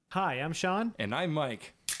Hi, I'm Sean. And I'm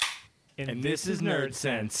Mike. And this is Nerd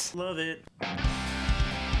Sense. Love it.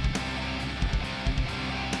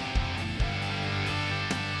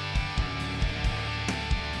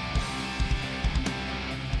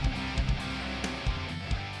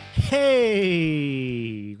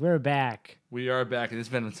 Hey, we're back. We are back, and it's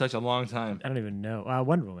been such a long time. I don't even know.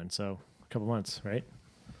 Wonder Woman, so a couple months, right?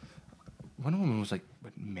 Wonder Woman was like,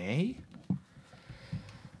 what, May?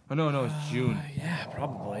 Oh, no, it's June. Yeah,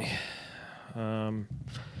 probably. Yeah,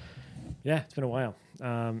 it's been a while.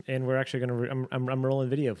 And we're actually going to... I'm rolling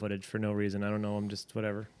video footage for no reason. I don't know. I'm just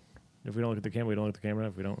whatever. If we don't look at the camera, we don't look at the camera.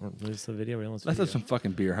 If we don't release the video, we don't release the Let's video. have some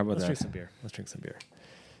fucking beer. How about Let's that? drink some beer.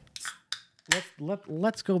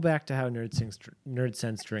 Let's go back to how Nerd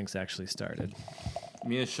Sense drinks actually started.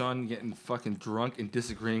 Me and Sean getting fucking drunk and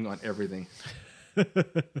disagreeing on everything.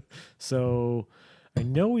 So I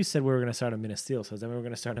know we said we were going to start on Minasteel, so is that when we're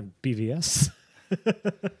going to start on BVS?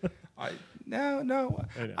 No. I know.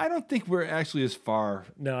 I don't think we're actually as far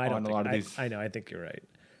No, I don't on think a lot of these. I know, I think you're right.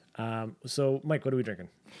 So, Mike, what are we drinking?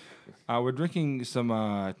 We're drinking some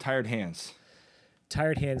Tired Hands.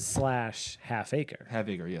 Tired Hands / Half Acre. Half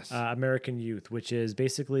Acre, yes. American Youth, which is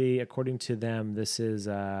basically, according to them, this is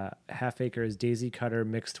Half Acre's Daisy Cutter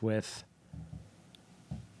mixed with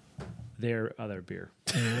their other beer.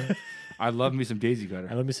 I love me some Daisy Cutter.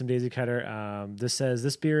 I love me some Daisy Cutter. This says,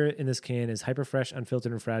 this beer in this can is hyper fresh,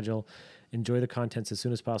 unfiltered, and fragile. Enjoy the contents as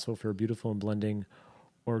soon as possible for a beautiful and blending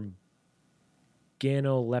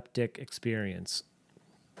organoleptic experience.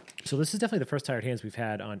 So this is definitely the first Tired Hands we've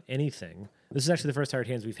had on anything. This is actually the first Tired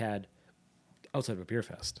Hands we've had outside of a beer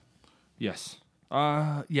fest. Yes.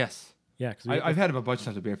 Yes. Yeah, because I've had it a bunch of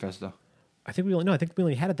times at Beer Fest, though. I think we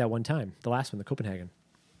only had it that one time. The last one, the Copenhagen.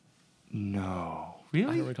 No. I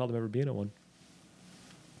Really? don't recall them ever being at one.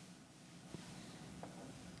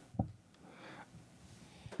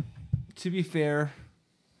 To be fair,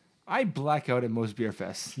 I black out at most Beer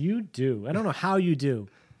Fests. You do. I don't know how you do.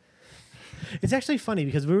 It's actually funny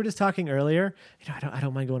because we were just talking earlier. You know, I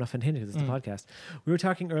don't mind going off on tangent because it's the podcast. We were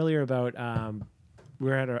talking earlier about we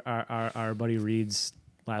were at our buddy Reed's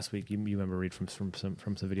last week. You remember Reed from some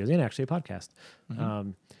videos and actually a podcast.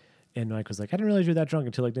 And Mike was like, I didn't realize you were that drunk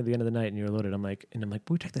until like near the end of the night and you were loaded. I'm like, but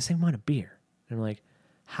we drank the same amount of beer. And I'm like,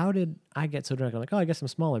 how did I get so drunk? I'm like, oh, I guess I'm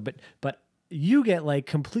smaller. But you get like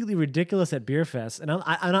completely ridiculous at beer fests. And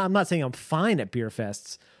I'm not saying I'm fine at beer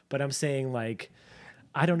fests, but I'm saying like,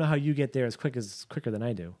 I don't know how you get there quicker than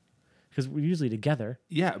I do, because we're usually together.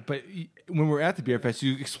 Yeah, but when we're at the Beer Fest,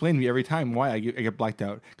 you explain to me every time why I get blacked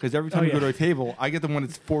out. Because every time we go to a table, I get the one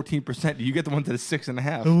that's 14%. You get the one that's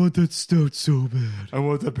 6.5. I want that stout so bad. I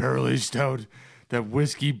want the barrel aged stout, that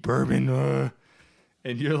whiskey bourbon.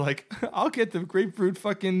 And you're like, I'll get the grapefruit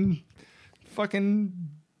fucking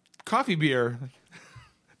coffee beer.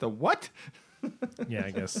 The what? Yeah,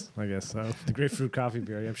 I guess so. The grapefruit coffee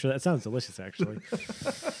beer. I'm sure that sounds delicious, actually.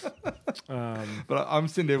 But I'm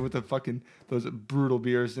sitting there with those brutal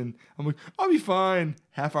beers, and I'm like, I'll be fine.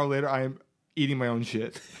 Half hour later, I am eating my own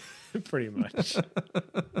shit. Pretty much.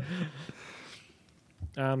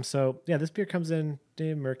 So yeah, this beer comes in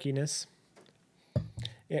the murkiness.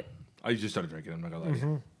 I just started drinking. I'm not gonna lie to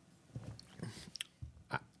you.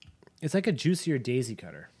 It's like a juicier Daisy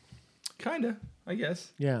Cutter. Kinda, I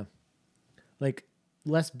guess. Yeah, like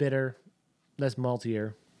less bitter, less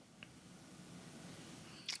maltier.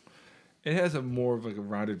 It has a more of like a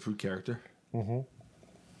rounded fruit character. So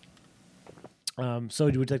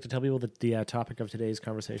would you like to tell people the topic of today's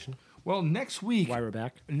conversation? Well, next week, Why we're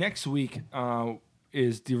back? Next week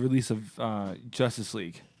is the release of Justice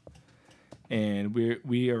League, and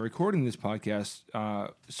we are recording this podcast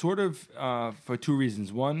sort of for two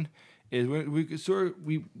reasons. One is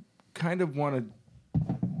we kind of want to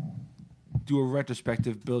do a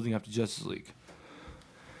retrospective building up to Justice League.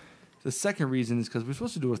 The second reason is because we're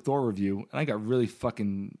supposed to do a Thor review, and I got really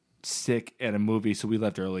fucking sick at a movie, so we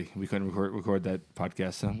left early. We couldn't record that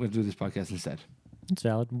podcast, so I'm going to do this podcast instead. It's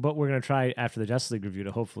valid. But we're going to try after the Justice League review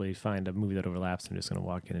to hopefully find a movie that overlaps. I'm just going to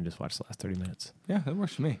walk in and just watch the last 30 minutes. Yeah, that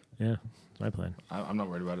works for me. Yeah, that's my plan. I'm not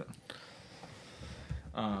worried about it.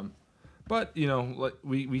 But you know,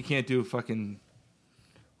 we can't do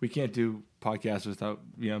podcasts without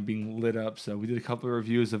being lit up. So we did a couple of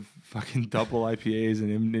reviews of fucking double IPAs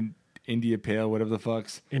and India Pale, whatever the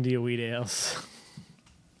fucks. India Wheat Ales.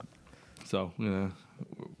 So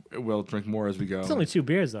we'll drink more as we go. It's only 2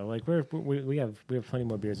 beers though. Like we have plenty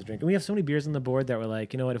more beers to drink, and we have so many beers on the board that we're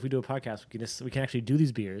like, you know what? If we do a podcast, we can actually do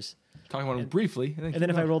these beers. Talking about them briefly, and then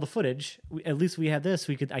if I roll the footage, at least we had this.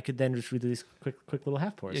 I could then just read these quick little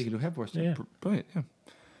half pours. Yeah, you can do half pours. Yeah. Brilliant. Yeah.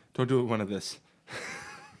 Don't do it one of this.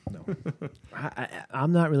 No.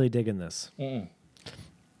 I'm not really digging this.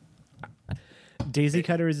 Daisy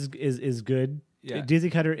Cutter is good. Yeah. Daisy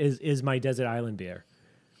Cutter is my desert island beer.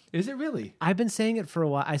 Is it really? I've been saying it for a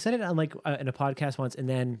while. I said it on in a podcast once, and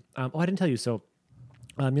then I didn't tell you. So,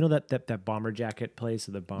 you know that bomber jacket place,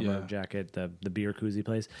 or the bomber jacket, the beer koozie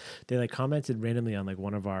place. They like commented randomly on like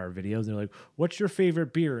one of our videos, and they're like, "What's your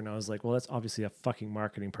favorite beer?" And I was like, "Well, that's obviously a fucking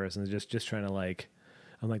marketing person just trying to like."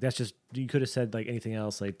 I'm like, that's just, you could have said like anything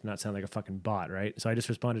else, like not sound like a fucking bot, right? So I just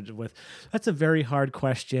responded with, that's a very hard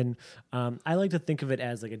question. I like to think of it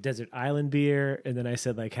as like a desert island beer, and then I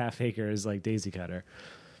said like Half Acre is like Daisy Cutter,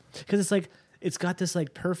 because it's like it's got this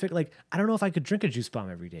like perfect, like I don't know if I could drink a juice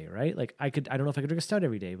bomb every day, right? Like I don't know if I could drink a stout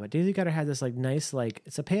every day, but Daisy Cutter has this like nice, like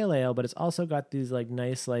it's a pale ale, but it's also got these like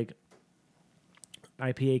nice like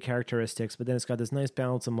IPA characteristics, but then it's got this nice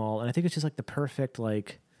balance of malt, and I think it's just like the perfect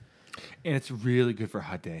like. And it's really good for a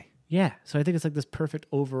hot day. Yeah, so I think it's like this perfect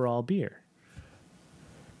overall beer.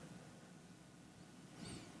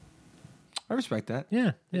 I respect that.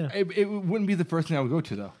 Yeah. It wouldn't be the first thing I would go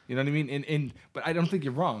to, though. You know what I mean? But I don't think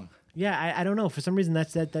you're wrong. Yeah, I don't know. For some reason,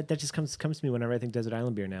 that just comes to me whenever I think desert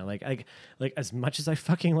island beer now. Like as much as I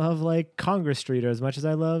fucking love like Congress Street, or as much as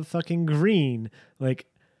I love fucking Green, like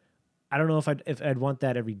I don't know if I'd want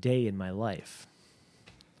that every day in my life.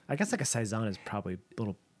 I guess like a saison is probably a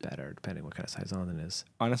little better, depending what kind of saison it is.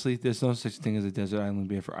 Honestly, there's no such thing as a desert island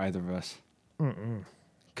beer for either of us.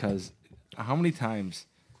 Because how many times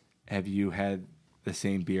have you had the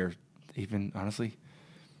same beer, even honestly,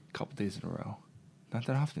 a couple days in a row? Not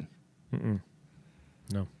that often.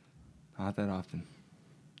 No, not that often.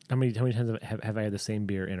 How many times have I had the same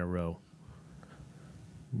beer in a row?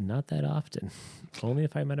 Not that often. Only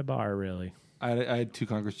if I'm at a bar, really. I had 2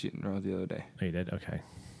 Congress Street in a row the other day. Oh, you did? Okay.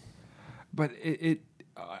 But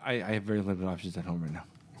I have very limited options at home right now.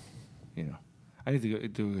 You know, I need to go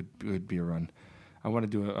do a good beer run. I want to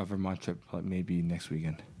do a Vermont trip maybe next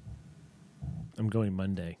weekend. I'm going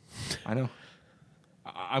Monday. I know.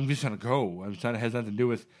 I'm just trying to go. I'm trying to has nothing to do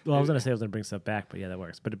with. Well, I was gonna say I was gonna bring stuff back, but yeah, that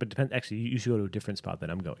works. But it depends. Actually, you should go to a different spot than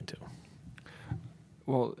I'm going to.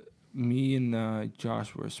 Well, me and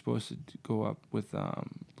Josh were supposed to go up with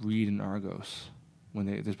Reed and Argos when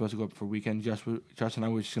they're supposed to go up for a weekend. Josh and I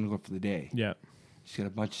were just gonna go for the day. Yeah. Just get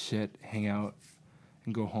a bunch of shit, hang out,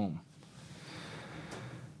 and go home.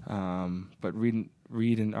 But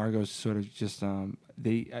Reed and Argos sort of just I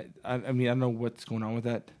mean I don't know what's going on with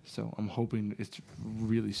that, so I'm hoping it's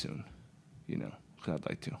really soon, you know, because I'd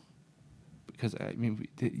like to. Because I mean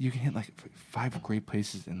you can hit like 5 great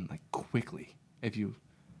places and like quickly if you.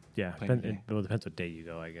 Yeah, it depends what day you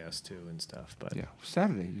go, I guess, too, and stuff. But yeah,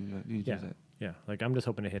 Saturday you do that. Yeah, like I'm just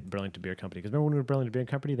hoping to hit Burlington Beer Company, because remember when we were Burlington Beer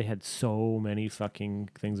Company, they had so many fucking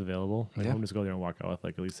things available. Like, I'm just go there and walk out with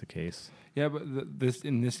like at least a case. Yeah, but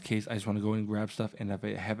in this case, I just want to go and grab stuff, and if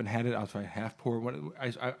I haven't had it, I'll try half pour.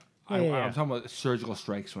 I'm talking about surgical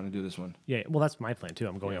strikes when I do this one. Yeah, well, that's my plan too.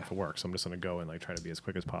 I'm going up for work, so I'm just gonna go and like try to be as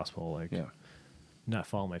quick as possible. Like, not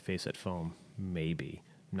fall on my face at foam. Maybe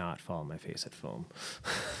not fall on my face at foam.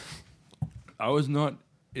 I was not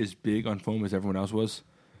as big on foam as everyone else was.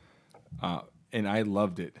 And I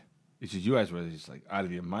loved it. It's just you guys were just like out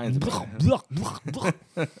of your minds.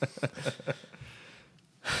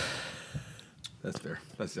 That's fair.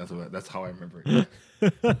 That's how I remember it.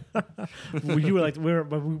 Well, you were like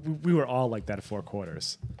we were all like that at 4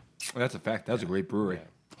 quarters. That's a fact. That was a great brewery.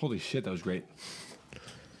 Yeah. Holy shit, that was great.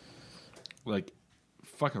 Like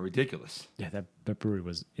fucking ridiculous. Yeah, that brewery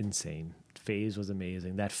was insane. Phase was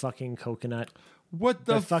amazing. That fucking coconut. What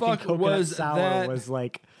the fuck was sour that? Was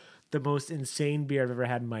like the most insane beer I've ever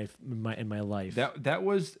had in my life. That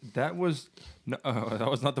was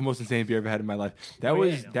not the most insane beer I've ever had in my life.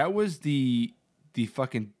 That was the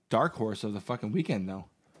fucking dark horse of the fucking weekend though.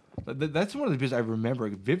 That's one of the beers I remember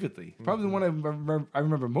vividly. Probably the one I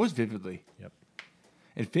remember most vividly. Yep.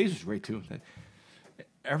 And Phase was great too.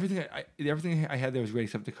 Everything I had there was great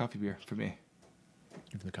except the coffee beer for me.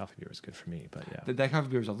 Even the coffee beer was good for me, but yeah. That coffee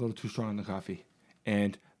beer was a little too strong in the coffee.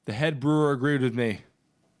 And the head brewer agreed with me.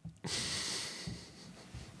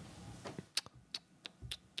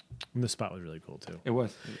 And the spot was really cool too. It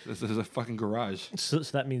was. This is a fucking garage. So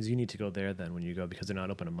that means you need to go there then when you go, because they're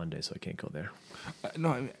not open on Monday, so I can't go there. No,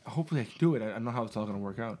 I mean, hopefully I can do it. I don't know how it's all going to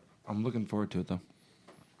work out. I'm looking forward to it though.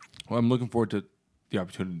 Well, I'm looking forward to the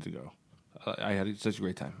opportunity to go. I had such a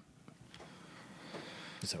great time.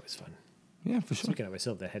 It's always fun. Yeah, for sure. Speaking of, I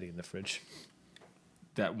still have that heady in the fridge.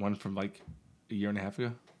 That one from like a year and a half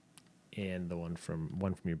ago? And the one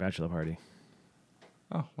from your bachelor party.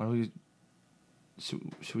 Oh, why don't we...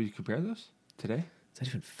 Should we compare those today? Is that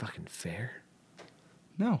even fucking fair?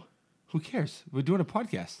 No. Who cares? We're doing a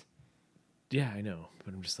podcast. Yeah, I know,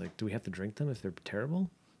 but I'm just like, do we have to drink them if they're terrible?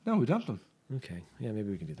 No, we dumped them. Okay, yeah, maybe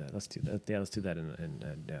we can do that. Let's do that. Yeah, let's do that.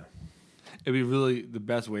 And yeah, It'd be really the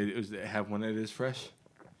best way is to have one that is fresh.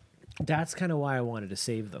 that's kind of why I wanted to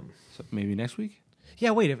save them. So maybe next week.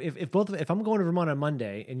 Yeah, wait. If I'm going to Vermont on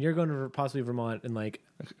Monday and you're going to possibly Vermont in like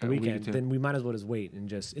the A week or weekend, two. then we might as well just wait and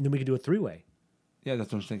then we could do a 3-way. Yeah,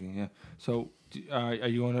 that's what I'm thinking. Yeah. So, are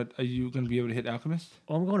you gonna be able to hit Alchemist?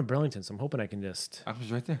 Well, I'm going to Burlington, so I'm hoping I can just.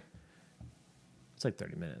 Alchemist right there. It's like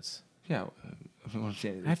 30 minutes. Yeah. I'm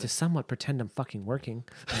saying I have to somewhat pretend I'm fucking working.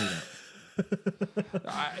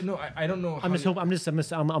 I don't know. I'm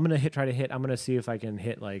gonna see if I can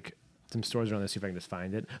hit like some stores around there, see if I can just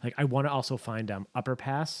find it. Like I want to also find Upper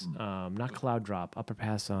Pass, not Cloud Drop, Upper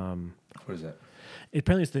Pass. What is that?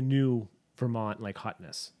 Apparently it's the new Vermont like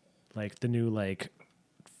hotness, like the new like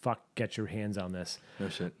fuck get your hands on this. No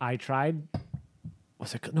shit. I tried.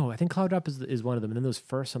 Was it? No, I think Cloud Drop is one of them. And then there was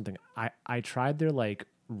first something. I tried their like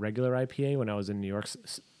regular IPA when I was in New York.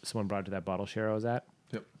 Someone brought it to that bottle share I was at.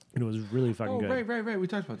 Yep. And it was really fucking good. Right. We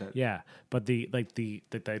talked about that. Yeah, but the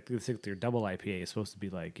double IPA is supposed to be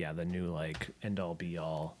like the new like end all be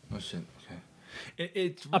all Oh shit. Okay.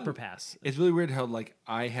 It's really, Upper Pass. It's really weird how like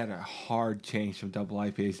I had a hard change from double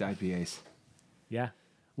IPAs to IPAs. Yeah.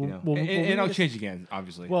 You Well, know, well, and we I'll were change again,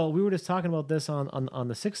 obviously. Well, we were just talking about this on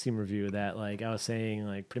the 6 team review that like I was saying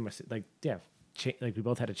like pretty much like like we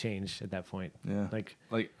both had to change at that point. yeah. Like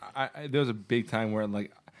I there was a big time where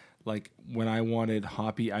like when I wanted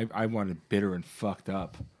hoppy, I wanted bitter and fucked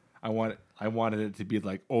up. I wanted it to be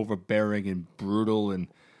like overbearing and brutal, and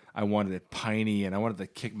I wanted it piney, and I wanted to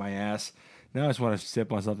kick my ass. Now I just want to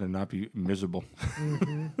sip on something and not be miserable.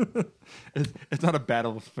 Mm-hmm. it's not a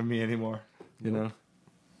battle for me anymore, you know.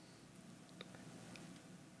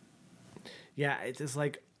 yeah, it's just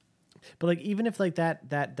like, but like even if like that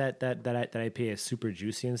IPA is super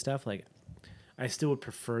juicy and stuff, like I still would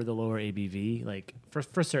prefer the lower ABV, like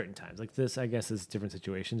for certain times. Like this, I guess, is different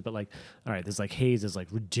situations. But like, all right, there's like haze is like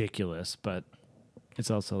ridiculous, but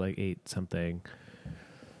it's also like 8 something.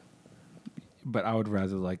 But I would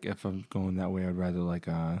rather like if I'm going that way, I'd rather like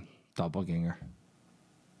a doppelganger.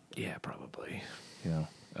 Yeah, probably. You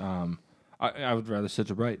know, I would rather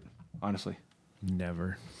Citra Bright, honestly.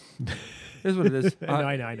 Never. Here's what it is.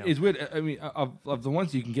 I know. It's weird. I mean, of the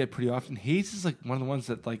ones you can get pretty often, haze is like one of the ones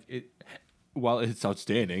that like it. While it's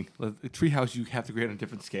outstanding, like, the Treehouse you have to grade on a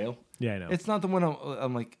different scale. Yeah, I know. It's not the one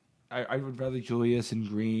I'm like. I would rather Julius and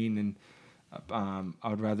Green, and I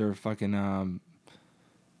would rather fucking. I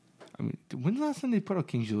mean, when's the last time they put out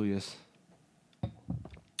King Julius?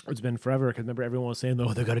 It's been forever because remember everyone was saying,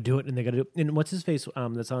 "Oh, they got to do it," and they got to do it. And what's his face?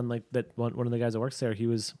 That's on like that one of the guys that works there. He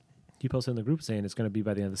posted in the group saying it's going to be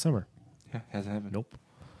by the end of the summer. Yeah, hasn't happened. Nope.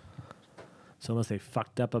 So unless they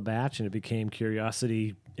fucked up a batch and it became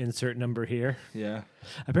Curiosity insert number here. Yeah.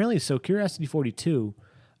 Apparently, so Curiosity 42.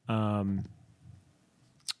 Someone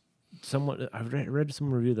I read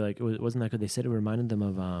some review that like it wasn't that good. They said it reminded them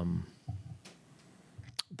of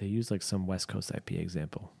they used like some West Coast IPA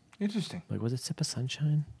example. Interesting. Like was it Sip of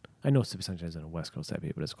Sunshine? I know Sip of Sunshine isn't a West Coast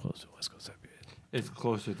IPA, but it's close to a West Coast IPA. It's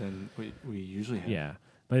closer than we usually have. Yeah,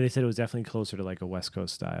 but they said it was definitely closer to like a West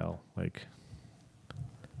Coast style. Like,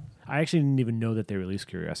 I actually didn't even know that they released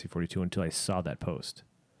Curiosity 42 until I saw that post.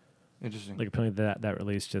 Interesting. Like apparently that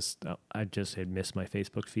release just I just had missed my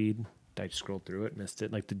Facebook feed. I just scrolled through it, missed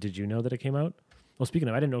it. Like, did you know that it came out? Well, speaking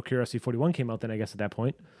of, I didn't know Curiosity 41 came out. Then I guess at that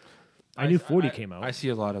point, I knew 40 came out. I see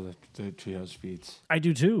a lot of the Treehouse feeds. I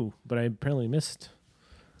do too, but I apparently missed.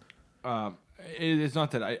 It's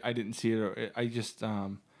not that I didn't see it. Or I just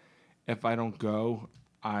if I don't go,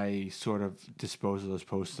 I sort of dispose of those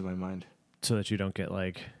posts in my mind. So that you don't get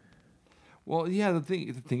like. Well, yeah. The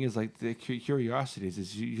thing is, like the Curiosities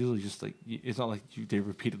is usually just like it's not like they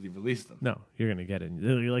repeatedly release them. No, you're gonna get it.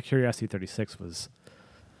 You're like Curiosity 36 was.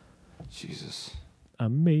 Jesus.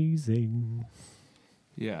 Amazing.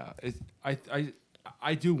 Yeah,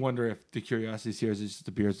 I do wonder if the Curiosity series is just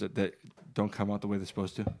the beers that don't come out the way they're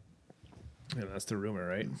supposed to. Yeah, that's the rumor,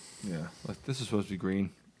 right? Yeah, like this is supposed to be green.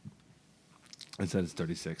 Instead, it's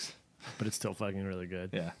 36. But it's still fucking really good.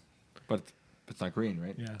 Yeah, but it's not green,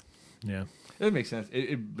 right? Yeah. Yeah. It makes sense.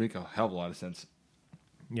 It make a hell of a lot of sense.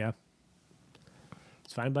 Yeah.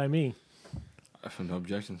 It's fine by me. I have no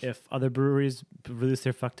objections. If other breweries release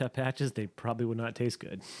their fucked up patches, they probably would not taste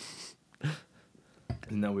good.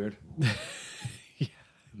 Isn't that weird?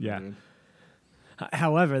 Yeah. Weird?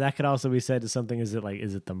 However, that could also be said to something. Is it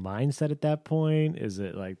the mindset at that point? Is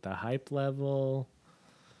it like the hype level?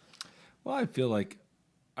 Well, I feel like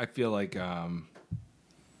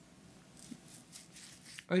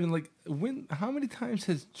I mean, like, how many times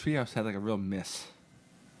has Treehouse had like a real miss?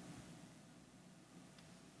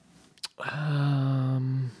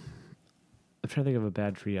 I'm trying to think of a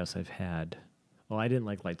bad Treehouse I've had. Well, I didn't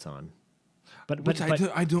like Lights On,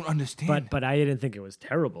 I don't understand. but I didn't think it was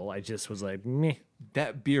terrible. I just was like, meh.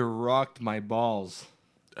 That beer rocked my balls.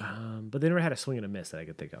 But they never had a swing and a miss that I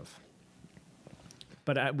could think of.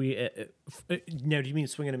 But now, do you mean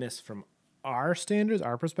swing and a miss from our standards,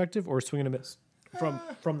 our perspective, or swing and a miss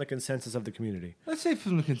from the consensus of the community? Let's say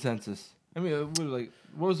from the consensus. I mean,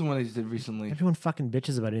 what was the one they did recently? Everyone fucking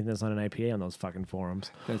bitches about anything that's not an IPA on those fucking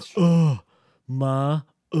forums. That's true.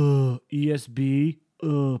 ESB,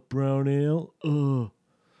 brown ale,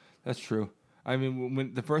 That's true. I mean,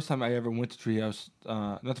 when the first time I ever went to Treehouse,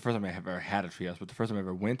 not the first time I ever had a Treehouse, but the first time I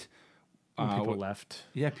ever went, people left.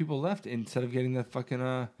 Yeah, people left instead of getting that fucking.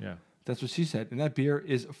 Yeah, that's what she said. And that beer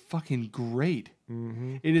is fucking great.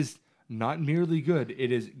 Mm-hmm. It is not merely good.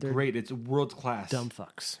 It is great. It's world class. Dumb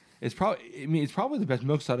fucks. It's probably. I mean, it's probably the best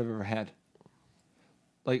milk stout I've ever had.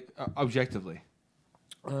 Like objectively.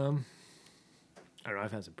 I don't know.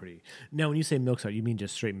 I've had some pretty. Now, when you say milk stout, you mean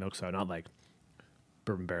just straight milk stout, not like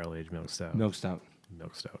bourbon barrel aged milk stout. Milk stout.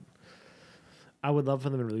 Milk stout. I would love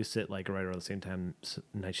for them to release it like right around the same time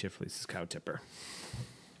Night Shift releases Cow Tipper.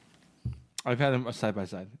 I've had them side by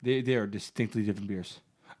side. They are distinctly different beers.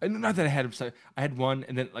 And not that I had them side. I had one,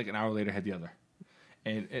 and then like an hour later, I had the other.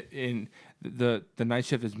 And the Night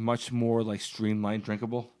Shift is much more like streamlined,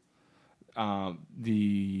 drinkable.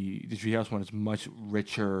 The Treehouse one is much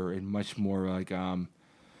richer and much more like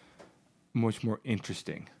much more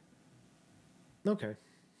interesting. Okay.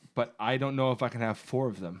 But I don't know if I can have 4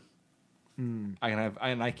 of them. I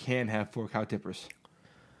can have 4 Cow Tippers.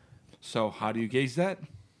 So how do you gauge that?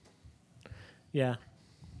 Yeah,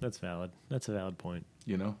 that's valid. That's a valid point.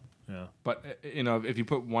 You know. Yeah. But if you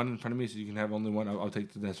put one in front of me, so you can have only one, I'll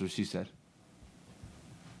take that's what she said.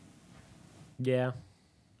 Yeah.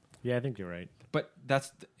 Yeah, I think you're right. But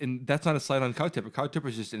that's not a slight on Cow Tipper. Cow Tipper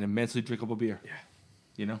is just an immensely drinkable beer. Yeah.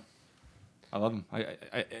 You know, I love them.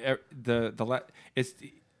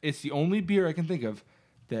 It's the only beer I can think of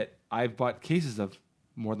that I've bought cases of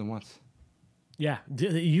more than once. Yeah,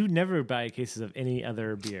 you never buy cases of any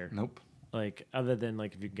other beer. Nope. Like other than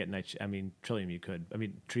like if you can get Trillium, you could. I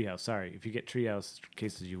mean Treehouse. Sorry, if you get Treehouse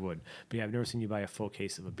cases, you would. But yeah, I've never seen you buy a full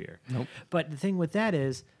case of a beer. Nope. But the thing with that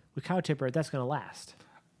is, with Cow Tipper, that's going to last.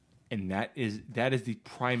 And that is the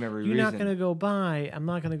primary You're reason. not going to go buy. I'm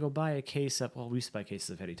not going to go buy a case of. Well, we used to buy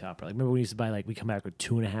cases of Heady Topper. Like remember we used to buy we come back with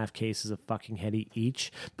 2.5 cases of fucking Heady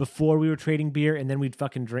each before we were trading beer, and then we'd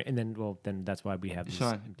fucking drink, and then that's why we have. These.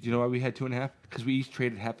 Sean, do you know why we had 2.5? Because we each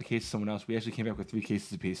traded half the case to someone else. We actually came back with 3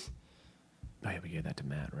 cases apiece. Oh yeah, we gave that to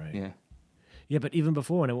Matt, right? Yeah. Yeah, but even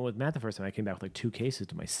before when I went with Matt the first time, I came back with 2 cases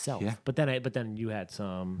to myself. Yeah. But then you had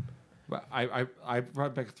some. But I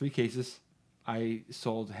brought back 3 cases. I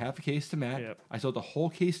sold half a case to Matt. Yep. I sold the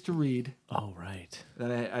whole case to Reed. Oh right.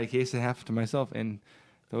 Then I had a case and a half to myself, and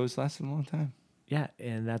those lasted a long time. Yeah,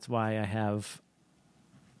 and that's why I have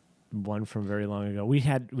one from very long ago. We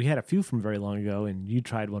had a few from very long ago, and you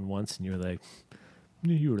tried one once, and you were like,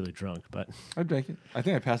 you were really drunk, but I drank it. I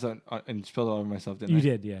think I passed out and spilled it all over myself, didn't I? you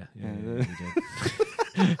did, yeah, you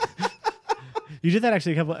did. You did that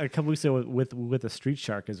actually a couple weeks ago with a Street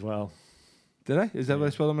Shark as well. Did I? Is that what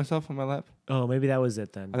I spilled on myself on my lap? Oh, maybe that was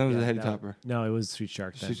it then. I thought it was a Heady Topper. No, it was Street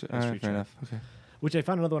Shark then. All right, fair enough. Okay. Which I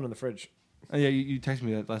found another one in the fridge. Oh, yeah, you texted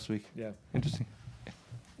me that last week. Yeah. Interesting.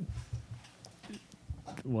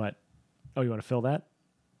 What? Oh, you want to fill that?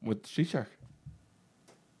 With Street Shark.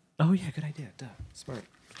 Oh, yeah, good idea. Duh. Smart.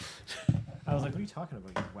 I was like, what are you talking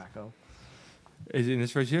about, you wacko? Is it in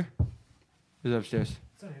this fridge here? Is it upstairs?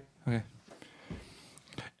 It's not here. Okay.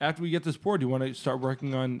 After we get this board, do you want to start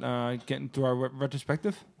working on getting through our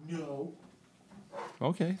retrospective? No.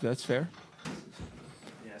 Okay, that's fair.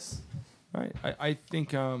 Yes. All right. I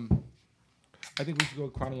think we should go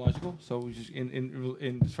chronological. So we just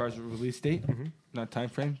in as far as the release date, not time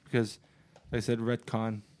frame, because like I said,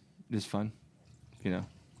 retcon is fun. You know.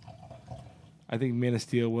 I think Man of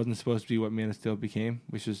Steel wasn't supposed to be what Man of Steel became,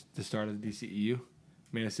 which was the start of the DCEU.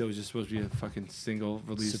 Man of Steel was just supposed to be a fucking single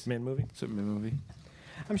release Superman movie.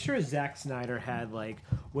 I'm sure Zack Snyder had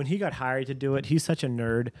when he got hired to do it, he's such a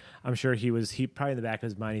nerd. I'm sure he probably in the back of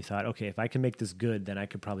his mind he thought, okay, if I can make this good, then I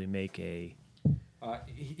could probably make a.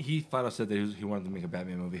 He flat out said that he wanted to make a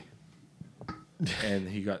Batman movie, and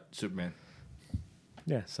he got Superman.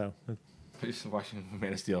 Yeah, so. Just watching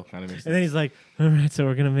Man of Steel kind of makes sense. And then he's like, all right, so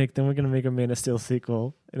we're gonna make a Man of Steel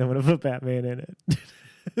sequel, and I'm gonna put Batman in it.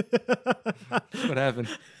 That's what happened,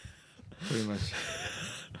 pretty much.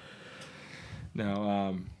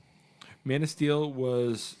 Now, Man of Steel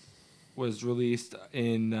was released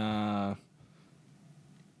in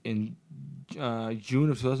June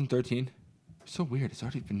of 2013. So weird. It's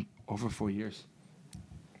already been over 4 years.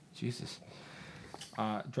 Jesus.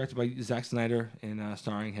 Directed by Zack Snyder and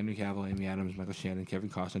starring Henry Cavill, Amy Adams, Michael Shannon, Kevin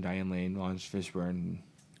Costner, Diane Lane, Lawrence Fishburne, and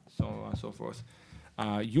so on and so forth.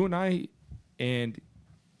 You and I and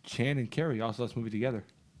Chan and Carrie all saw this movie together.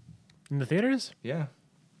 In the theaters? Yeah.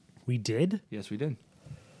 We did? Yes, we did.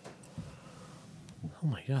 Oh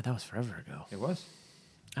my god, that was forever ago. It was.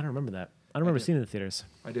 I don't remember that. I don't remember do. seeing it in the theaters.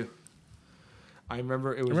 I do. I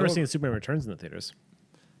remember it was. I remember seeing Superman Returns in the theaters.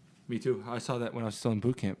 Me too. I saw that when I was still in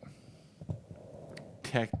boot camp.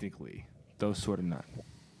 Technically, though sort of not.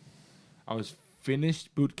 I was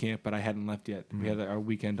finished boot camp, but I hadn't left yet. We had our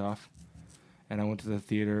weekend off, and I went to the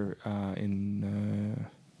theater in.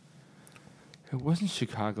 It wasn't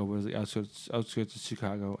Chicago. It was the outskirts of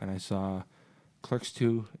Chicago, and I saw Clerks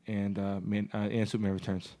 2 and Superman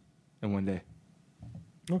Returns in one day.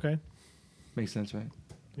 Okay. Makes sense, right?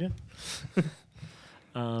 Yeah.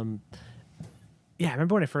 Yeah, I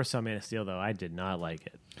remember when I first saw Man of Steel, though. I did not like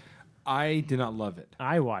it. I did not love it.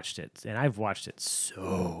 I watched it, and I've watched it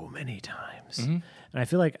so many times, Mm-hmm. and I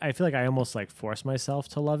feel like I almost like forced myself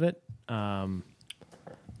to love it. But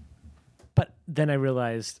then I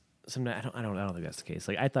realized sometimes I don't think that's the case.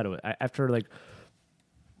 Like I thought it was after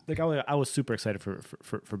I was super excited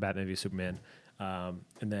for Batman v Superman, and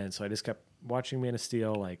then so I just kept watching Man of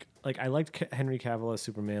Steel. Like I liked Henry Cavill as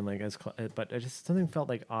Superman, but I just something felt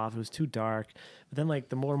like off. It was too dark. But then like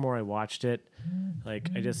the more and more I watched it, like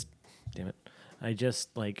I just I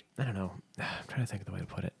don't know. I'm trying to think of the way to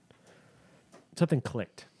put it. Something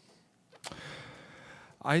clicked.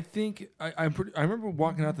 I think I remember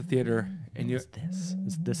walking out the theater and you. What's this?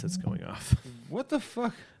 It's this that's going off. What the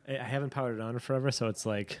fuck? I haven't powered it on forever, so it's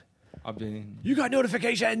like Updating. you got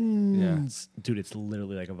notifications, dude. It's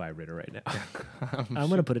literally like a vibrator right now. I'm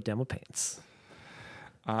gonna put it down with pants.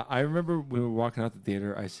 I remember when we were walking out the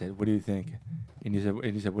theater. I said, "What do you think?" And you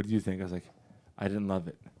said, "What do you think?" I was like, "I didn't love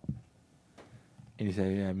it." And you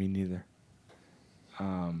said, "Yeah, me neither."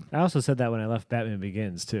 I also said that when I left Batman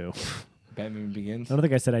Begins too. Batman Begins. I don't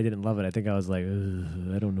think I said I didn't love it. I think I was like,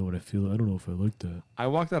 I don't know what I feel. I don't know if I liked that. I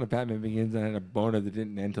walked out of Batman Begins and I had a boner that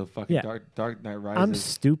didn't end until fucking Yeah. Dark Knight Rises. I'm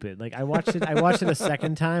stupid. Like I watched it a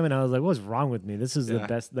second time, and I was like, what's wrong with me? This is the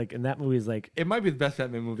best. Like, and that movie is like It might be the best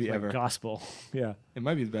Batman movie like ever. gospel. Yeah. It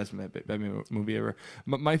might be the best Batman movie ever.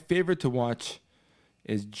 My favorite to watch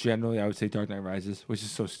is generally, I would say, Dark Knight Rises, which is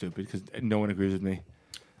so stupid because no one agrees with me.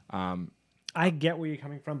 I get where you're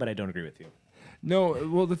coming from, but I don't agree with you. No,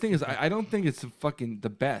 well, the thing is, I don't think it's the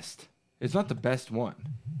best. It's not the best one.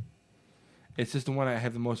 It's just the one I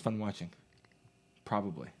have the most fun watching.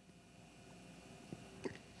 Probably.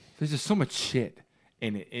 There's just so much shit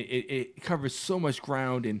in it. It covers so much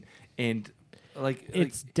ground and like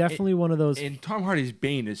It's definitely one of those. And Tom Hardy's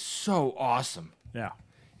Bane is so awesome. Yeah.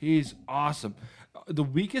 He's awesome. The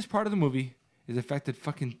weakest part of the movie is the fact that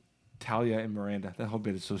fucking Talia and Miranda, that whole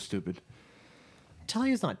bit is so stupid.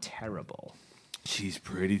 Talia's not terrible. She's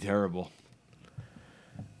pretty terrible.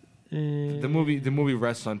 The movie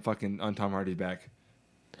rests on Tom Hardy's back.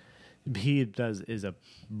 He is a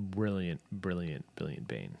brilliant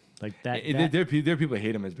Bane. Like that. There are people that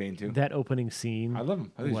hate him as Bane too. That opening scene, I love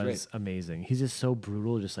him. I think he's was great. amazing. He's just so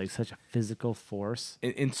brutal, just like such a physical force.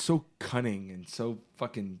 And so cunning and so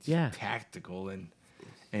fucking tactical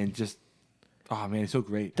and just oh man, he's so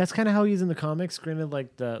great. That's kind of how he's in the comics. Granted,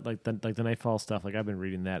 like the Nightfall stuff. Like I've been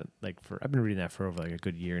reading that for over like a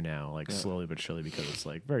good year now. Like slowly but surely because it's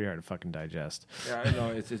like very hard to fucking digest. Yeah, I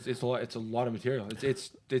know it's a lot of material.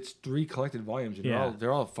 It's 3 collected volumes and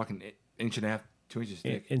they're all fucking inch and a half, 2 inches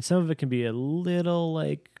thick. And some of it can be a little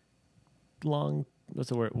like long. What's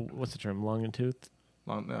the word? What's the term? Long in tooth.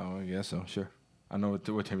 Long, no, I guess so. Sure, I know what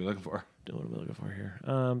term you're looking for. Don't know what I'm looking for here.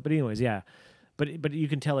 But anyways, yeah. But you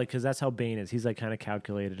can tell like because that's how Bane is. He's like kind of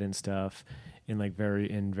calculated and stuff, and like very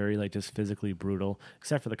like just physically brutal.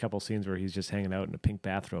 Except for the couple scenes where he's just hanging out in a pink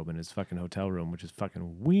bathrobe in his fucking hotel room, which is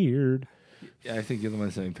fucking weird. Yeah, I think you're the one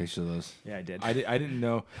sending pictures of those. Yeah, I did. I didn't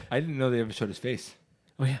know they ever showed his face.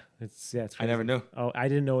 Oh yeah, it's I crazy. never knew. Oh, I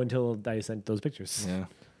didn't know until I sent those pictures. Yeah,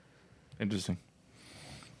 interesting.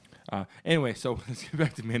 Anyway, so let's get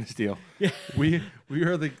back to Man of Steel. Yeah, we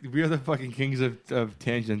are the fucking kings of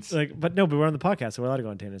tangents. But we're on the podcast, so we're allowed to go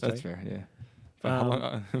on tangents. That's right? fair. Yeah. But how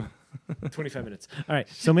long, 25 minutes. All right.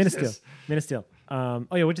 So Man of Steel. Oh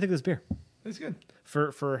yeah, what'd you think of this beer? It's good.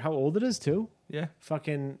 For how old it is too? Yeah.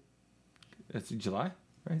 Fucking. It's July,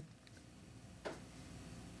 right?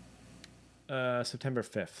 September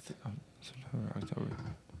 5th. September, October,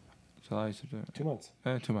 July, September. 2 months.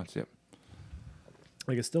 2 months. Yep.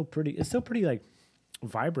 Like it's still pretty. It's still pretty like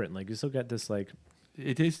vibrant. Like you still got this like.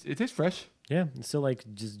 It tastes fresh. Yeah, it's still like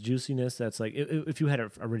just juiciness. That's like if you had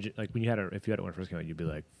a origin like when you had it if you had it when it first came out, you'd be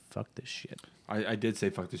like, "Fuck this shit." I did say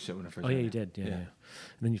fuck this shit when I first. Oh yeah, had you it. did. Yeah, and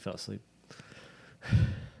then you fell asleep.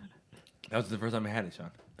 That was the first time I had it,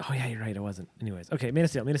 Sean. Oh yeah, you're right. It wasn't. Anyways, okay, Man of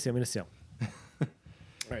Steel. All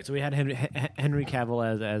right, so we had Henry Cavill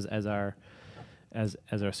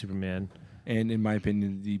as our Superman. And in my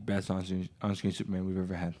opinion, the best on-screen Superman we've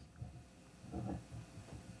ever had.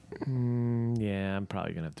 Yeah, I'm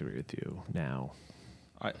probably gonna have to agree with you now.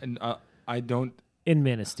 I don't. In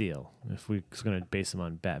Man of Steel, if we're gonna base him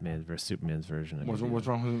on Batman versus Superman's version, What's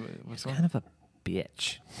wrong with it? He's kind of a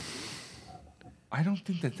bitch. I don't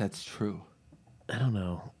think that's true. I don't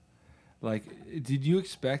know. Like, did you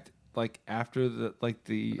expect like after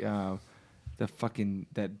the fucking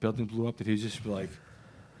that building blew up that he was just like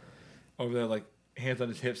over there like hands on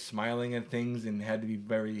his hips smiling at things and had to be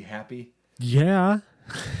very happy? Yeah.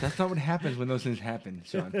 That's not what happens when those things happen,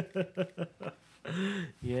 Sean.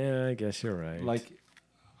 Yeah, I guess you're right. Like,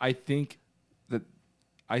 I think that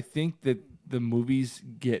the movies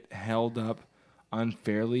get held up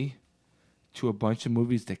unfairly to a bunch of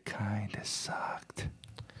movies that kind of sucked.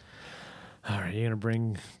 All right, you're gonna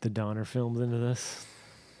bring the Donner films into this?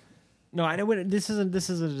 No, I know. This isn't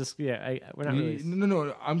just. Yeah, we're not really.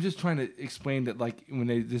 No. I'm just trying to explain that, like, when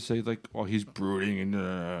they just say like, "Oh, he's brooding" and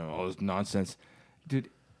all this nonsense, dude.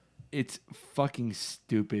 It's fucking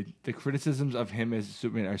stupid. The criticisms of him as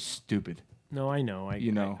Superman are stupid. No, I know.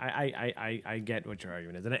 I get what your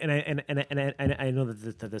argument is, and I know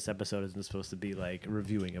that this episode isn't supposed to be like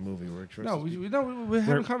reviewing a movie. We're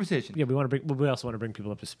having a conversation. Yeah, we also want to bring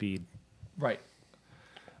people up to speed. Right.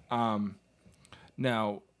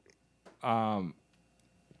 Now,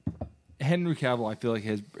 Henry Cavill, I feel like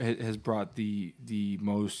has brought the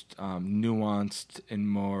most nuanced and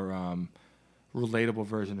more relatable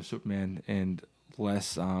version of Superman, and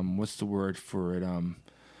less what's the word for it?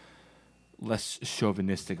 Less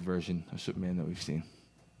chauvinistic version of Superman that we've seen.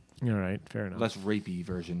 All right, fair enough. Less rapey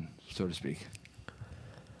version, so to speak.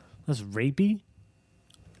 Less rapey?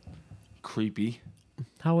 Creepy.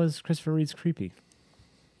 How was Christopher Reeve's creepy?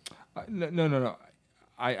 No.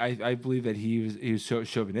 I believe that he was so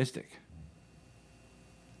chauvinistic.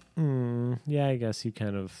 Yeah, I guess he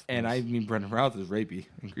kind of. And I mean, Brendan Routh is rapey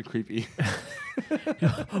and creepy.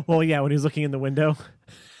 Well, yeah, when he's looking in the window.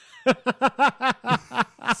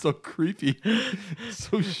 So creepy.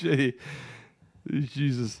 So shitty.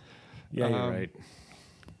 Jesus. Yeah, you're right.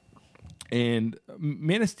 And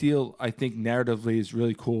Man of Steel, I think narratively is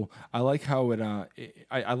really cool. I like how it.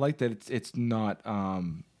 I like that it's not.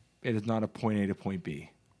 It is not a point A to point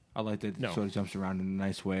B. I like that it sort of jumps around in a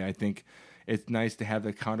nice way. I think it's nice to have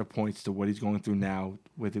the counterpoints to what he's going through now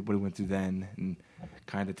with what he went through then, and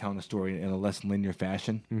kind of telling the story in a less linear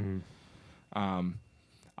fashion. Mm-hmm.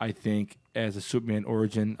 I think as a Superman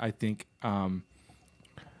origin, I think I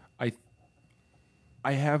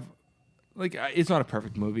have. Like, it's not a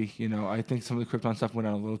perfect movie, you know. I think some of the Krypton stuff went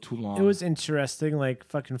on a little too long. It was interesting, like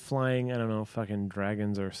fucking flying, I don't know, fucking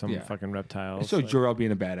dragons or some fucking reptiles. So Jor-El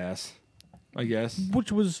being a badass, I guess.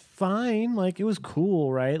 Which was fine. Like, it was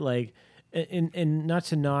cool, right? Like, and not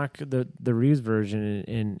to knock the Reeves version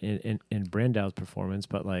in Brandau's performance,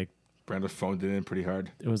 but like, Brando phoned it in pretty hard.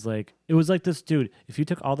 It was like this, dude. If you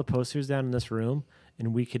took all the posters down in this room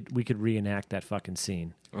and we could reenact that fucking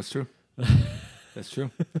scene. That's true. That's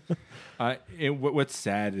true. What's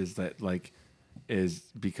sad is that is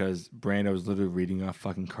because Brando was literally reading off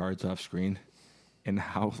fucking cards off screen, and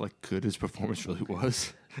how like good his performance really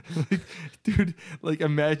was. Like, dude, like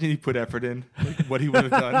imagine he put effort in, like what he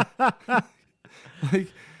would have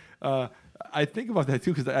done. I think about that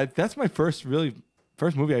too because that's my first movie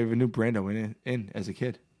I ever knew Brando in as a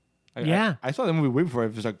kid. I saw that movie way before I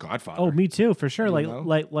was a Godfather. Oh, me too, for sure. Like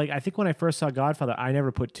I think when I first saw Godfather, I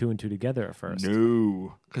never put two and two together at first.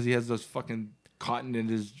 No, because he has those fucking cotton in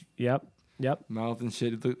his mouth and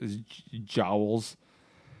shit, his jowls.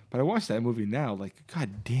 But I watched that movie now, like,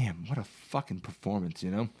 god damn, what a fucking performance,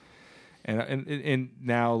 you know. And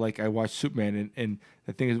now like I watch Superman, and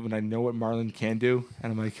the thing is when I know what Marlon can do,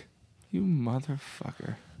 and I'm like, you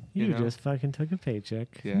motherfucker. You just fucking took a paycheck.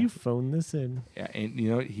 Yeah. You phoned this in. Yeah, and you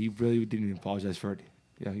know what? He really didn't even apologize for it.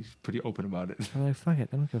 Yeah, he's pretty open about it. I'm like, fuck it.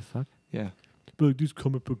 I don't give a fuck. Yeah. But like, these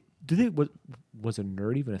comic book... Was a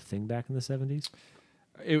nerd even a thing back in the 70s?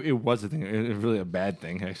 It was a thing. It was really a bad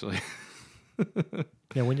thing, actually.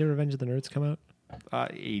 Yeah, when did Revenge of the Nerds come out?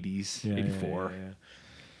 80s, 84.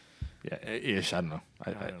 Yeah, ish. I don't know.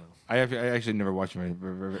 I don't know. I actually never watched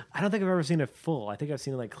him. I don't think I've ever seen it full. I think I've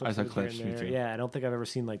seen like clips. I saw of it clips, here and me there. too. Yeah, I don't think I've ever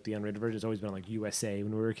seen like the unrated version. It's always been on like USA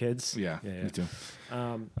when we were kids. Yeah, me too.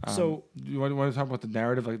 So You want to talk about the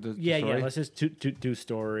narrative, like the yeah, story? let's just do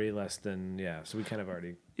story less than So we kind of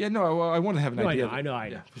already. Yeah, no, I want to have an No, idea. I know.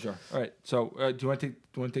 Yeah, for sure. All right. So, do you want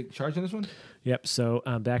to take charge on this one? Yep. So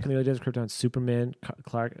back in the early days of Krypton, Superman,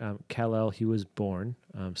 Clark, Kal-El, he was born.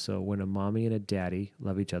 So when a mommy and a daddy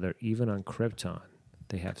love each other, even on Krypton,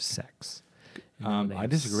 they have sex. And then when they I have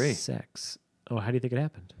disagree. Sex. Oh, how do you think it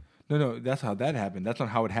happened? No, that's how that happened. That's not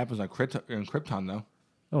how it happens on Krypton, though.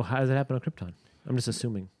 Oh, how does it happen on Krypton? I'm just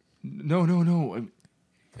assuming. No.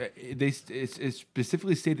 It's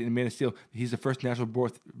specifically stated in Man of Steel he's the first natural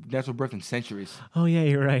birth in centuries. Oh yeah,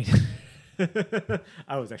 you're right.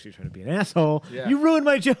 I was actually trying to be an asshole. Yeah. You ruined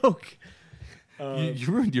my joke. You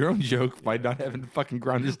ruined your own joke by not having fucking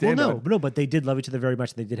ground to Well, stand on. no, but they did love each other very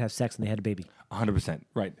much. And they did have sex, and they had a baby. 100%.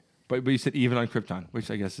 Right. But you said even on Krypton, which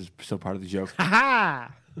I guess is still part of the joke. Ha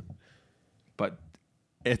ha! But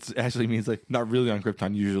it actually means like not really on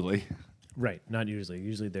Krypton usually. Right, not usually.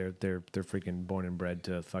 Usually they're freaking born and bred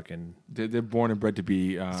to fucking. They're born and bred to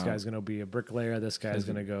be. This guy's gonna be a bricklayer. This guy's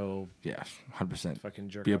gonna go Yeah, 100%. fucking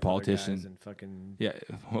jerk. Be a off other guys politician. and fucking Yeah,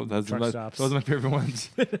 well, Truck stops. those are my favorite ones.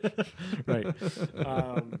 right.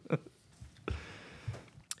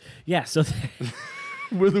 Yeah. So.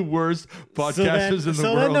 We're the worst podcasters in the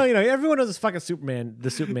world. Then, no, everyone knows this fucking the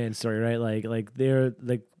Superman story, right? Like they're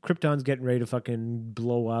like Krypton's getting ready to fucking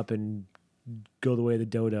blow up and go the way of the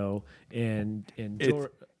dodo, and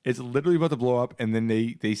It's literally about to blow up, and then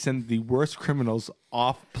they send the worst criminals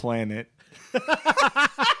off planet.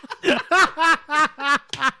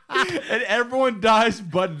 And everyone dies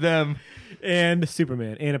but them. and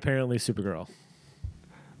Superman and apparently Supergirl.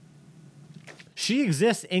 She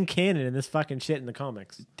exists in canon in this fucking shit in the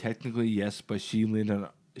comics. Technically, yes, but she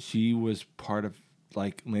was part of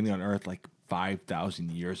like landing on Earth like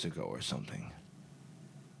 5,000 years ago or something.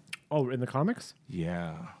 Oh, in the comics?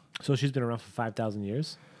 Yeah. So she's been around for 5,000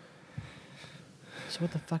 years? So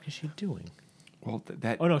what the fuck is she doing? Well,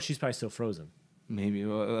 that Oh no, she's probably still frozen. maybe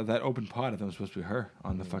that open pod. I thought it was supposed to be her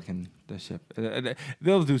on the fucking the ship.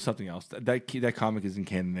 They'll do something else. That comic isn't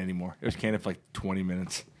canon anymore. It was canon for like 20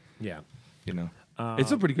 minutes. Yeah. It's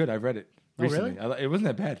still pretty good. I've read it Oh, recently. really? It wasn't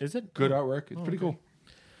that bad. Is it? Good artwork? It's pretty okay.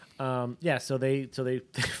 cool. Yeah, so they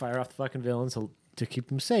fire off the fucking villains to keep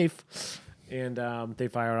them safe, and they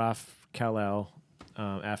fire off Kal-El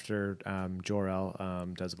after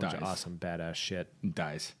Jor-El does a bunch of Dies. awesome badass shit.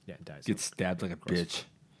 Dies. Yeah, dies. Gets stabbed like a bitch.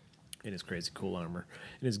 In his crazy cool armor,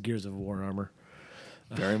 in his Gears of War armor.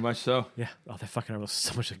 Very much so. Yeah, oh, that fucking armor was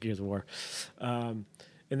so much like Gears of War.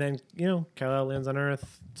 And then Kal-El lands on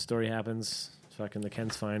Earth. Story happens. Fucking the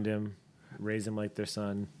Kents find him, raise him like their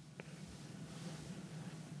son.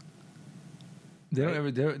 They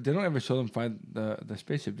don't ever show them find the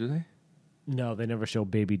spaceship, do they? No, they never show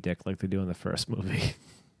baby dick like they do in the first movie.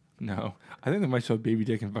 No. I think they might show Baby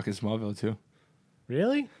Dick in fucking Smallville too.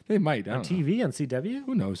 Really? They might. I On don't know. TV, on CW?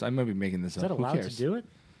 Who knows? I might be making this Is up. that Who allowed cares? to do it?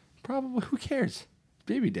 Probably. Who cares?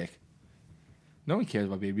 Baby Dick. No one cares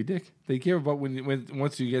about Baby Dick. They care about when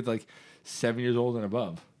once you get like 7 years old and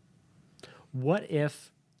above. What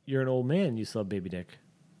if you're an old man and you still have baby dick?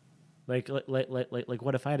 Like,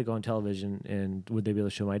 what if I had to go on television and would they be able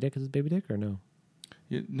to show my dick as baby dick or no?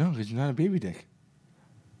 No, because you're not a baby dick.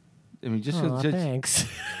 I mean, just Thanks.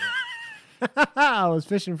 I was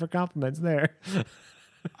fishing for compliments there.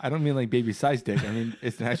 I don't mean like baby size dick. I mean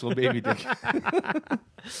it's an actual baby dick.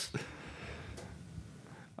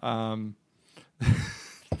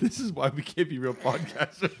 This is why we can't be real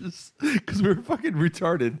podcasters because we're fucking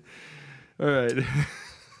retarded. All right.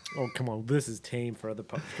 Oh, come on. This is tame for other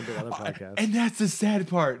podcasts. And that's the sad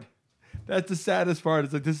part. That's the saddest part.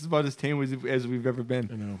 It's like this is about as tame as we've ever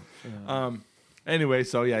been. I know. Anyway,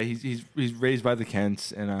 so yeah, he's raised by the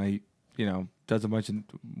Kents, and does a bunch of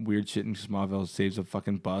weird shit in Smallville. Saves a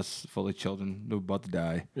fucking bus full of children who are about to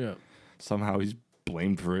die. Yeah. Somehow he's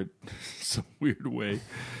blamed for it, some weird way.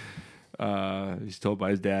 He's told by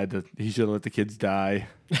his dad that he should have let the kids die.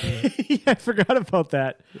 Yeah, I forgot about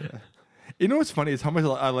that. Yeah. You know what's funny is how much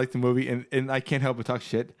I like the movie, and I can't help but talk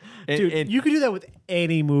shit. Dude, you could do that with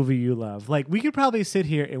any movie you love. Like, we could probably sit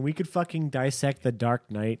here and we could fucking dissect The Dark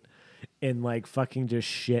Knight and, like, fucking just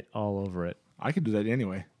shit all over it. I could do that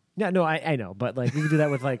anyway. Yeah, no, I know, but, like, we could do that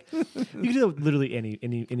with, like, you could do that with literally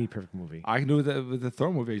any perfect movie. I can do it with the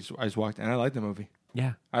Thor movie I just watched, and I liked the movie.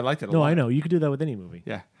 Yeah. I liked it a lot. No, I know. You could do that with any movie.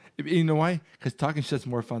 Yeah. You know why? Because talking shit's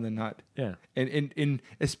more fun than not. Yeah. And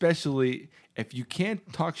especially if you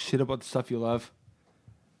can't talk shit about the stuff you love,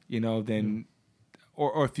 then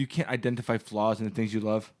or if you can't identify flaws in the things you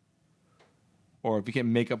love, or if you can't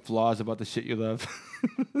make up flaws about the shit you love,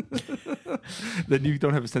 then you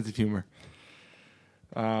don't have a sense of humor.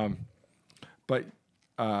 But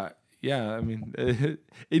yeah, I mean,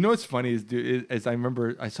 you know what's funny is I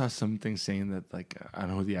remember I saw something saying that, like, I don't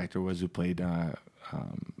know who the actor was who played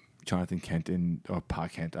Jonathan Kent or Pa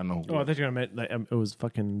Kent. I don't know. Oh, I thought you were gonna like, it was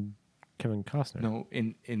fucking Kevin Costner. No,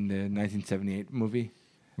 in the 1978 movie,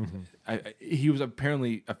 Mm-hmm. he was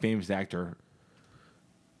apparently a famous actor,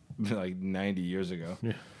 like 90 years ago.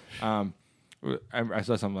 Yeah. I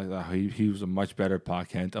saw something like that. He was a much better Pa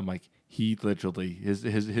Kent. I'm like, he literally his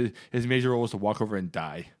major role was to walk over and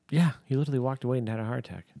die. Yeah, he literally walked away and had a heart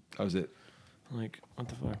attack. That was it. Like, what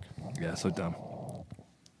the fuck? Yeah, so dumb.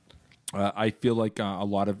 I feel like a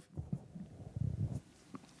lot of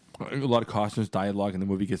Costner's dialogue in the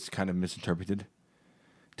movie gets kind of misinterpreted,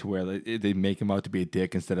 to where they make him out to be a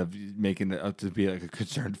dick instead of making it out to be like a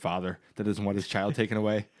concerned father that doesn't want his child taken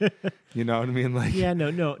away. You know what I mean? Like, Yeah,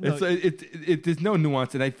 no. It's there's no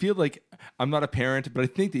nuance, and I feel like I'm not a parent, but I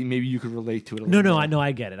think that maybe you could relate to it. No, I know,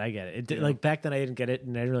 I get it. Like back then, I didn't get it,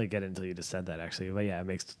 and I didn't really get it until you just said that. Actually, but yeah, it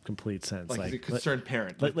makes complete sense. Like he's a concerned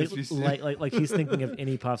parent. Like he's thinking of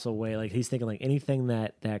any possible way. Like he's thinking like anything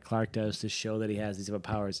that Clark does to show that he has these other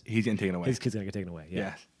powers. He's getting taken away. His kid's gonna get taken away. Yeah.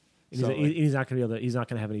 Yeah. And So, he's not gonna be able to. He's not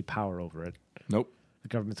gonna have any power over it. nope. The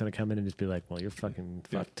government's gonna come in and just be like, "Well, you're fucking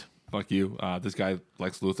fucked." Fuck you. This guy,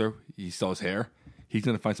 Lex Luthor, he sells hair. He's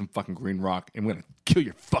going to find some fucking green rock and we're going to kill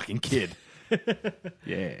your fucking kid.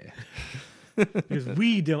 Yeah. Because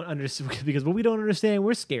we don't understand. Because what we don't understand,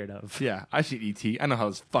 we're scared of. Yeah. I see E.T. I know how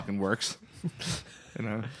this fucking works. You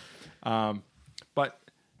know? But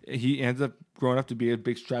he ends up growing up to be a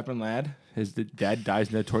big strapping lad. His dad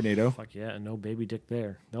dies in a tornado. Fuck yeah, and no baby dick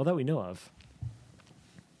there. No, that we know of.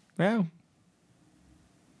 Well,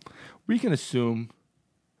 we can assume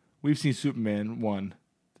we've seen Superman 1.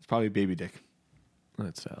 It's probably a baby dick.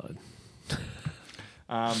 That's valid.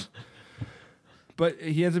 But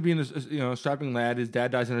he ends up being a strapping lad. His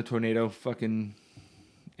dad dies in a tornado fucking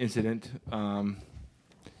incident. Kind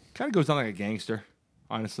of goes down like a gangster,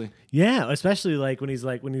 honestly. Yeah, especially like when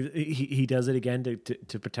he does it again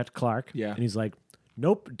to protect Clark. Yeah. And he's like,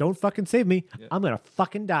 nope, don't fucking save me. Yep. I'm gonna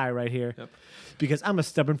fucking die right here. Yep. Because I'm a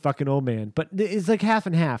stubborn fucking old man. But it's like half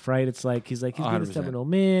and half, right? It's like he's being a 100%. stubborn old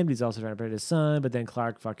man, but he's also trying to protect his son. But then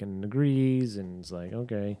Clark fucking agrees, and it's like,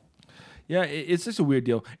 okay. Yeah, it's just a weird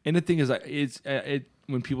deal. And the thing is,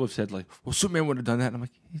 when people have said like, "Well, Superman would have done that," and I'm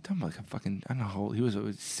like, "He's talking about like a fucking I don't know how old he was.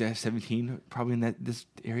 17, probably in this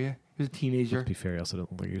area. He was a teenager." To be fair, he also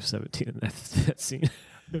don't look like he was 17 in that scene.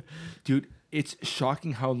 Dude, it's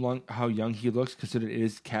shocking how young he looks, considering it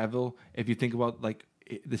is Cavill. If you think about like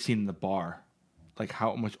the scene in the bar, like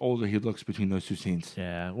how much older he looks between those two scenes.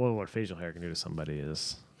 Yeah, well, what facial hair can do to somebody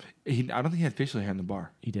is... I don't think he had facial hair in the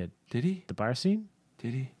bar. He did. Did he? The bar scene?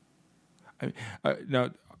 Did he? I mean,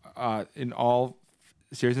 now, in all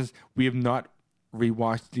seriousness, we have not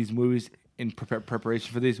rewatched these movies in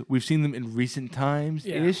preparation for these. We've seen them in recent times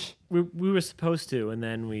ish. We were supposed to, and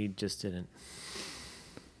then we just didn't.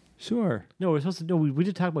 Sure. No, we're supposed to. No, we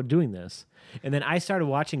did talk about doing this, and then I started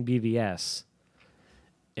watching BVS,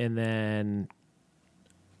 and then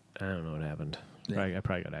I don't know what happened. Yeah. I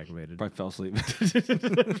probably got aggravated. Probably fell asleep.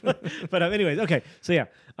 But anyways, okay. So yeah,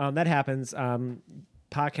 that happens.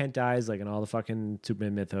 Pa Kent dies, like in all the fucking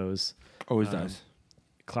Superman mythos. Always does.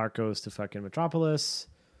 Clark goes to fucking Metropolis.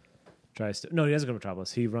 No, he doesn't go to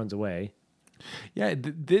Metropolis. He runs away. Yeah,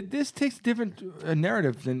 this takes a different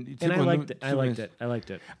narrative than. And I liked it. I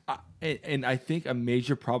liked it. And I think a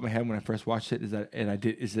major problem I had when I first watched it is that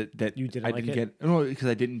You didn't I like didn't it? get no because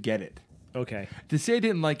I didn't get it. Okay. To say I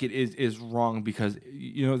didn't like it is wrong because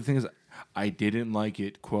the thing is I didn't like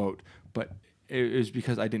it quote, but it was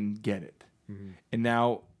because I didn't get it, and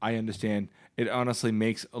now I understand. It honestly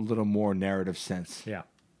makes a little more narrative sense. Yeah.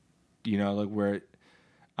 Like where.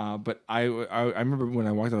 But I remember when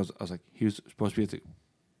I walked out, I was like, he was supposed to be at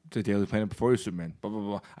the Daily Planet before he was Superman. Blah blah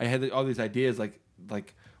blah. I had all these ideas like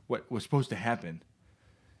what was supposed to happen,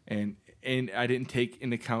 and I didn't take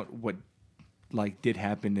into account what like did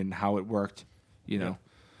happen and how it worked,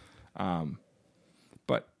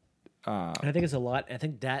 But And I think it's a lot. I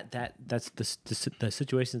think that's the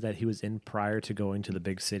situations that he was in prior to going to the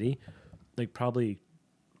big city, like probably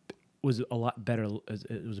was a lot better.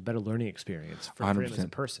 It was a better learning experience for him as a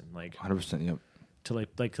person. Like 100%. Yep. To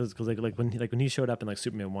because when he showed up in like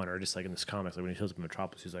Superman 1 or just like in this comics, like when he shows up in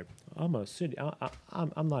Metropolis, he's like, I'm a city.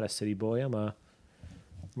 I'm not a city boy. I'm a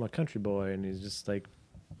country boy, and he's just like.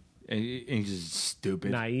 and he's just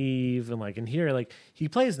stupid, naive, and like in here, like he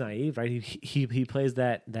plays naive, right? He plays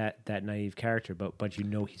that naive character, but you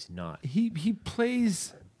know he's not. He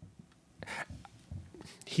plays.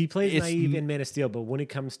 He plays naive in Man of Steel, but when it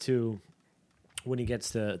comes to when he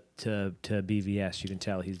gets to BVS, you can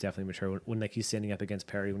tell he's definitely mature. When like he's standing up against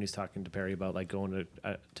Perry, when he's talking to Perry about like going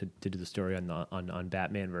to do the story on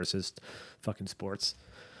Batman versus fucking sports.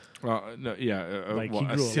 Well, no, yeah, Like, well, he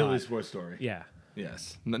a grew a silly lot. sports story. Yeah,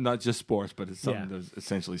 Yes, not just sports, but it's something Yeah. that's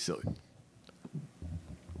essentially silly.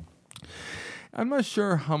 I'm not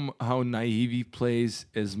sure how naive he plays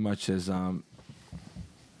as much as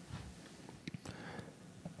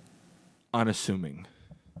unassuming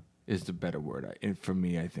is the better word and for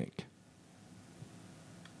me, I think.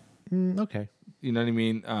 okay. You know what I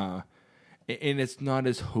mean? And it's not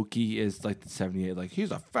as hokey as like the 78. Like, he's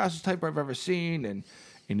the fastest type I've ever seen, and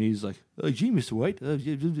he's like, "Oh, gee, Mr. White,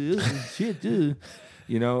 shit, dude."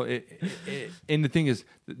 You know, and the thing is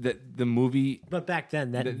that the movie, But back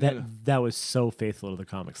then, that was so faithful to the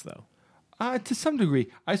comics, though. to some degree,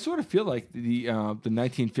 I sort of feel like the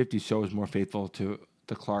 1950s show is more faithful to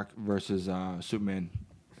the Clark versus Superman.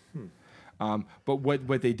 But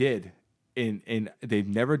what they did, in they've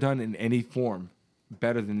never done in any form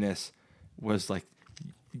better than this, was like,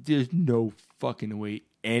 there's no fucking way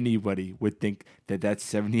anybody would think that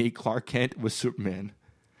 78 Clark Kent was Superman.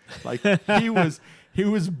 Like, he was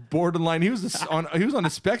borderline. He was on the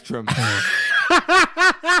spectrum.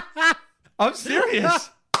 I'm serious.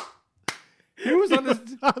 He was on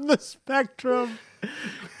the spectrum.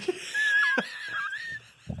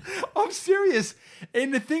 I'm serious.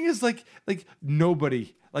 And the thing is, like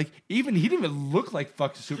nobody, like, even he didn't even look like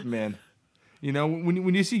fucking Superman. You know,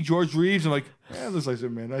 when you see George Reeves, I'm like, it looks like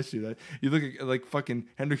Superman. I see that. You look at like fucking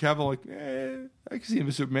Henry Cavill, like, I can see him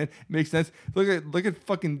as Superman. It makes sense. Look at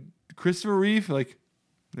fucking Christopher Reeve, like,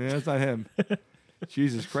 that's not him.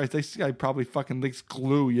 Jesus Christ, this guy probably fucking licks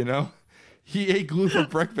glue. You know, he ate glue for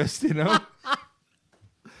breakfast. You know,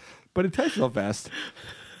 but it types so fast.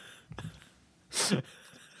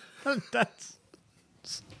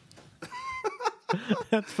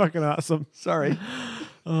 That's fucking awesome. Sorry.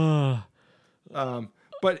 But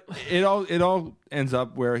it all ends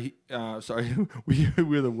up where he. Sorry,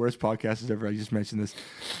 we're the worst podcasters ever. I just mentioned this.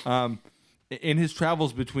 In his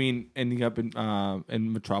travels between ending up in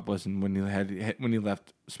Metropolis and when he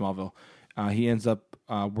left Smallville, he ends up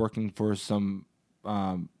working for some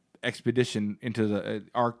expedition into the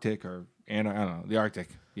Arctic or I don't know, the Arctic.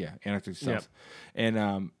 Yeah, Antarctic South,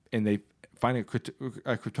 and they find a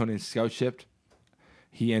Kryptonian scout ship.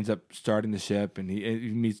 He ends up starting the ship, and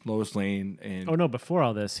he meets Lois Lane. And oh no! Before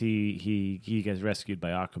all this, he gets rescued by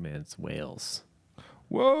Aquaman's whales.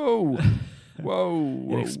 Whoa,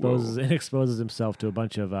 It exposes himself to a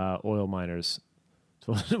bunch of oil miners.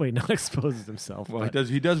 So, wait, not exposes himself. Well,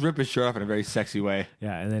 he does rip his shirt off in a very sexy way.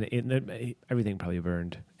 Yeah, and then everything probably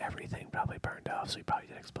burned. Everything probably burned off. So he probably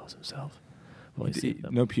did expose himself. Well,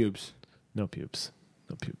 No pubes. No pubes.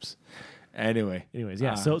 Anyways,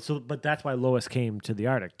 yeah. But that's why Lois came to the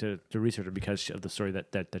Arctic to research it, because of the story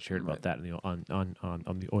that she heard about that,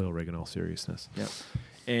 on the oil rig. In all seriousness. Yeah.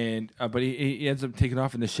 And but he ends up taking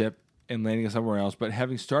off in the ship and landing somewhere else. But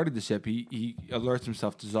having started the ship, he alerts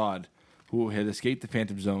himself to Zod, who had escaped the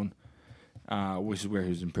Phantom Zone, which is where he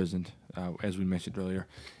was imprisoned, as we mentioned earlier.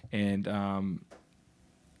 And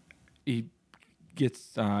he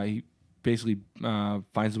basically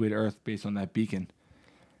finds the way to Earth based on that beacon.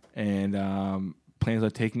 And plans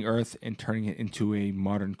on taking Earth and turning it into a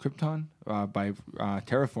modern Krypton by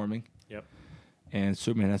terraforming. Yep. And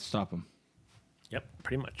Superman has to stop him. Yep,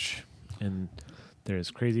 pretty much. And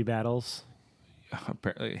there's crazy battles.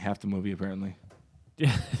 Apparently, half the movie, apparently.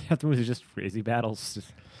 Yeah, half the movie is just crazy battles.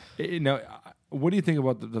 What do you think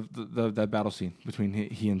about that battle scene between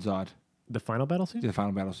he and Zod? The final battle scene? The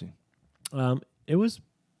final battle scene. It was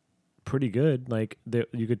pretty good. Like,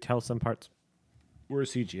 you could tell some parts were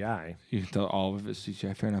CGI. You can tell all of it is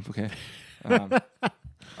CGI. Fair enough. Okay.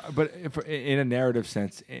 But in a narrative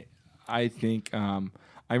sense, I think I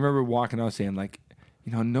remember walking out saying, like,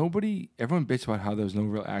 everyone bitched about how there was no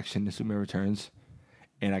real action in Superman Returns,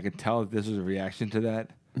 and I could tell that this was a reaction to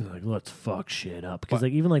that. Like, let's fuck shit up, because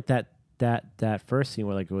like even like that first scene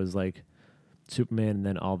where like it was like Superman and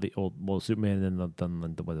then all the old Superman and then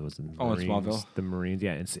the what was it? Marines, in Smallville. The Marines,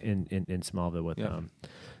 yeah, in Smallville with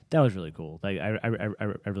that was really cool. Like I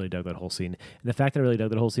really dug that whole scene. And the fact that I really dug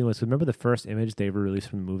that whole scene was, remember the first image they ever released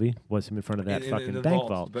from the movie was him in front of that fucking bank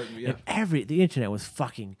vault. But, yeah. And the internet was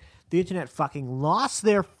fucking The internet fucking lost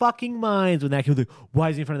their fucking minds when that kid was like, why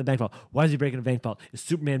is he in front of the bank vault? Why is he breaking a bank vault? Is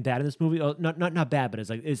Superman bad in this movie? Oh, not bad, but it's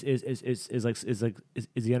like is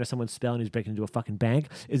he under someone's spell and he's breaking into a fucking bank?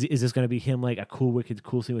 Is this gonna be him, like a cool, wicked,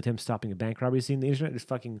 cool scene with him stopping a bank robbery scene? The internet just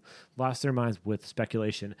fucking lost their minds with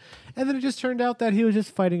speculation. And then it just turned out that he was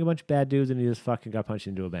just fighting a bunch of bad dudes and he just fucking got punched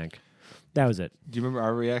into a bank. That was it. Do you remember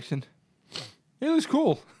our reaction? It was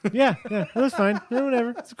cool. Yeah, that was fine. Yeah,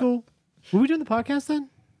 whatever. It's cool. Were we doing the podcast then?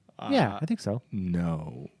 Yeah, I think so.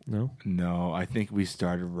 No. I think we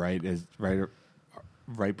started right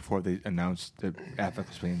before they announced that Affleck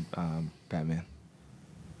was playing Batman.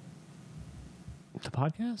 The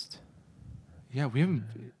podcast? Yeah, we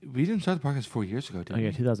didn't start the podcast 4 years ago, did we? Oh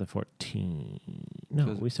yeah, 2014.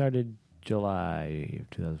 No, we started July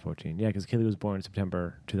of 2014. Yeah, because Kaylee was born in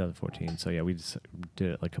September 2014. So yeah, we just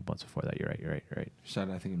did it like a couple months before that. You're right.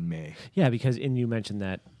 Started, I think, in May. Yeah, because you mentioned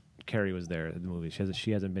that Carrie was there at the movie.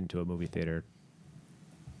 She hasn't been to a movie theater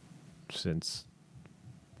since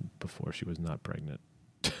before she was not pregnant.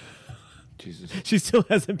 Jesus. She still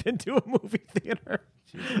hasn't been to a movie theater.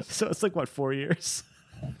 Jesus. So it's like, what, 4 years?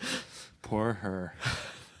 Poor her.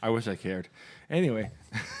 I wish I cared. Anyway.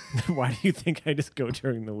 Why do you think I just go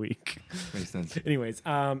during the week? Makes sense. Anyways,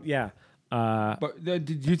 yeah. But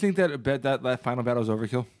did you think that final battle was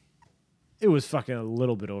overkill? It was fucking a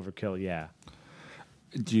little bit overkill, yeah.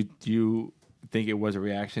 Do you think it was a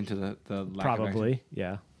reaction to the lack of action? Probably,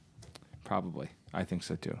 yeah. Probably. I think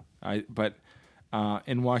so too. But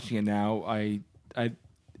in watching it now,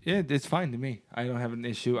 it's fine to me. I don't have an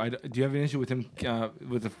issue. Do you have an issue with him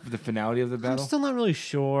with the finality of the battle? I'm still not really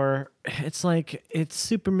sure. It's like it's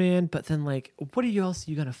Superman, but then like, what else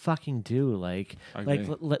are you gonna fucking do? Like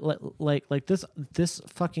this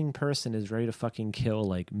fucking person is ready to fucking kill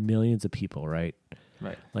like millions of people, right?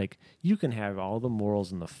 Right. Like you can have all the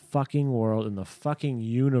morals in the fucking world, in the fucking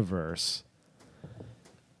universe.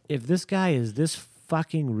 If this guy is this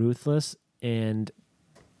fucking ruthless and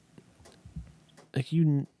like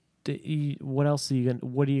what else are you gonna?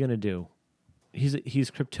 What are you gonna do? He's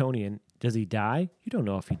Kryptonian. Does he die? You don't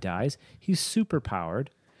know if he dies. He's super powered.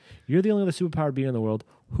 You're the only other superpowered being in the world.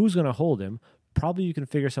 Who's gonna hold him? Probably you can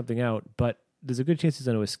figure something out, but there's a good chance he's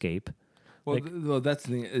gonna escape. Well, that's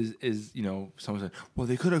the thing is someone said, well,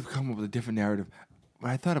 they could have come up with a different narrative. But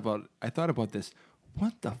I thought about this.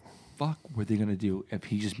 What the fuck were they gonna do if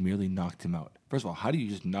he just merely knocked him out? First of all, how do you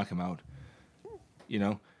just knock him out? You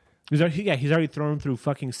know. He's already thrown through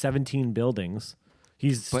fucking 17 buildings.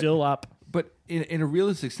 He's still up. But in a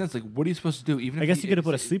realistic sense, like, what are you supposed to do? I guess you could have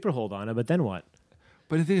put a sleeper hold on him, but then what?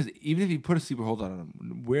 But the thing is, even if you put a sleeper hold on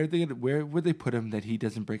him, where would they put him that he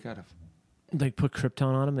doesn't break out of? Like put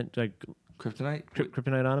Krypton on him and like kryptonite,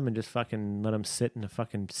 kryptonite on him and just fucking let him sit in a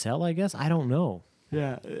fucking cell. I guess I don't know.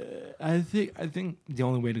 Yeah, I think the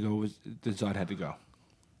only way to go was the Zod had to go.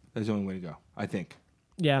 That's the only way to go. I think.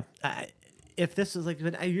 Yeah. If this is like,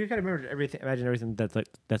 you gotta remember everything. Imagine everything that's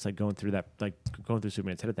going through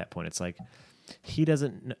Superman's head at that point. It's like he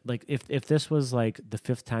doesn't like if this was like the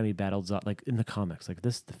fifth time he battled Zod, like in the comics, like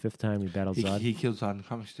this the fifth time he battled Zod. He killed Zod in the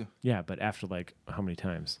comics too. Yeah, but after like how many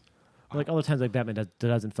times? Like all the times like Batman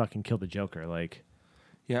doesn't fucking kill the Joker. Like,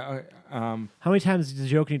 yeah. How many times does the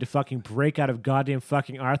Joker need to fucking break out of goddamn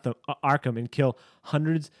fucking Arkham and kill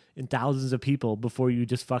hundreds and thousands of people before you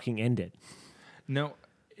just fucking end it? No.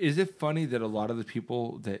 Is it funny that a lot of the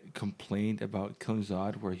people that complained about killing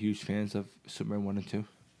Zod were huge fans of Superman 1 and 2?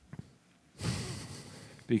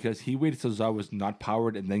 Because he waited till Zod was not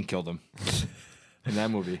powered and then killed him in that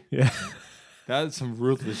movie. Yeah. That's some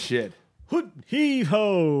ruthless shit.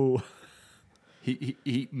 Heave-ho!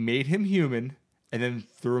 He made him human and then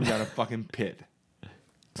threw him down a fucking pit.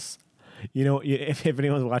 You know, if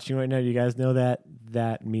anyone's watching right now, you guys know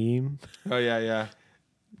that meme? Oh, yeah.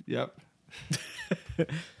 Yep.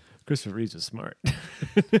 Christopher Reeves is smart.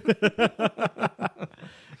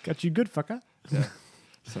 Got you good, fucker. Yeah.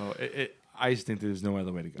 So I just think there's no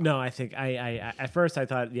other way to go. No, I think I at first I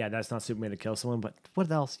thought, yeah, that's not Superman to kill someone, but what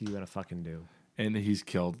else are you gonna fucking do? And he's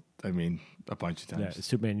killed, a bunch of times. Yeah,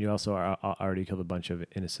 Superman, you also already killed a bunch of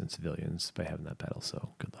innocent civilians by having that battle,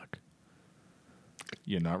 so good luck.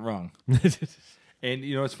 You're not wrong. And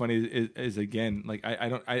you know what's funny is again, like I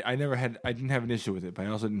didn't have an issue with it, but I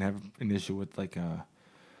also didn't have an issue with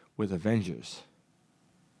with Avengers,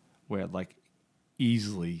 where like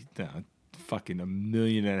easily fucking 1.5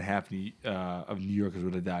 million of New Yorkers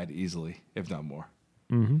would have died easily, if not more.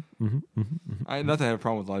 Not that I have a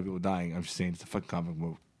problem with a lot of people dying. I'm just saying it's a fucking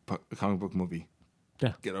comic book movie.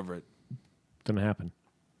 Yeah, get over it. It's gonna happen.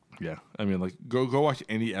 Yeah, I mean, like go watch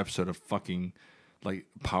any episode of fucking like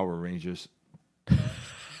Power Rangers.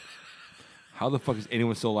 How the fuck is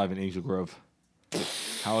anyone still alive in Angel Grove?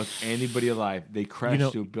 How is anybody alive? They crash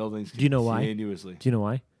through buildings do you know why? continuously. Do you know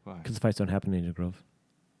why? Why? Because the fights don't happen in Angel Grove.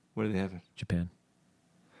 What do they have? Japan.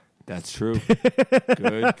 That's true.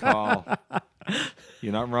 Good call.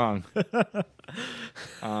 You're not wrong.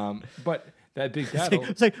 But that big battle.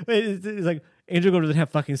 It's like Angel Grove doesn't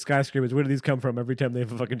have fucking skyscrapers. Where do these come from every time they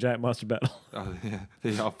have a fucking giant monster battle? Oh, yeah,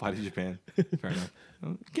 they all fight in Japan. Fair enough.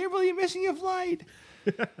 Can't believe you're missing your flight.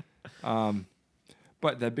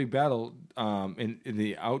 But that big battle, in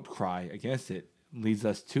the outcry against it, leads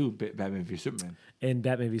us to Batman v Superman. And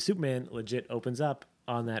Batman v Superman legit opens up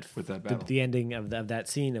on that With that battle. the ending of that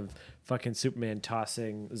scene of fucking Superman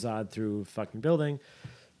tossing Zod through a fucking building,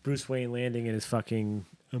 Bruce Wayne landing in his fucking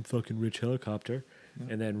I'm fucking rich helicopter,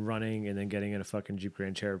 and then running and then getting in a fucking Jeep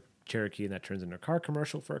Grand Cherokee, and that turns into a car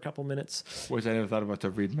commercial for a couple minutes. Which I never thought about till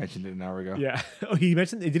Reed mentioned it an hour ago. Yeah. Oh, he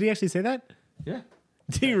mentioned. Did he actually say that? Yeah.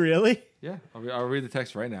 Did he really? Yeah. I'll read the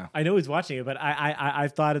text right now. I know he's watching it, but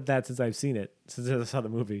I've thought of that since I've seen it, since I saw the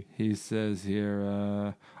movie. He says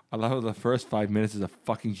here, I love how the first 5 minutes is a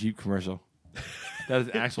fucking Jeep commercial. That is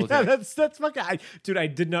actual Yeah, text. that's fucking. Dude, I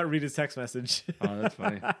did not read his text message. Oh, that's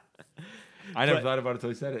funny. I never thought about it until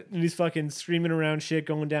he said it. And he's fucking screaming around shit,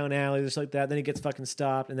 going down alleys, just like that. Then he gets fucking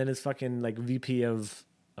stopped, and then his fucking like VP of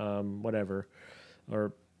whatever,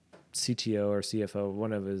 or CTO or CFO,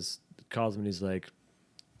 one of his calls him, and he's like,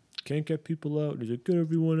 "Can't get people out." And he's like, "Get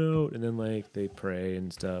everyone out." And then like they pray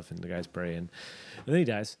and stuff, and the guy's praying, and then he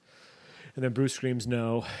dies. And then Bruce screams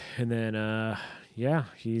no, and then yeah,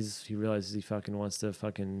 he realizes he fucking wants to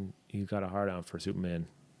fucking he's got a hard on for Superman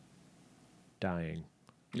dying.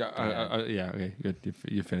 Yeah, yeah, okay, good.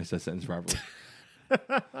 You finished that sentence properly.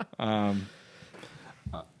 And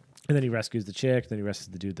then he rescues the chick. Then he rescues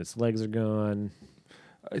the dude that's legs are gone.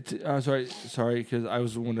 Sorry, because I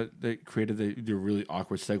was the one that created the really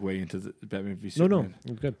awkward segue into the Batman v No, Superman.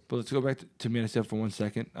 no, good. But let's go back to Man of Steel for 1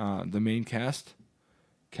 second. The main cast: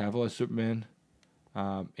 Cavill as Superman,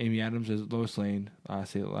 Amy Adams as Lois Lane,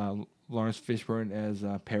 Lawrence Fishburne as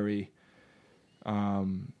Perry.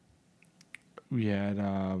 We had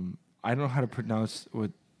I don't know how to pronounce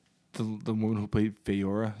what the woman who played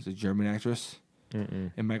Fiora, is a German actress,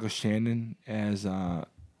 and Michael Shannon as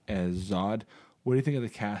Zod. What do you think of the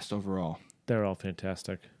cast overall? They're all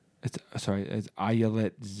fantastic. It's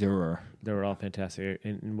Ayelet Zurer. They were all fantastic.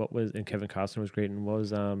 And Kevin Costner was great. And what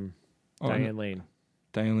was Diane Lane?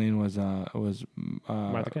 Diane Lane was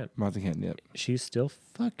Martha Kent. Martha Kent, yep. She's still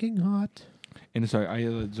fucking hot. And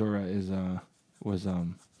Ayelet Zurer was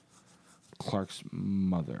Clark's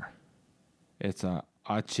mother. It's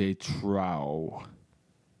Ache Trow.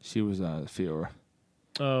 She was Fiora.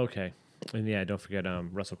 Oh, okay. And yeah, don't forget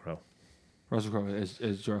Russell Crowe. Russell Crowe is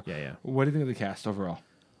Jorah. Yeah. What do you think of the cast overall?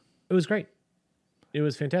 It was great. It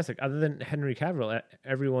was fantastic. Other than Henry Cavill,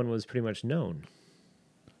 everyone was pretty much known.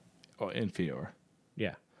 Oh, in Fiora.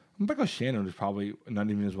 Yeah. Michael Shannon was probably not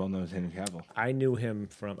even as well known as Henry Cavill. I knew him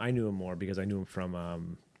more because I knew him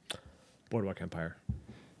from Boardwalk Empire.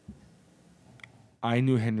 I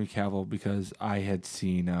knew Henry Cavill because I had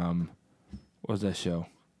seen what was that show?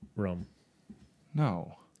 Rome.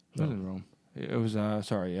 No, it wasn't Rome. It was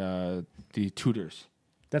The Tudors.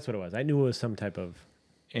 That's what it was. I knew it was some type of.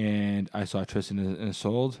 And I saw Tristan and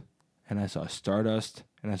Isolde, and I saw Stardust,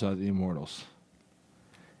 and I saw The Immortals.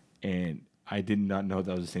 And I did not know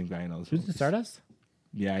that was the same guy in all those Who's movies. the Stardust?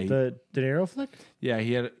 Yeah, The De Niro flick? Yeah,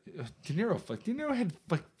 he had De Niro flick. De Niro had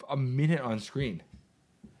like a minute on screen.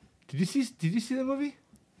 Did you see the movie?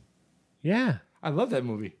 Yeah. I love that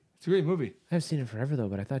movie. It's a great movie. I haven't seen it forever though,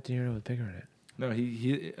 but I thought De Niro was bigger in it. No, he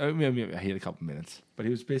he had a couple minutes, but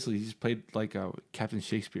he just played like Captain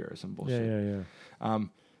Shakespeare or some bullshit. Yeah.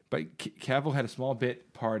 But Cavill had a small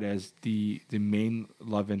bit part as the main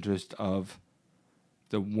love interest of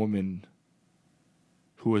the woman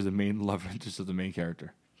who was the main love interest of the main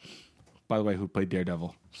character. By the way, who played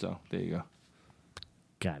Daredevil. So there you go.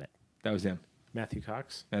 Got it. That was him. Matthew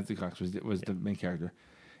Cox. Matthew Cox was the main character,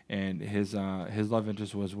 and his love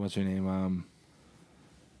interest was what's her name?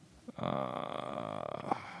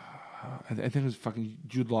 I think it was fucking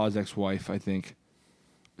Jude Law's ex-wife. I think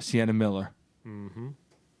Sienna Miller. Mm-hmm.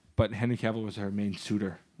 But Henry Cavill was her main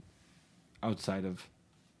suitor outside of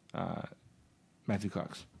Matthew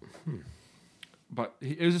Cox. But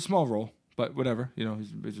it was a small role, but whatever. You know,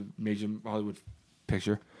 it's a major Hollywood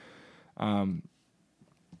picture.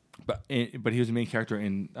 But he was the main character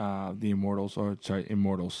in Immortals.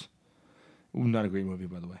 Not a great movie,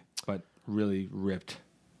 by the way, but really ripped.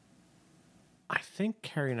 I think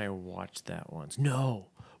Carrie and I watched that once. No.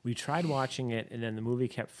 We tried watching it, and then the movie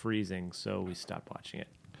kept freezing, so we stopped watching it.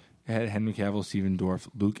 It had Henry Cavill, Stephen Dorff,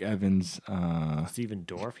 Luke Evans. Steven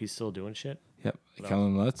Dorff, he's still doing shit. Yep.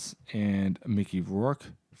 Kellen Lutz and Mickey Rourke,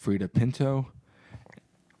 Frida Pinto,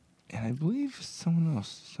 and I believe someone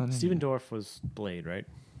else. Steven Dorff was Blade, right?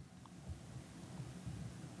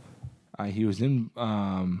 He was in.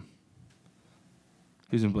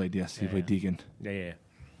 He was in Blade. Yes, he played Deacon. Yeah.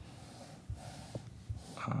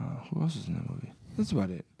 Who else is in that movie? That's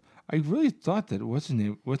about it. I really thought that what's his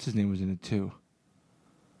name was in it too.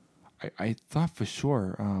 I thought for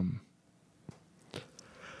sure.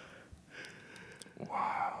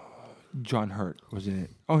 Wow, John Hurt was in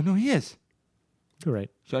it. Oh no, he is. You're right.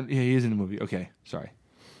 He is in the movie. Okay, sorry.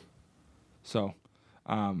 So,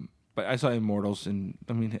 but I saw Immortals, and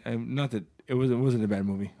I mean, not that it wasn't a bad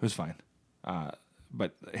movie. It was fine.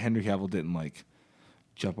 But Henry Cavill didn't like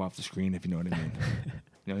jump off the screen, if you know what I mean.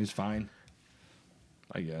 He's fine,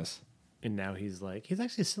 I guess. And now he's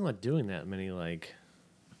actually still not doing that many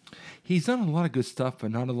He's done a lot of good stuff,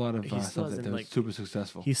 but not a lot of stuff that was super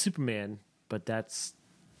successful. He's Superman, but that's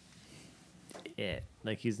it.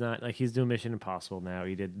 He's not he's doing Mission Impossible now.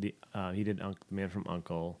 He did the Man from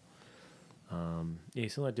U.N.C.L.E.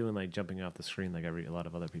 He's still not doing jumping off the screen like a lot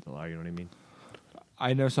of other people are. You know what I mean?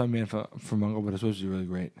 I never saw Man from U.N.C.L.E., but it's supposed to be really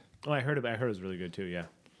great. Oh, I heard it was really good too. Yeah.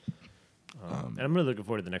 And I'm really looking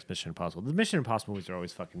forward to the next Mission Impossible. The Mission Impossible movies are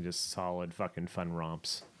always fucking just solid fucking fun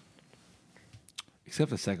romps. Except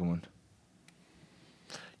the second one.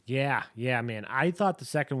 Yeah, man. I thought the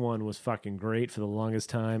second one was fucking great for the longest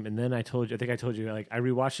time, and then I think I told you I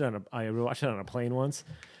rewatched it on a plane once,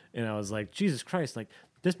 and I was like, Jesus Christ,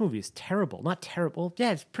 this movie is terrible. Not terrible.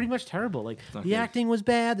 Yeah, it's pretty much terrible. The acting was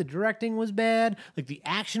bad, the directing was bad, the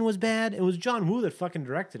action was bad. It was John Woo that fucking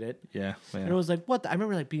directed it. Yeah. And it was what? I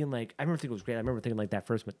remember thinking it was great. I remember thinking that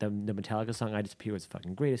first the Metallica song "I Disappear" was the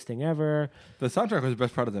fucking greatest thing ever. The soundtrack was the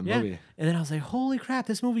best part of the movie. And then I was like, holy crap,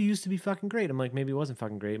 this movie used to be fucking great. I'm like, maybe it wasn't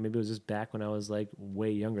fucking great. Maybe it was just back when I was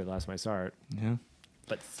way younger the last time I saw it. Yeah.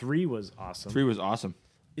 But 3 was awesome. 3 was awesome.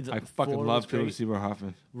 I fucking love Philip Seymour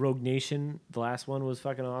Hoffman. Rogue Nation, the last one, was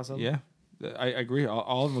fucking awesome. Yeah, I agree.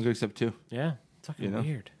 All of them are good except 2. Yeah, it's fucking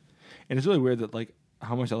weird. And it's really weird that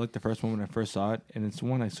how much I liked the first one when I first saw it, and it's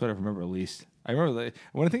one I sort of remember at least. I remember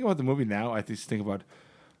when I think about the movie now, I just think about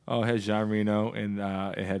it had Jean Reno and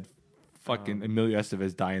it had fucking Emilio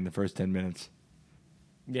Estevez die in the first 10 minutes.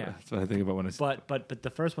 Yeah, that's what I think about when I. But the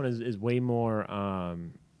first one is way more.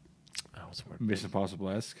 What's the word? Mission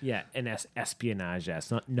Impossible-esque. Yeah, and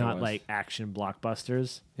espionage-esque, not action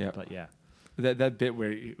blockbusters. Yeah, but yeah. That bit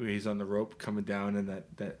where he's on the rope coming down in that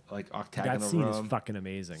octagonal that scene room is fucking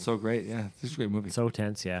amazing. So great, yeah. This is a great movie. So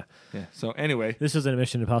tense, yeah. Yeah. So anyway, this was a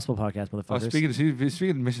Mission Impossible podcast, motherfuckers.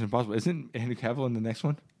 Speaking of Mission Impossible, isn't Henry Cavill in the next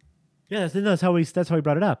one? Yeah, that's how he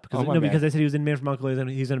brought it up. Because they said he was in Man from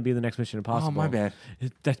U.N.C.L.E. He's going to be in the next Mission Impossible. Oh, my bad.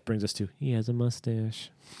 That brings us to he has a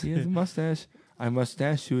mustache. He has a mustache. I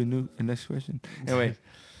mustache you a next question. Anyway,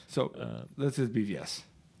 so let's just BVS.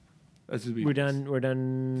 We're done.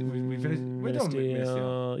 We finished. We're done with Man of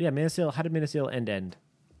Steel. Yeah, Man of Steel. How did Man of Steel end?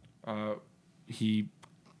 He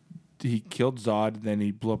killed Zod, then he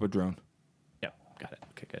blew up a drone. Yeah, got it.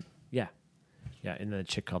 Okay, good. Yeah, and then the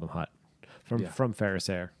chick called him hot from Ferris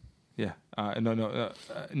Air. Yeah. No,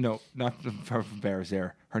 not from Ferris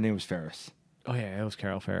Air. Her name was Ferris. Oh yeah, it was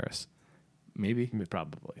Carol Ferris. Maybe.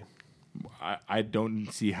 Probably. I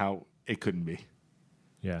don't see how it couldn't be.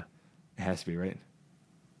 Yeah. It has to be, right?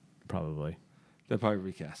 Probably. They'll probably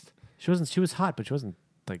recast. She was hot, but she wasn't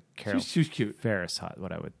Carol. She was cute. Ferris hot,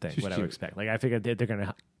 what I would think. She's what cute. I would expect. I figured they're going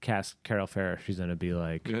to cast Carol Ferris. She's going to be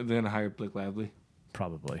They're going to hire Blake Lively?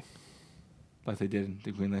 Probably. Like they did in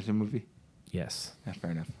the Green Lantern movie? Yes. Yeah,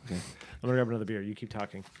 fair enough. Okay. I'm going to grab another beer. You keep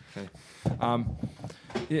talking. Okay.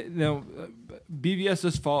 BVS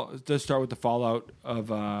does start with the fallout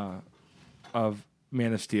of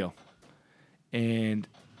Man of Steel. And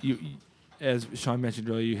you as Sean mentioned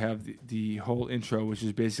earlier, you have the whole intro, which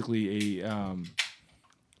is basically a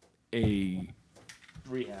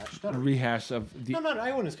rehash of the. No,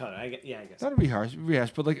 I wouldn't call it. I guess Not a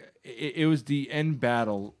rehash, but it was the end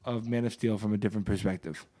battle of Man of Steel from a different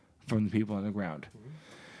perspective, from the people on the ground,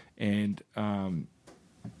 and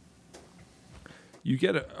you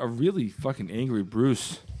get a really fucking angry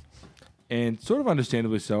Bruce, and sort of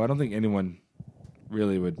understandably so. I don't think anyone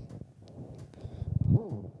really would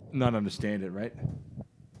not understand it, right?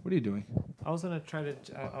 What are you doing? I was gonna try to.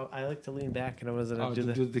 I like to lean back, and I was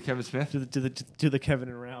gonna do the Kevin Smith. Do the Kevin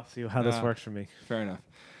and Ralph. See how this works for me. Fair enough.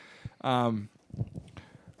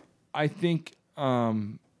 I think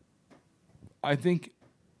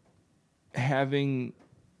having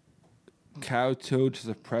kowtowed to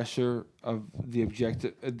the pressure of the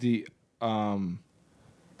objective, the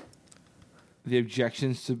the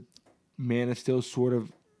objections to Man of Steel sort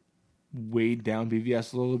of weighed down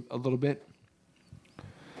BVS a little bit.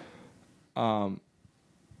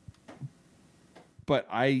 But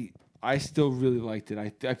I still really liked it. I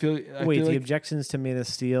feel. Wait, feel the like, objections to Man of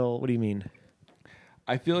Steel. What do you mean?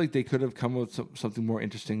 I feel like they could have come up with something more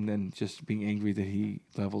interesting than just being angry that he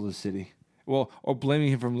leveled the city. Well, or blaming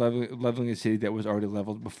him from leveling a city that was already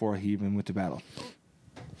leveled before he even went to battle.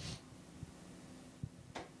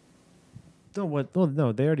 No, what?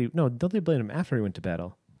 No, they already. No, don't they blame him after he went to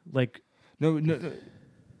battle? Like, No.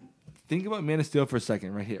 Think about Man of Steel for a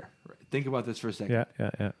second, right here. Think about this for a second.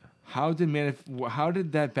 yeah. How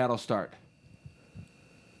did that battle start?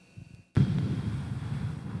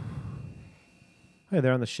 Hey,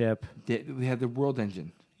 they're on the ship. They had the world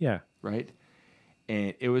engine, Yeah, right?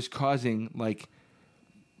 And it was causing like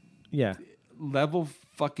yeah. level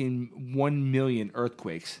fucking 1 million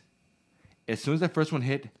earthquakes. As soon as that first one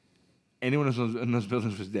hit, anyone in those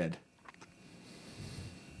buildings was dead.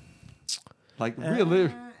 Like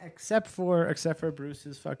really. Except for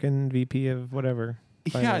Bruce's fucking VP of whatever.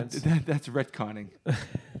 Finance. Yeah, that's retconning.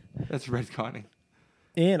 That's retconning.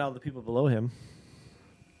 And all the people below him.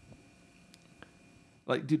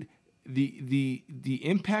 Like, dude, the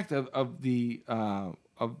impact of the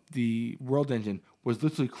world engine was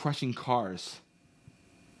literally crushing cars.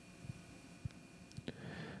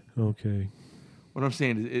 Okay. What I'm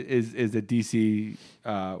saying is that DC.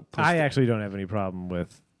 I actually don't have any problem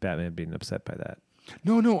with Batman being upset by that.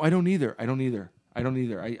 No, I don't either. I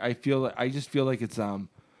just feel like it's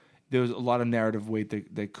there was a lot of narrative weight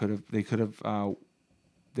that they could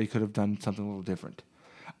have done something a little different.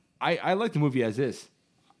 I like the movie as is.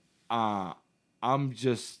 I'm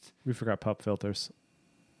just. We forgot pop filters.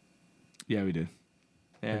 Yeah, we did.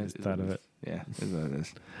 Yeah, I just thought of it. Yeah, that's what it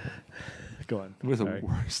is. Go on. We're the Sorry.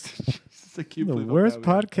 worst. I can't The believe how worst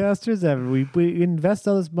bad podcasters ever. We invest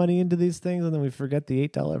all this money into these things and then we forget the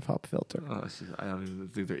 $8 pop filter. we are. I don't even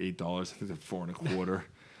think they're $8. I think they're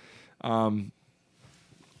 $4.25.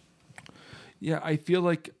 Yeah, I feel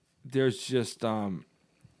like there's just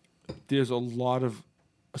there's a lot of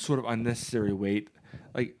sort of unnecessary weight.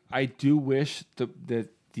 Like I do wish that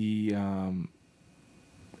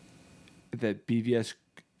BVS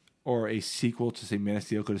or a sequel to say Man of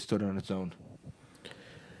Steel could have stood on its own.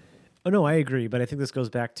 Oh, no, I agree. But I think this goes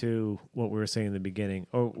back to what we were saying in the beginning.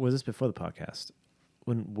 Or was this before the podcast?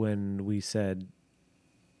 When we said,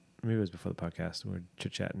 maybe it was before the podcast, we were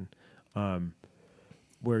chit-chatting,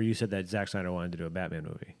 where you said that Zack Snyder wanted to do a Batman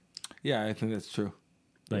movie. Yeah, I think that's true.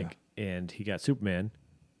 And he got Superman,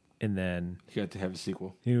 and then He got to have a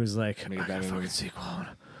sequel. he was like, Make a I got a Batman fucking movie. sequel. I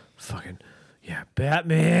wanna fucking, yeah,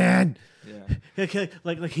 Batman. Yeah.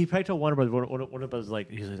 like he probably told Warner Brothers. Warner Brothers was like,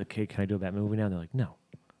 he's like, okay, can I do a Batman movie now? And they're like, no.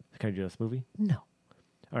 Can I do this movie? No.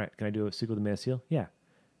 All right, can I do a sequel to Man of Steel? Yeah.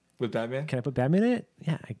 With Batman? Can I put Batman in it?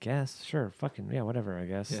 Yeah, I guess. Sure. Fucking yeah, whatever. I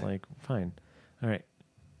guess. Yeah. Like, fine. All right.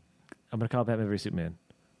 I'm gonna call it Batman vs Superman.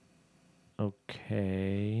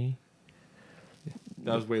 Okay.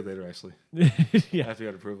 That was way later, actually. Yeah. After he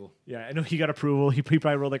got approval. Yeah, I know he got approval. He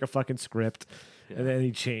probably wrote like a fucking script, Yeah. and then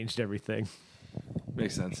he changed everything.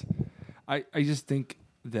 Makes sense. I just think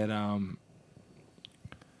that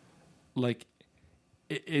like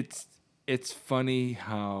it's funny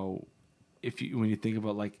how when you think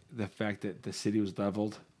about like the fact that the city was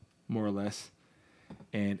leveled more or less,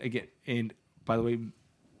 and by the way,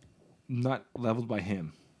 not leveled by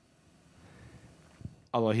him,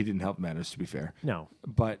 although he didn't help matters, to be fair. No.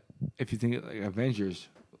 But if you think of, like Avengers,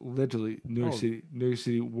 literally New York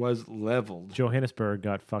City was leveled. Johannesburg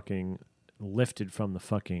got fucking lifted from the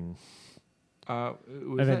fucking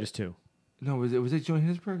Avengers 2. No, was it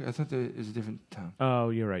Johannesburg? I thought it was a different town. Oh,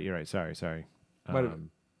 you're right. Sorry.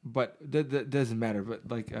 But that doesn't matter. But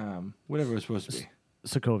like whatever it was supposed to be.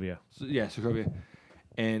 Sokovia. So, yeah, Sokovia.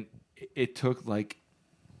 And it took like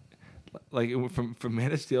it went from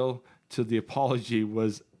Man of Steel to The Apology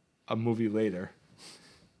was a movie later.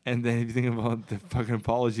 And then if you think about the fucking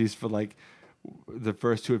apologies for like the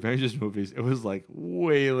first two Avengers movies, it was like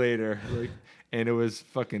way later. And it was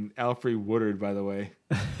fucking Alfred Woodard, by the way,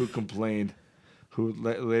 who complained, who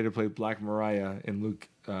later played Black Mariah in Luke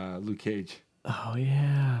Cage. Oh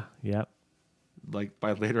yeah. Yep. Like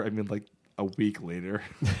by later, I mean like a week later.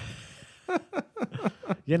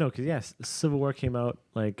 Yeah, no, because yes, Civil War came out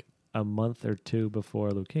like a month or two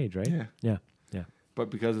before Luke Cage, right? Yeah. Yeah. But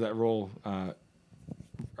because of that role,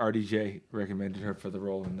 RDJ recommended her for the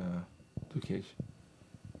role in Luke Cage.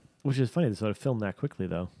 Which is funny. They sort of filmed that quickly,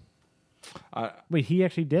 though. Uh, Wait, he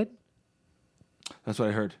actually did? That's what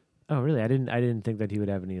I heard. Oh, really? I didn't think that he would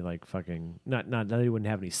have any like fucking not that he wouldn't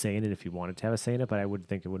have any say in it if he wanted to have a say in it, but I would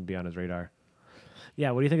think it wouldn't be on his radar.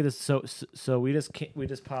 Yeah, what do you think of this? So we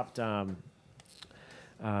just popped.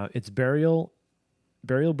 It's Burial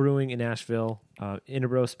Brewing in Nashville,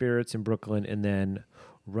 Interbro Spirits in Brooklyn, and then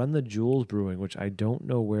Run the Jewels Brewing, which I don't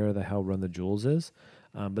know where the hell Run the Jewels is,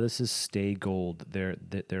 but this is Stay Gold, their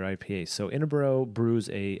IPA. So Interbro brews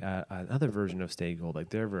another version of Stay Gold, like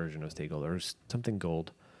their version of Stay Gold, or something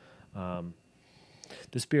gold.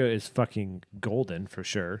 This beer is fucking golden for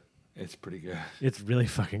sure. It's pretty good. It's really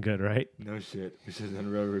fucking good, right? No shit. We should have done a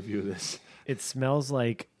real review of this. It smells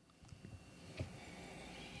like.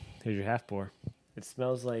 Here's your half pour. It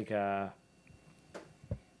smells like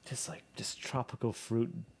just tropical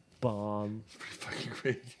fruit bomb. It's pretty fucking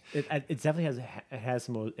great. It definitely has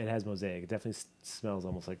mosaic. It definitely smells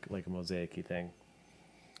almost like a mosaic-y thing.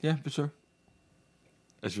 Yeah, for sure.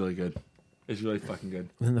 It's really good. It's really fucking good.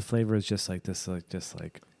 And then the flavor is just like this,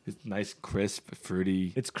 It's nice, crisp,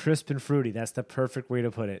 fruity. It's crisp and fruity. That's the perfect way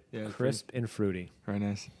to put it. Yeah, crisp and fruity. Very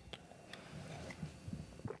nice.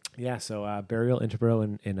 Yeah, so Burial,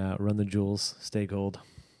 Interbro, and Run the Jewels, Stay Gold.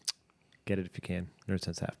 Get it if you can. Nerd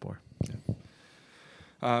Sense half pour.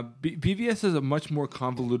 Yeah. BVS is a much more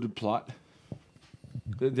convoluted plot.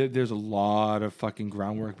 There's a lot of fucking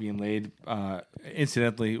groundwork being laid.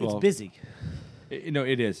 Incidentally, It's busy.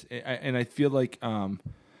 It is, and I feel like I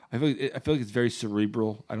feel like it's very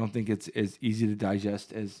cerebral. I don't think it's as easy to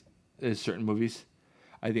digest as certain movies.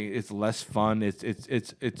 I think it's less fun.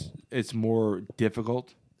 It's more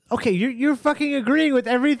difficult. Okay, you're fucking agreeing with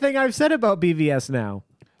everything I've said about BVS now.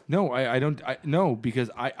 No, I don't. No,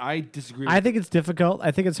 because I disagree. I think it's difficult.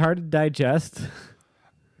 I think it's hard to digest.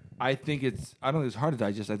 I don't think it's hard to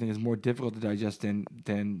digest. I think it's more difficult to digest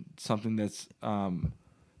than something that's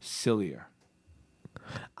sillier.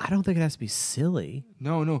 I don't think it has to be silly.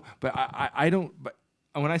 No, but I don't. But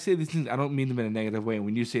when I say these things, I don't mean them in a negative way. And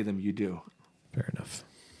when you say them, you do. Fair enough.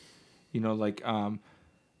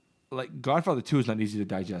 Like Godfather 2 is not easy to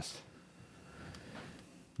digest.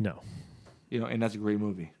 No. And that's a great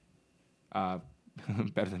movie. Better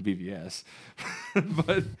than BVS.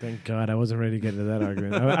 But thank God I wasn't ready to get into that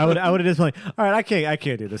argument. I would have just been like, all right, I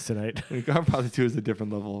can't do this tonight. Godfather 2 is a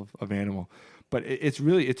different level of animal. But it's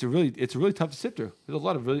really tough to sit through. There's a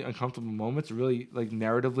lot of really uncomfortable moments. Really, like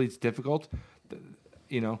narratively, it's difficult.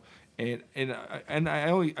 And I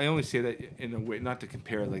only say that in a way not to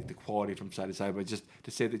compare like the quality from side to side, but just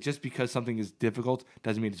to say that just because something is difficult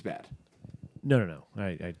doesn't mean it's bad. No.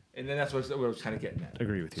 I and then that's what I was kind of getting at.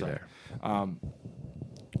 Agree with you there.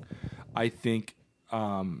 I think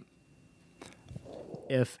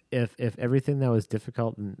if everything that was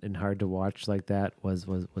difficult and hard to watch like that was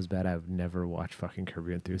bad, I would never watch fucking Curb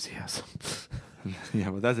Your Enthusiasm. Yeah,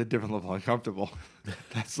 but that's a different level of uncomfortable.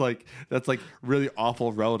 That's like really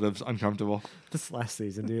awful relatives uncomfortable. This last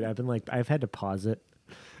season, dude, I've had to pause it.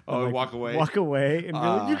 Oh, like, walk away and be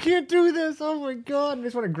like, you can't do this. Oh my God. I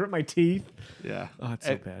just want to grip my teeth. Yeah. Oh, it's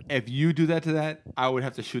so bad. If you do that to that, I would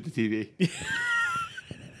have to shoot the TV.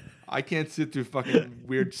 I can't sit through fucking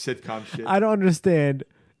weird sitcom shit. I don't understand.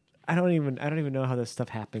 I don't even know how this stuff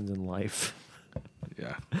happens in life.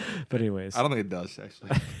 Yeah. But anyways. I don't think it does, actually.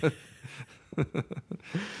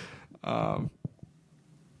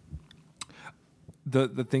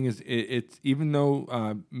 The thing is, it's even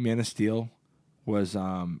though Man of Steel was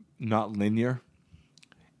not linear,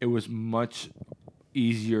 it was much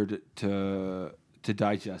easier to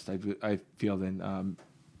digest. I feel than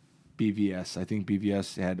BVS. I think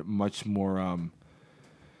BVS had much more.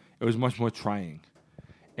 It was much more trying,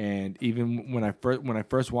 and even when I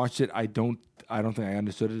first watched it, I don't think I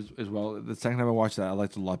understood it as well. The second time I watched it, I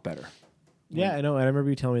liked it a lot better. Yeah, I know. I remember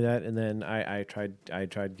you telling me that, and then I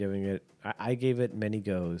tried giving it. I gave it many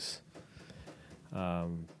goes,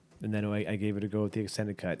 and then I gave it a go with the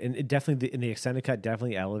extended cut, and it definitely the extended cut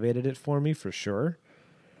definitely elevated it for me for sure.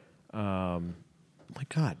 My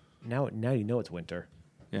God, now you know it's winter.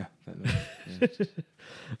 Yeah.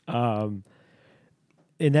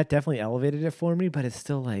 And that definitely elevated it for me, but it's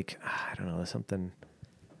still like I don't know. There's something.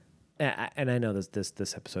 And I know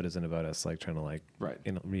this episode isn't about us like trying to like right.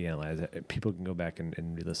 Reanalyze it. People can go back and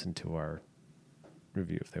re-listen to our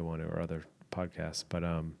review if they want to, or other podcasts. But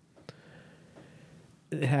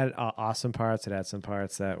it had awesome parts. It had some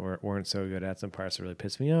parts that weren't so good. It had some parts that really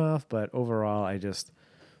pissed me off. But overall, I just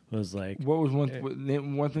was like, what was one thing?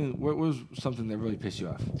 What was something that really pissed you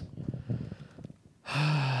off?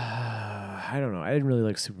 I don't know. I didn't really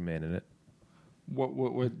like Superman in it.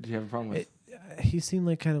 What did you have a problem with? He seemed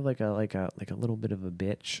like kind of like a little bit of a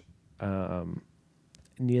bitch. Not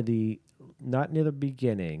near the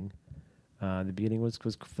beginning. The beginning was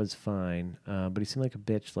fine, but he seemed like a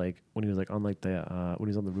bitch. Like when he was like on like the when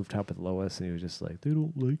he was on the rooftop with Lois, and he was just like, "They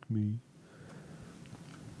don't like me."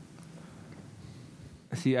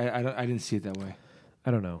 See, I didn't see it that way.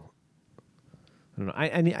 I don't know.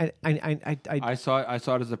 I saw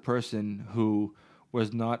it as a person who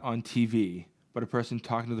was not on TV, but a person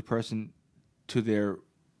talking to the person, to their,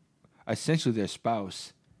 essentially their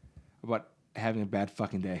spouse, about having a bad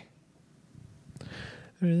fucking day.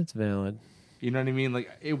 I mean, that's valid. You know what I mean? Like,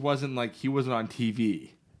 it wasn't like he wasn't on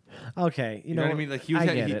TV. Okay, You know what I mean? Like, he was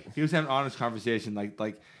he was having an honest conversation,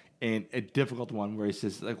 like, and a difficult one where he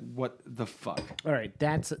says, like, what the fuck? All right,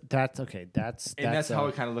 that's okay. That's how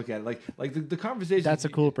I kind of look at it. Like the conversation. That's a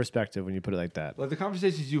cool perspective when you put it like that. Like, the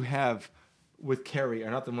conversations you have with Carrie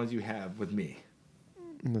are not the ones you have with me.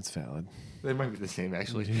 That's valid. They might be the same,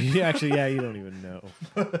 actually. Yeah, actually, yeah, you don't even know.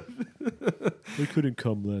 We couldn't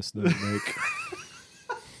come last night, Mike.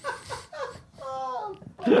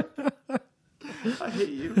 I hate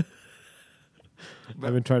you.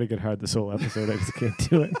 I've been trying to get hard this whole episode. I just can't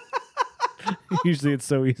do it. Usually it's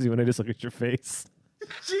so easy when I just look at your face.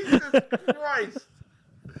 Jesus Christ.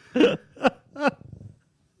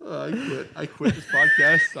 I quit this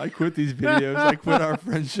podcast. I quit these videos. I quit our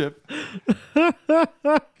friendship.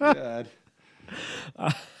 God.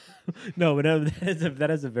 No, but that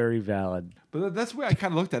is a very valid. But that's the way I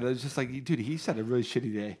kind of looked at it. It's just like, dude, he's had a really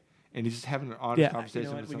shitty day, and he's just having an honest conversation. You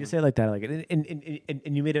know what, with when you someone. say it like that, I like it.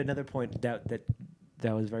 And you made another point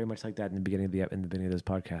that was very much like that in the beginning of this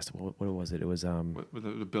podcast. What was it? It was When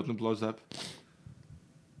the building blows up.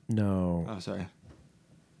 No. Oh, sorry.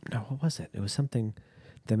 No, what was it? It was something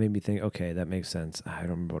that made me think, okay, that makes sense. I don't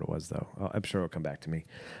remember what it was, though. I'm sure it'll come back to me.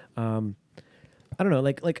 I don't know.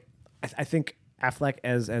 I think Affleck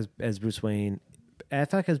as Bruce Wayne.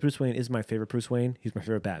 Affleck as Bruce Wayne is my favorite Bruce Wayne. He's my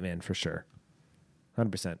favorite Batman for sure.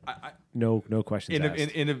 100%. No questions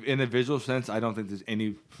asked. In a visual sense, I don't think there's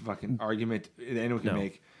any fucking argument that anyone can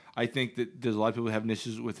make. I think that there's a lot of people who have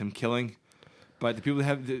issues with him killing, but the people that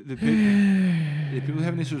have the people who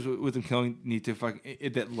have issues with him killing need to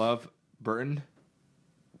that love Burton.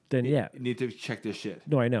 Then need to check their shit.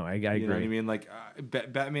 No, I know. I agree. You know what I mean? Like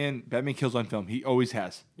Batman kills on film. He always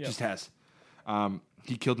has. Yep. Just has.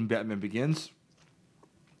 He killed in Batman Begins.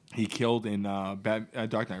 He killed in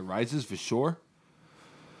Dark Knight Rises for sure.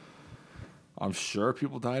 I'm sure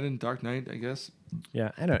people died in Dark Knight, I guess.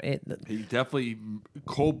 Yeah, I know. He definitely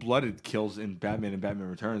cold-blooded kills in Batman and Batman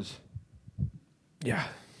Returns. Yeah.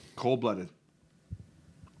 Cold-blooded.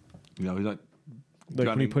 You know, he's not like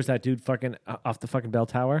when he pushed that dude fucking off the fucking bell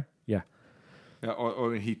tower? Yeah. Yeah,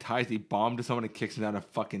 or when he ties the bomb to someone and kicks him down a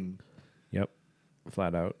fucking... Yep.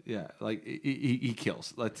 Flat out. Yeah, like he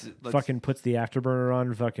kills. Let's fucking puts the afterburner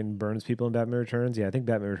on, fucking burns people in Batman Returns. Yeah, I think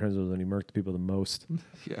Batman Returns was when he murked people the most.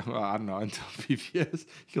 Yeah, well, I don't know, until BVS.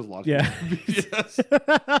 He kills a lot of people in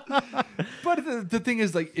BVS. But the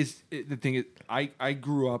thing is, I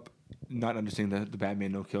grew up not understanding the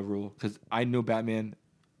Batman no-kill rule, because I know Batman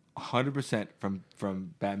 100%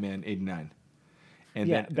 from Batman 89. And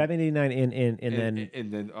yeah, then, Batman 89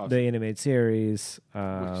 and then the animated series.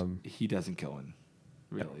 Which he doesn't kill in.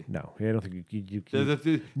 Really? No, I don't think you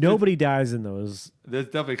nobody dies in those. There's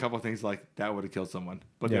definitely a couple of things like that would have killed someone,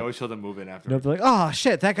 but they always show them moving after. Nope, they're like, oh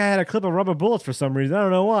shit, that guy had a clip of rubber bullets for some reason. I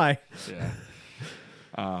don't know why.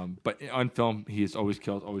 Yeah. But on film, he is always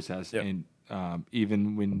killed, always has, and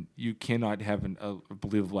even when you cannot have a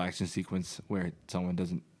believable action sequence where someone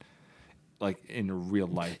doesn't, like in real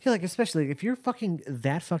life. Yeah, like especially if you're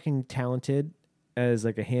that fucking talented as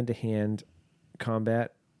like a hand-to-hand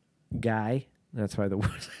combat guy. That's why the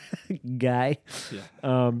word guy.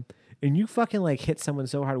 Yeah. And you fucking like hit someone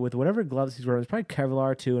so hard with whatever gloves he's wearing. It's probably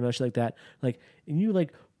Kevlar too, and shit like that. Like, and you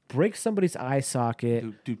like break somebody's eye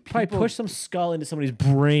socket. Dude, probably push some skull into somebody's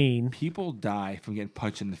brain. People die from getting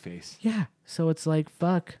punched in the face. Yeah. So it's like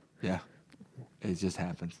fuck. Yeah. It just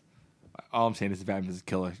happens. All I'm saying is the Batman's a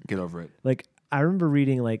killer. Get over it. Like I remember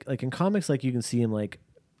reading like in comics, like you can see him like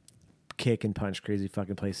kick and punch crazy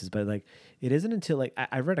fucking places, but like it isn't until like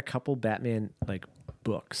I read a couple Batman like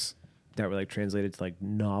books that were like translated to like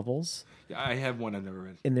novels. Yeah, I have one I've never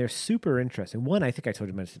read, and they're super interesting. One I think I told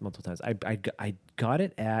you multiple times. I got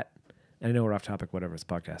it at, and I know we're off topic. Whatever, it's a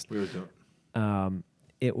podcast. We always do.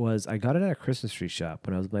 It was I got it at a Christmas tree shop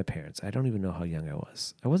when I was with my parents. I don't even know how young I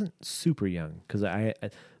was. I wasn't super young because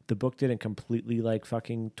the book didn't completely like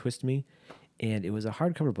fucking twist me. And it was a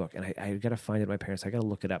hardcover book, and I got to find it at my parents. I got to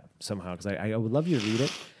look it up somehow because I would love you to read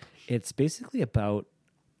it. It's basically about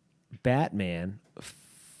Batman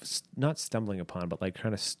not stumbling upon, but like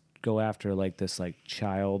trying to go after like this like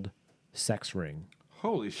child sex ring.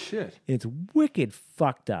 Holy shit. It's wicked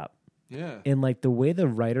fucked up. Yeah. And like the way the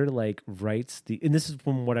writer like writes and this is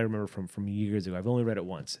from what I remember from years ago. I've only read it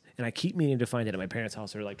once. And I keep meaning to find it at my parents'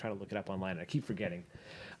 house or like trying to look it up online, and I keep forgetting.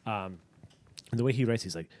 And the way he writes,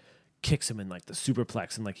 he's like kicks him in like the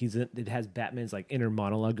superplex, and like it has Batman's like inner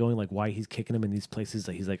monologue going, like why he's kicking him in these places.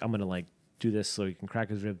 Like he's like, I'm gonna like do this so he can crack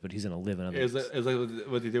his ribs, but he's gonna live in other. It's like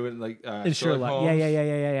what they do in like in Sherlock. Holmes.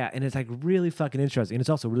 Yeah. And it's like really fucking interesting. And it's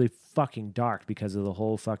also really fucking dark because of the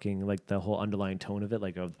whole fucking like the whole underlying tone of it,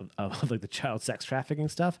 like of like the child sex trafficking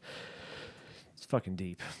stuff. It's fucking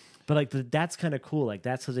deep. But like that's kind of cool. Like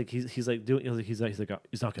that's like he's like doing. He's like oh,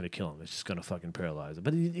 he's not gonna kill him. It's just gonna fucking paralyze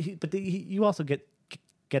him. But you also get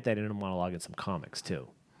that inner monologue in some comics too.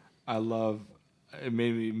 I love. It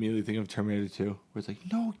made me immediately think of Terminator 2, where it's like,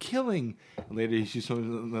 no killing. And later he shoots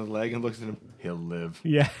someone in the leg and looks at him. He'll live.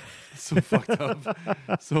 Yeah. So fucked up.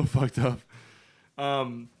 So fucked up.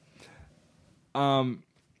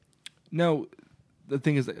 No, the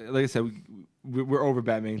thing is, like I said, we're over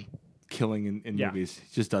Batman killing in movies.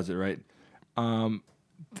 He just does it, right?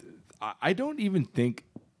 I don't even think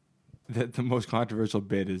that the most controversial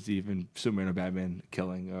bit is even Superman or Batman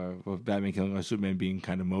killing, or Batman killing or Superman being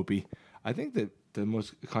kind of mopey. I think that the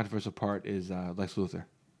most controversial part is Lex Luthor.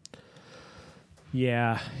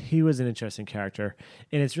 Yeah, he was an interesting character.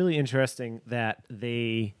 And it's really interesting that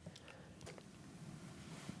they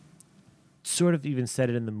sort of even said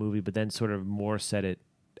it in the movie, but then sort of more said it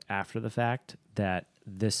after the fact that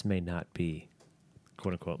this may not be,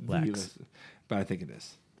 quote unquote, Lex. But I think it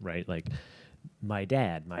is. Right? Like, my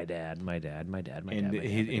dad. And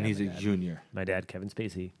he's a junior. My dad, Kevin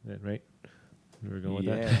Spacey, right? We were going with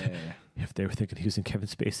that. If they were thinking of using Kevin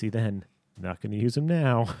Spacey then, not going to use him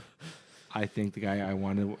now. I think the guy I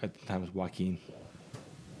wanted at the time was Joaquin.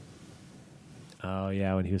 Oh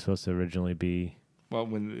yeah, when he was supposed to originally be. Well,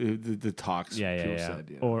 when the talks. Said,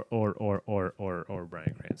 you know. Or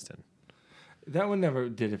Bryan Cranston. That one never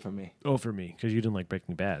did it for me. Oh, for me, because you didn't like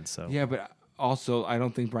Breaking Bad, so. Yeah, but also I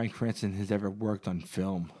don't think Bryan Cranston has ever worked on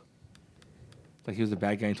film. Like he was a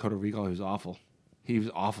bad guy in Total Recall. He was awful. He was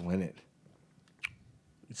awful in it.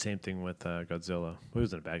 Same thing with Godzilla. Well, he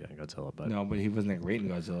wasn't a bad guy in Godzilla, but no, but he wasn't that great in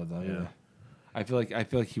Godzilla though. Yeah. Either. I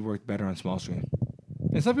feel like he worked better on small screen,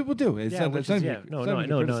 and some people do. It's I know,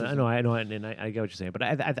 and I get what you're saying, but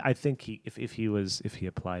I think if he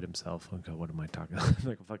applied himself, oh God, what am I talking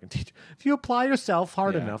like a fucking teacher? If you apply yourself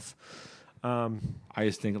hard enough, I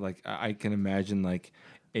just think like I can imagine like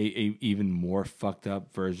a even more fucked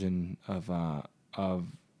up version of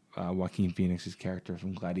Joaquin Phoenix's character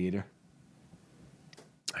from Gladiator.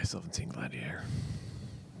 I still haven't seen Gladiator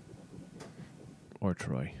or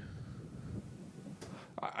Troy.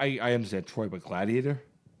 I understand Troy, but Gladiator?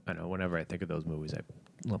 I know. Whenever I think of those movies, I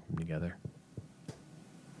lump them together.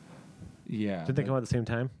 Yeah. Did they come out at the same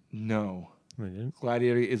time? No. They didn't?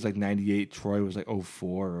 Gladiator is like 98. Troy was like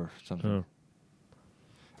 04 or something.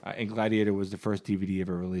 Oh. And Gladiator was the first DVD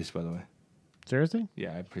ever released, by the way. Seriously?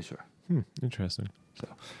 Yeah, I'm pretty sure. Interesting. So,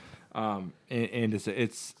 and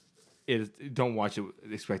it's don't watch it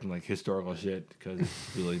expecting like historical shit because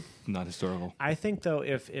it's really not historical. I think though,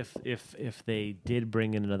 if they did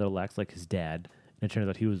bring in another Lex like his dad, and it turns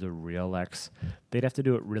out he was the real Lex, they'd have to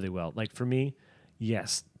do it really well. Like for me,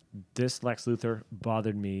 yes, this Lex Luthor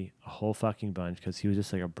bothered me a whole fucking bunch because he was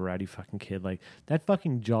just like a bratty fucking kid. Like that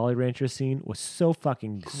fucking Jolly Rancher scene was so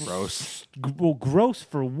fucking gross. Well, gross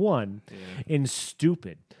for one, and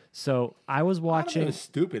stupid. So I was watching. I don't know, it's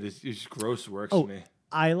stupid. It's just gross works to me.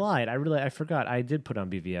 I lied. I forgot. I did put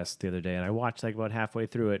on BVS the other day, and I watched like about halfway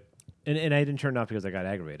through it, and I didn't turn it off because I got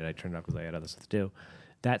aggravated. I turned it off because I had other stuff to do.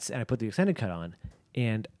 And I put the extended cut on,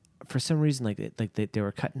 and for some reason, they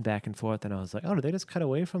were cutting back and forth, and I was like, oh, did they just cut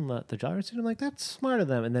away from the Jolly scene? I'm like, that's smart of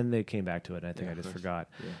them. And then they came back to it, and I think I just forgot.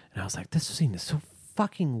 Yeah. And I was like, this scene is so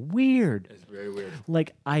fucking weird. It's very weird.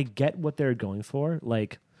 Like, I get what they're going for.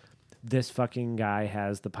 Like, this fucking guy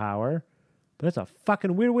has the power, but that's a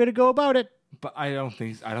fucking weird way to go about it. But I don't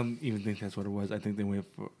even think that's what it was. I think they went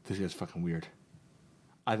for this guy's fucking weird.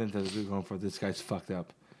 I think that they're going for this guy's fucked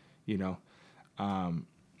up. You know,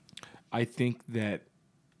 I think that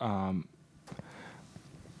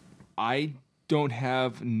I don't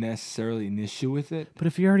have necessarily an issue with it. But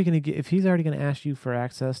if he's already gonna ask you for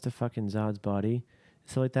access to fucking Zod's body,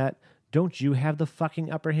 stuff like that, don't you have the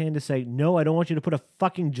fucking upper hand to say no? I don't want you to put a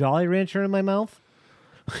fucking Jolly Rancher in my mouth.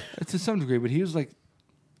 To some degree, but he was like.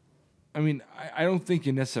 I mean, I don't think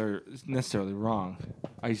you're necessarily wrong.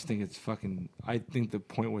 I just think it's fucking. I think the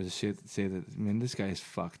point was to say that, man, this guy is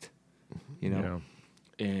fucked, you know.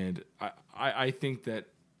 Yeah. And I think that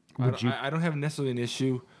I don't have necessarily an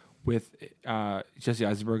issue with Jesse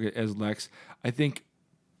Eisenberg as Lex. I think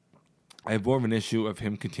I have more of an issue of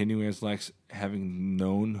him continuing as Lex, having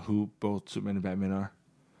known who both Superman and Batman are.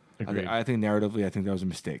 I think narratively, I think that was a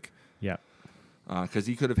mistake. Yeah, because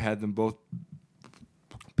he could have had them both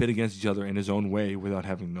pit against each other in his own way without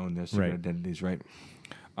having known their secret Right. identities, right?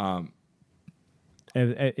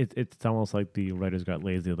 And it's almost like the writers got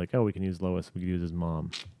lazy. Like, oh, we can use Lois. We can use his mom.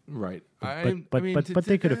 Right. But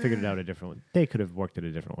they could have figured it out a different way. They could have worked it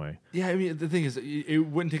a different way. Yeah, I mean, the thing is, it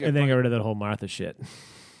wouldn't take. And then get rid of that whole Martha shit.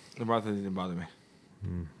 The Martha didn't bother me.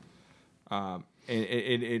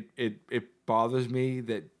 And it bothers me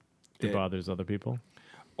that It bothers other people.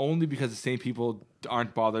 only because the same people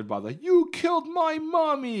aren't bothered by the "you killed my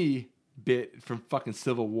mommy" bit from fucking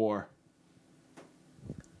Civil War.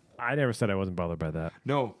 I never said I wasn't bothered by that.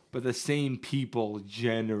 No, but the same people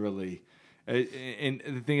generally. And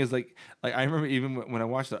the thing is, like I remember even when I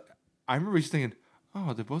watched it, I remember just thinking,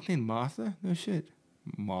 "Oh, they're both named Martha? No shit,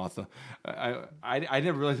 Martha." I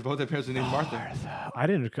never realized both their parents were named Martha. I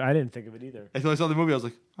didn't think of it either. Until I saw the movie, I was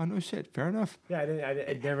like, "Oh no shit, fair enough." Yeah,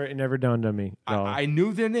 it never dawned on me at all. I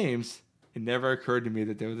knew their names. It never occurred to me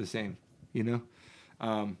that they were the same. You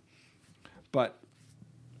know, but.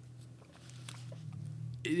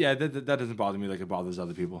 Yeah, that doesn't bother me like it bothers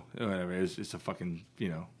other people. Whatever, it's a fucking,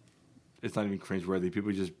 it's not even cringeworthy.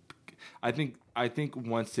 People just, I think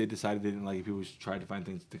once they decided they didn't like it, people just tried to find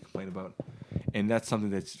things to complain about, and that's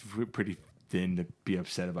something that's pretty thin to be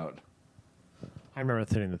upset about. I remember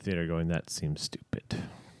sitting in the theater going, "That seems stupid."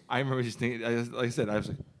 I remember just thinking, like I said, I was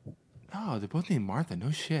like, "Oh, they're both named Martha.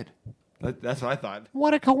 No shit." That's what I thought.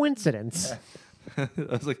 What a coincidence! I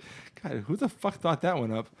was like, God, who the fuck thought that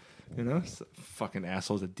one up? Fucking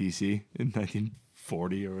assholes at DC in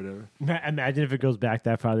 1940 or whatever. Imagine if it goes back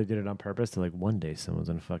that far. They did it on purpose. They're like, one day someone's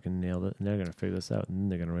gonna fucking nail it, and they're gonna figure this out, and then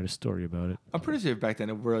they're gonna write a story about it. I'm pretty sure back then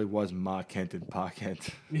it really was Ma Kent and Pa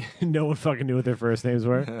Kent. No one fucking knew what their first names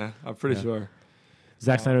were. I'm pretty sure.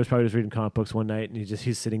 Zack Snyder was probably just reading comic books one night, and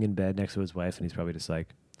he's sitting in bed next to his wife, and he's probably just like,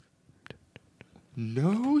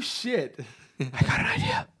 No shit. "I got an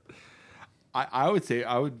idea." I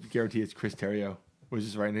would guarantee it's Chris Terrio was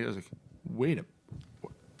just writing it. I was like, wait a.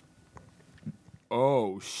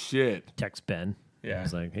 Oh shit. Text Ben. Yeah.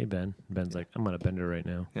 He's like, "Hey Ben." Ben's like, "I'm on a bender right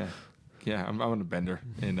now." Yeah. I'm on a bender,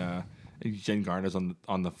 and Jen Garner's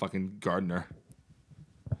on the fucking gardener.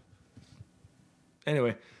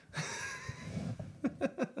 Anyway.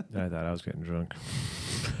 I thought I was getting drunk.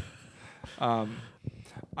 I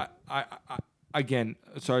again,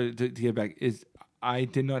 sorry to get back. I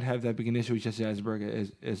did not have that big an issue with Jesse Eisenberg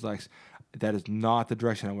as Lex. That is not the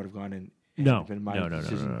direction I would have gone in. No. Been my No.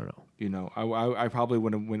 decision. I probably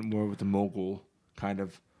would have went more with the mogul kind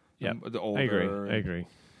of. Yeah, the older. I agree.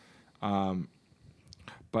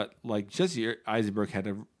 But like Jesse Eisenberg had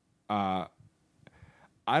a.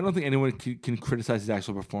 I don't think anyone can criticize his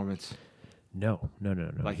actual performance. No.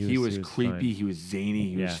 Like he was creepy, fine. he was zany,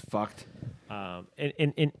 he was fucked. And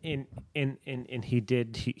he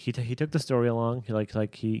took the story along.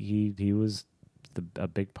 He was a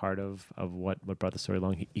big part of what brought the story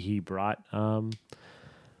along. He brought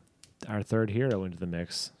our third hero into the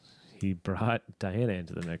mix. He brought Diana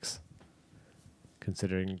into the mix.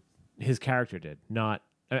 Considering his character did not.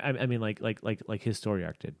 I mean, like his story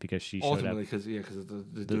arc did, because she showed Ultimately, up. because of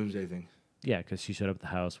the Doomsday thing. Yeah, because she showed up at the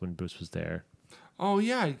house when Bruce was there. Oh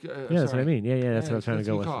yeah, Yeah, that's what I mean. Yeah, that's what I was trying to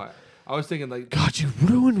go with. I was thinking like, God, you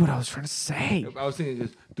ruined what I was trying to say. I was thinking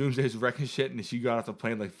just Doomsday's wrecking shit, and she got off the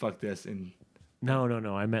plane like fuck this, and No.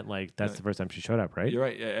 I meant like that's the first time she showed up, right? you're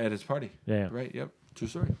right at his party. Yeah. Right. Yep. True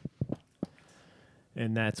story.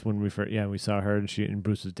 And that's when we saw her, and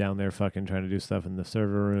Bruce was down there fucking trying to do stuff in the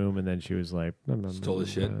server room, and then she was like, Stole his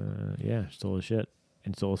shit. Yeah, stole his shit,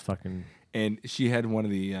 and stole his fucking. And she had one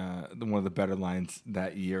of the better lines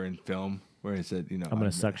that year in film where he said, I'm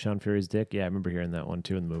gonna suck Sean Fury's dick. Yeah, I remember hearing that one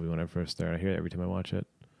too in the movie when I first started. I hear it every time I watch it.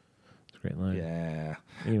 It's a great line. Yeah.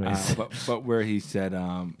 Anyways, but where he said,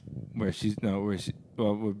 where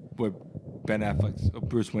Ben Affleck,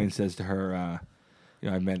 Bruce Wayne says to her,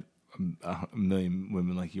 I met a million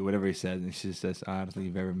women like you, whatever he says, and she just says, I don't think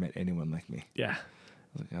you've ever met anyone like me. yeah,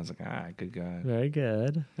 I was like, good God. very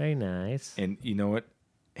good, very nice. And you know what?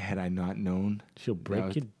 Had I not known, She'll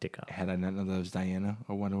break your dick up. Had I not known that was Diana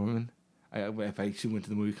or Wonder Woman, if I actually went to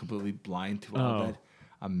the movie completely blind to all that,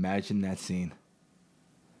 imagine that scene.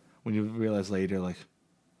 When you realize later, like,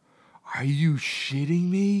 are you shitting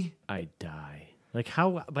me? I die. Like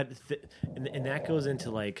how? But and that goes into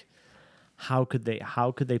like, how could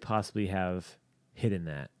they possibly have hidden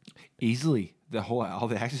that? Easily. All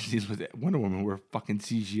the action scenes with Wonder Woman were fucking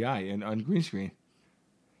CGI and on green screen.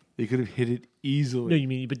 They could have hid it easily. No, you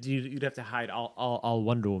mean, but you'd have to hide all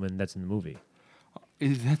Wonder Woman that's in the movie.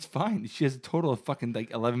 That's fine. She has a total of fucking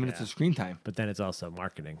like 11 minutes of screen time. But then it's also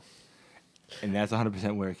marketing. And that's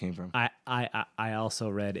 100% where it came from. I also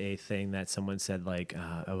read a thing that someone said like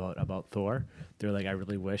about Thor. They're like, I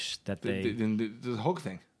really wish that The Hulk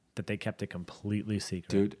thing. that they kept it completely secret.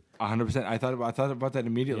 Dude, 100%. I thought about that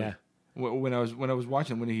immediately. Yeah. When I was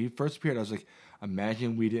watching, when he first appeared, I was like,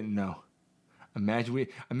 imagine we didn't know. Imagine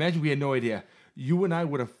we had no idea. You and I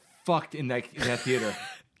would have fucked in that theater.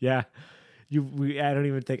 Yeah. I don't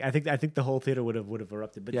even think. I think the whole theater would have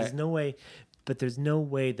erupted. But Yeah. there's no way. But there's no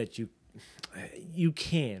way that you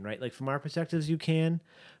can, right? Like from our perspectives, you can.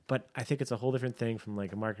 But I think it's a whole different thing from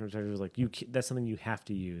like a marketing perspective. Like that's something you have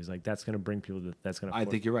to use. Like that's going to bring people. That's going to. I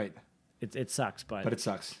think you're right. It sucks, but It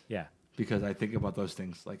sucks. Yeah. Because I think about those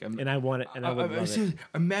things. Like, And I want it. And I would love it.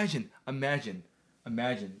 Imagine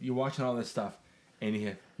you're watching all this stuff, and you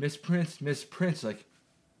hear Miss Prince. Like,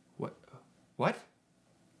 what?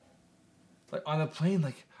 Like on the plane.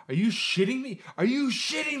 Like, are you shitting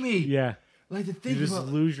me? Yeah. Like to think You just about,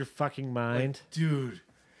 lose your fucking mind. like, dude.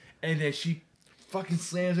 And then she fucking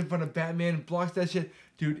slams in front of Batman and blocks that shit.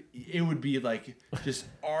 Dude, it would be like just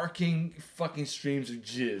arcing fucking streams of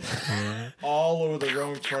jizz all over the row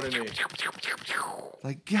in front of me.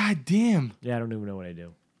 Like, goddamn. Yeah, I don't even know what I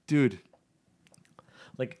do. Dude.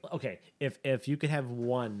 Like, okay, if you could have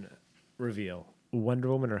one reveal, Wonder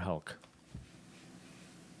Woman or Hulk,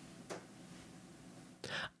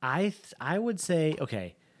 I would say,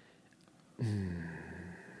 okay,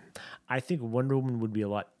 I think Wonder Woman would be a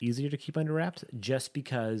lot easier to keep under wraps, just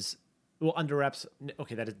because. Well, under wraps.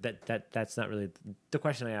 Okay, that's not really the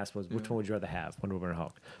question I asked was which one would you rather have, Wonder Woman or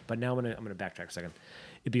Hulk? But now I'm gonna backtrack a second.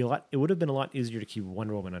 It would have been a lot easier to keep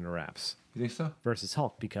Wonder Woman under wraps. You think so? Versus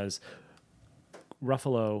Hulk, because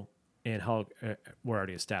Ruffalo and Hulk were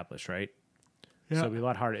already established, right? Yeah. So it'd be a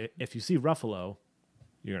lot harder. If you see Ruffalo,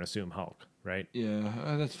 you're gonna assume Hulk, right? Yeah,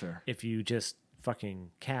 that's fair. If you just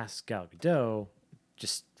fucking cast Gal Gadot,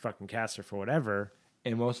 just fucking cast her for whatever.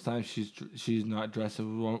 And most times she's not dressed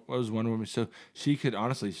as Wonder Woman, so she could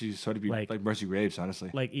honestly sort of be like Mercy Graves, honestly.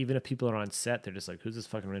 Like even if people are on set, they're just like, "Who's this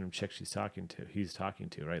fucking random chick he's talking to?"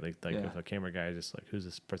 Right? Like Yeah. if a camera guy is just like, "Who's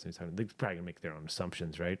this person he's talking to?" They're probably gonna make their own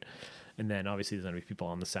assumptions, right? And then obviously there's gonna be people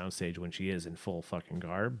on the soundstage when she is in full fucking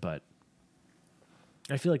garb, but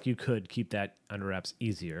I feel like you could keep that under wraps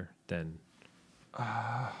easier than,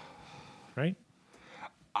 right?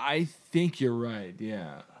 I think you're right.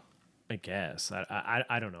 Yeah. I guess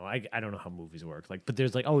I don't know. I don't know how movies work. Like, but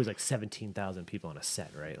there's like always like 17,000 people on a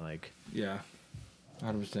set, right? Like, Yeah.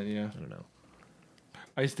 100%. Yeah. I don't know.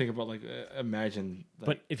 I just think about like imagine. Like,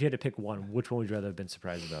 But if you had to pick one, which one would you rather have been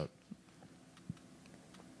surprised about?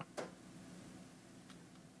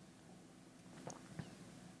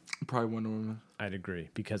 probably Wonder Woman. I'd agree,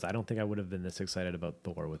 because I don't think I would have been this excited about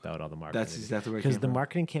Thor without all the marketing. That's exactly where it Because came the from.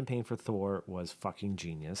 marketing campaign for Thor was fucking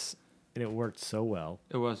genius, and it worked so well.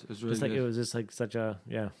 It was really Just like good. it was just like such a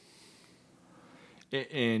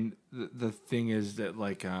And the thing is that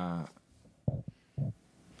like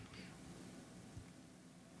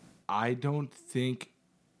I don't think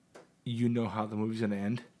you know how the movie's gonna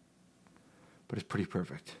end, but it's pretty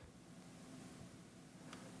perfect.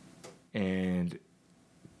 And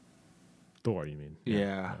Thor. You mean?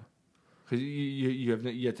 yeah, because you have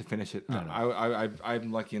yet to finish it. No.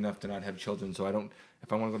 I'm lucky enough to not have children, so I don't.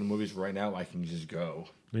 If I want to go to the movies right now, I can just go.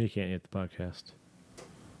 No, you can't hit the podcast.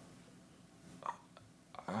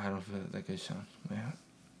 I don't feel that good, Sean. Yeah.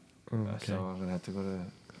 Oh, okay. So I'm gonna have to go to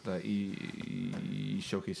the E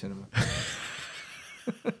Showcase Cinema.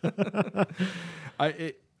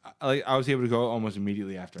 I was able to go almost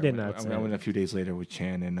immediately after. Yeah, I went a few days later with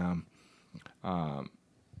Chan, and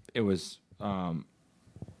it was the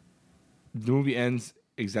movie ends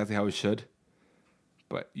exactly how it should,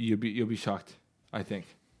 but you'll be shocked. I think,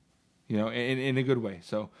 in a good way.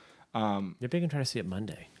 So, Maybe I can try to see it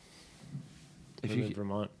Monday. if I'm you in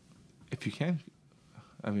Vermont. if you can,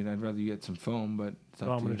 I mean, I'd rather you get some foam, but it's up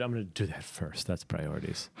Well, to I'm you. gonna do that first. That's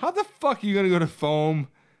priorities. How the fuck are you gonna go to foam,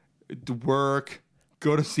 to work,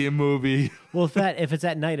 go to see a movie? Well, if it's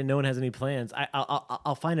at night and no one has any plans,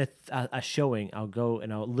 I'll find a showing. I'll go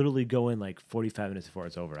and I'll literally go in like 45 minutes before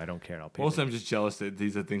it's over. I don't care. I'll pay. Also, I'm just jealous that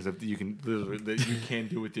these are things that you can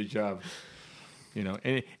do with your job.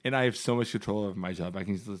 And I have so much control over my job. I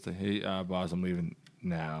can just say, "Hey, boss, I'm leaving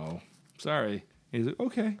now. Sorry." And he's like,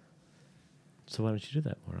 "Okay." So why don't you do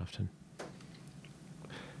that more often?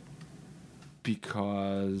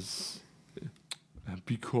 Because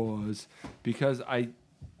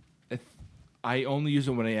I only use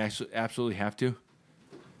it when I actually absolutely have to.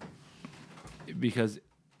 Because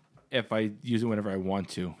if I use it whenever I want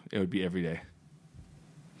to, it would be every day.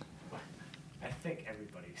 I think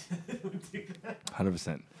everybody would do that.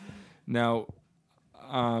 100%. Now,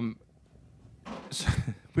 So,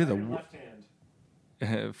 we have left hand.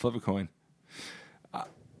 the flip a coin.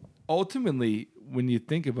 Ultimately, when you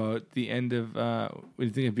think about the end of when you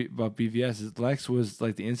think about BVS, Lex was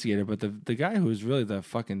like the instigator, but the guy who was really the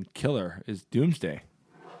fucking killer is Doomsday,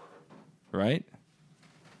 right?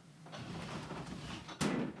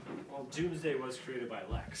 Well, Doomsday was created by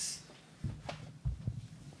Lex.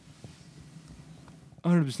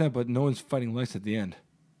 100%, but no one's fighting Lex at the end.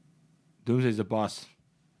 Doomsday's the boss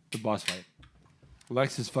fight.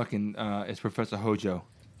 Lex is fucking is Professor Hojo.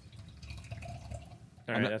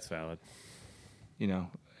 All right, that's valid. You know,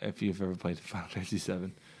 if you've ever played Final Fantasy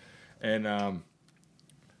VII, and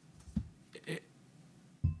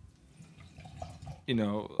you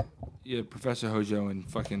know, yeah, Professor Hojo and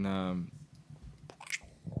fucking and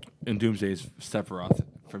Doomsday is Sephiroth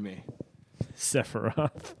for me.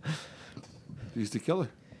 Sephiroth. He's the killer.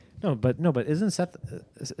 No, but isn't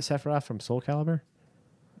Sephiroth from Soul Calibur?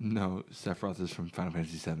 No, Sephiroth is from Final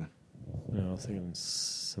Fantasy VII. No, I was thinking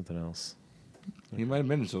something else. He might have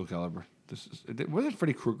been in Soul Calibur. Wasn't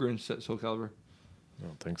Freddy Krueger in Soul Calibur? I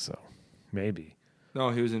don't think so. Maybe. No,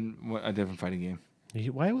 he was in a different fighting game.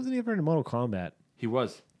 Why wasn't he ever in Mortal Kombat? He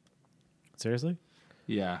was. Seriously?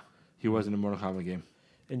 Yeah, he was in a Mortal Kombat game.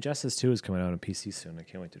 Injustice 2 is coming out on PC soon. I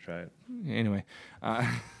can't wait to try it. Anyway,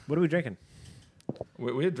 What are we drinking?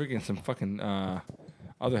 we're drinking some fucking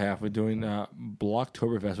other half. We're doing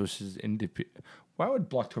Blocktoberfest, which is indie. Why would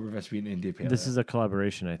Blocktoberfest be an indie pale ale? This is a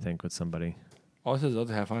collaboration, I think, with somebody. Oh, it says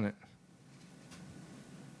other half on it.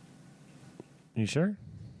 You sure?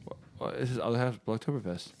 Well, this is other half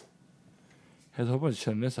Blocktoberfest. Has a whole bunch of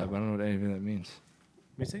shit on this side, but I don't know what anything that means.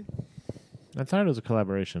 Let me see. I thought it was a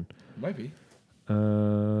collaboration. Might be.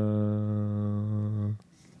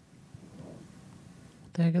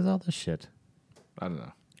 What the heck is all this shit? I don't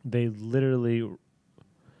know. They literally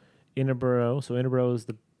Inneborough. So Inneborough is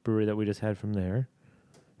the brewery that we just had from there.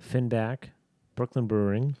 Finback, Brooklyn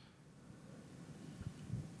Brewing,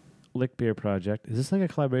 Lick Beer Project. Is this like a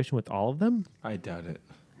collaboration with all of them? I doubt it.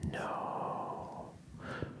 No.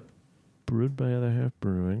 Brewed by Other Half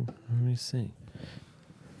Brewing. Let me see.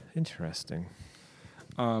 Interesting.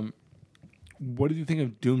 What did you think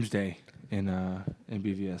of Doomsday in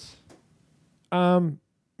BVS?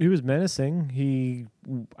 He was menacing.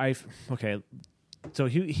 So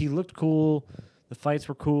he looked cool. The fights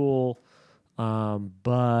were cool.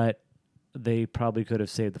 But they probably could have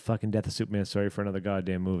saved the fucking Death of Superman story for another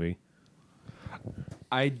goddamn movie.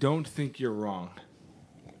 I don't think you're wrong.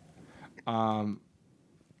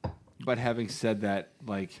 But having said that,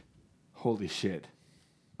 like, holy shit,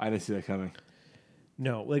 I didn't see that coming.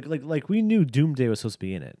 No, like we knew Doomsday was supposed to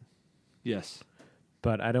be in it, Yes.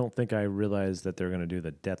 but I don't think I realized that they're going to do the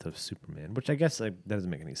Death of Superman, which I guess that doesn't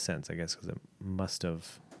make any sense. I guess because it must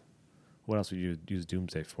have. What else would you use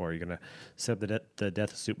Doomsday for? You're gonna set up the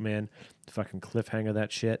Death of Superman, fucking cliffhanger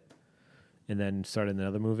that shit, and then start in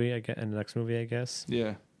another movie. In the next movie, I guess.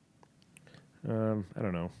 Yeah. I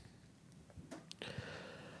don't know.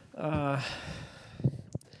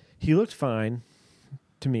 He looked fine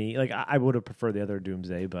to me. Like I would have preferred the other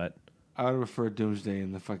Doomsday, but I would prefer Doomsday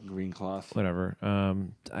in the fucking green cloth. whatever.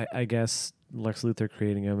 I guess Lex Luthor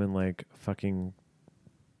creating him in like a fucking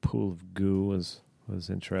pool of goo was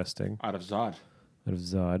interesting. Out of Zod. Out of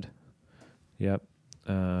Zod. Yep.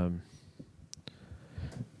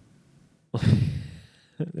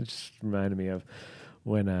 It just reminded me of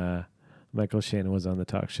when Michael Shannon was on the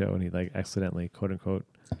talk show and he like accidentally, quote unquote,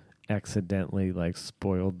 like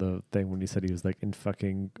spoiled the thing when he said he was like in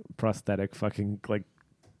fucking prosthetic fucking like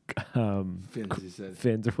Fins, he said.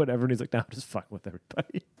 fins or whatever, and he's like, "No, I'm just fucking with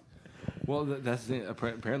everybody." Well, that's the thing.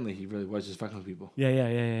 Apparently, he really was just fucking with people.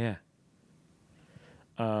 Yeah.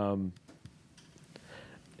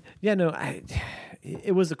 Yeah, no,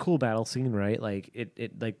 it was a cool battle scene, right? Like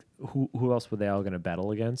it like who else were they all going to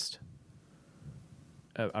battle against?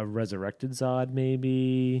 A resurrected Zod,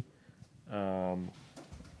 maybe.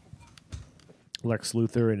 Lex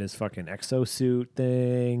Luthor in his fucking exosuit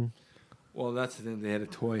thing. Well, that's the thing. They had a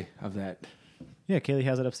toy of that. Yeah, Kaylee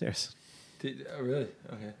has it upstairs. Really?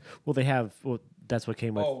 Okay. Well, they have. Well, that's what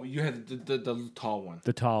came with Oh, you had the tall one.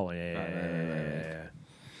 the tall one. Yeah.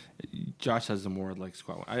 Josh has the more like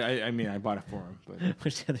squat one. I mean, I bought it for him, but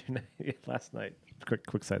Which the other night, last night,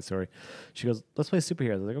 quick side story. She goes, "Let's play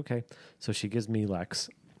superheroes." I was like, "Okay." So she gives me Lex.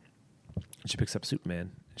 And she picks up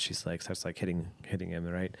Superman. She's like, starts like hitting him,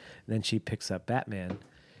 right? And then she picks up Batman.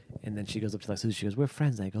 And then she goes up to Lex Luthor. She goes, "We're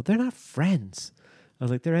friends." And I go, "They're not friends." I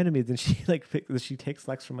was like, "They're enemies." And she she takes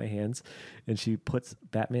Lex from my hands, and she puts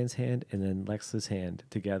Batman's hand and then Lex's hand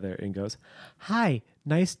together and goes, "Hi,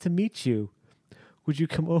 nice to meet you. would you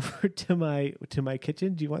come over to my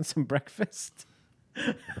kitchen? Do you want some breakfast?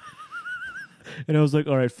 And I was like,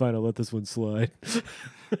 all right, fine, I'll let this one slide.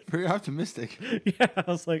 Very optimistic. Yeah, I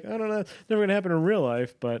was like, I don't know, it's never gonna happen in real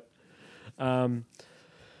life, but no,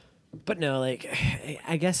 like,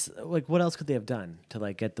 I guess, like, what else could they have done to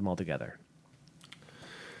like get them all together?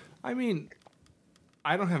 I mean,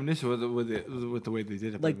 I don't have an issue with the way they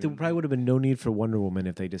did it. Like, there probably would have been no need for Wonder Woman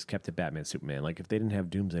if they just kept it Batman, Superman. Like, if they didn't have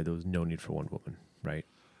Doomsday, there was no need for Wonder Woman, right?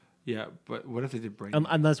 Yeah, but what if they did Brainiac?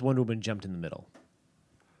 Unless Wonder Woman jumped in the middle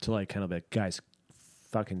to like kind of like, guys,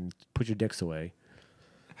 fucking put your dicks away.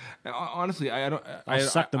 Honestly, I don't. I'll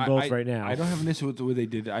suck them both right now. I don't have an issue with the way they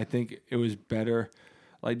did it. I think it was better.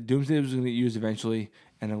 Like, Doomsday was going to get used eventually,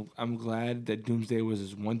 and I'm glad that Doomsday was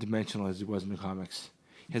as one-dimensional as he was in the comics.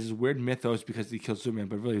 He has this weird mythos because he killed Superman,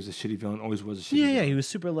 but really he was a shitty villain. Always was a shitty villain. Yeah, he was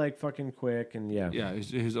super like fucking quick and yeah. Yeah,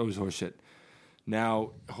 he was always horseshit.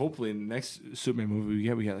 Now, hopefully, in the next Superman movie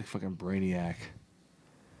we get like fucking Brainiac.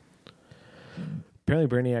 Apparently,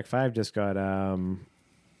 Brainiac 5 just got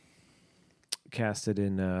casted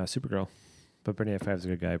in Supergirl, but Brainiac 5 is a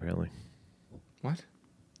good guy apparently. What?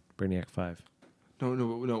 Brainiac 5.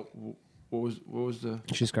 No. What was the?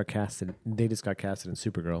 She just got casted. They just got casted in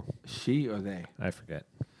Supergirl. She or they? I forget.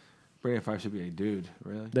 Brainiac 5 should be a dude,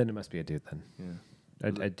 really? Then it must be a dude then. Yeah.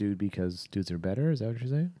 A dude because dudes are better? Is that what you're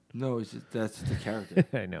saying? No, that's the character.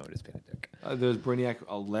 I know, it is being a dick. There's Brainiac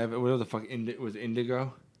 11. Whatever the fuck was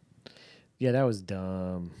Indigo. Yeah, that was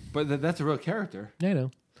dumb. But that's a real character. I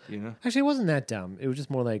know. You know? Actually, it wasn't that dumb. It was just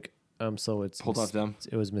more like, so it's... Pulled off dumb?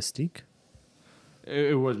 It was Mystique?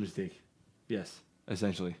 It was Mystique. Yes,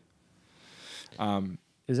 essentially.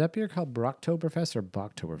 Is that beer called Brocktoberfest or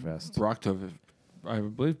Boktoberfest? Brocktober, I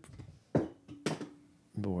believe.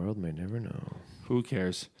 The world may never know. Who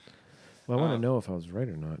cares? Well, I want to know if I was right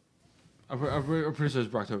or not. I'm pretty sure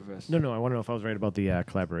it's Brocktoberfest. No, I want to know if I was right about the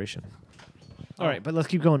collaboration. All right, but let's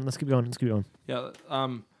keep going. Yeah.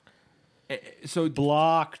 So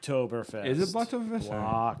Blocktoberfest. is it Blocktoberfest?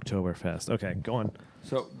 Blocktoberfest. Okay, go on.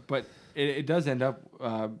 So, but it does end up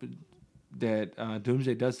that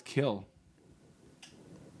Doomsday does kill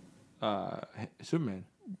Superman.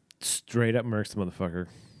 Straight up murks the motherfucker.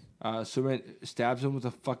 Superman stabs him with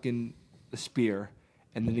a fucking spear,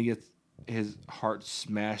 and then he gets his heart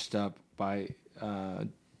smashed up by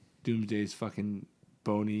Doomsday's fucking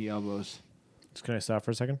bony elbows. Just can I stop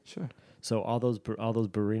for a second? Sure. So all those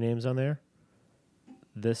brewery names on there.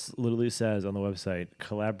 This literally says on the website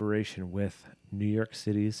collaboration with New York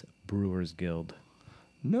City's Brewers Guild.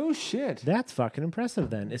 No shit. That's fucking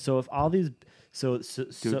impressive. Then, so if all these, Dude,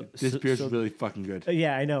 this beer's really fucking good.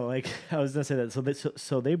 Yeah, I know. Like I was gonna say that.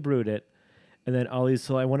 So they brewed it, and then all these.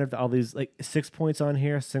 So I wonder if all these like 6 points on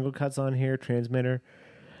here, single cuts on here, transmitter.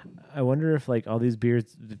 I wonder if like all these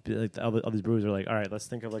beers, like all these brewers are like, all right, let's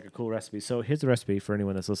think of like a cool recipe. So here's the recipe for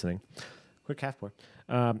anyone that's listening. Quick half pour.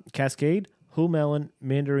 Cascade, Hull Melon,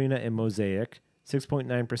 Mandarina, and Mosaic.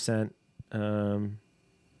 6.9%.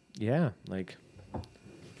 Yeah, like.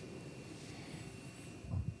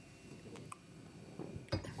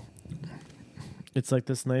 It's like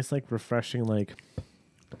this nice, like refreshing, like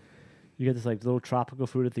you get this like little tropical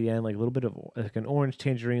fruit at the end, like a little bit of like an orange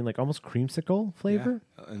tangerine, like almost creamsicle flavor.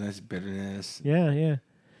 Yeah, a nice bitterness. Yeah.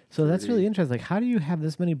 So that's Fruity. really interesting. Like, how do you have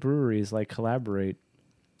this many breweries like collaborate?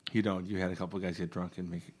 You don't. You had a couple of guys get drunk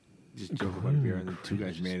and just joke about beer, and then two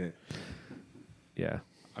guys made it. Yeah.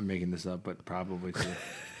 I'm making this up, but probably too.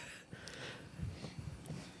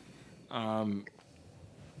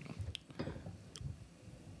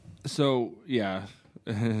 So yeah,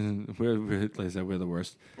 we're like I said, we're the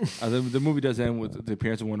worst. The movie does end with the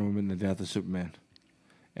appearance of Wonder Woman and the death of Superman,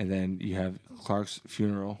 and then you have Clark's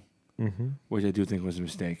funeral, which I do think was a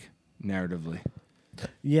mistake narratively.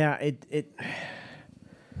 Yeah, it.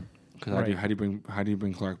 Because Right. how do you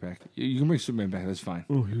bring Clark back? You can bring Superman back. That's fine.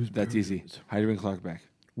 Oh, he was That's easy. How do you bring Clark back?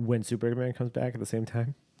 When Superman comes back at the same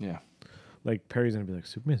time, Yeah. like Perry's gonna be like,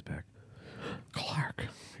 Superman's back. Clark,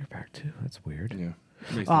 you're back too. That's weird. Yeah.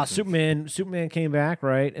 Makes Ah, no sense. Superman came back,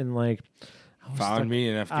 right? And like I was Found stuck- me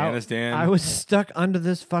in Afghanistan. I was stuck under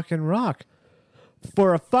this fucking rock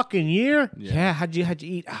for a fucking year. Yeah. How'd you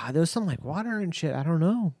eat? There was some like water and shit. I don't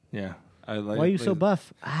know. Yeah. I like. Why are you so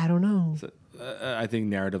buff? I don't know. So, I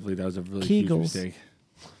think narratively that was a really Kegels. huge mistake.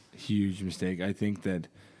 Huge mistake. I think that,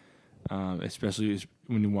 especially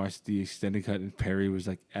when you watch the extended cut and Perry was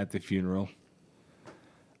like at the funeral,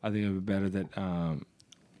 I think it would be better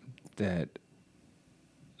that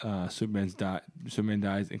Superman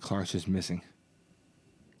dies and Clark's just missing.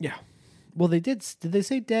 Yeah. Well, they did. Did they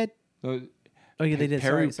say dead? So, Oh yeah, they did.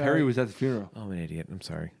 Perry Sorry. was at the funeral. Oh, I'm an idiot. I'm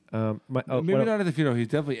sorry. Maybe not at the funeral. He's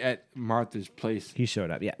definitely at Martha's place. He showed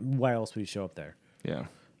up. Yeah. Why else would he show up there? Yeah.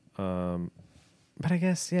 But I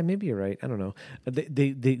guess maybe you're right. I don't know.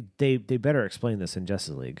 They better explain this in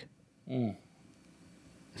Justice League. Mm.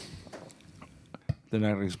 They're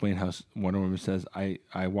not going to explain how Wonder Woman says, I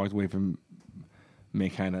walked away from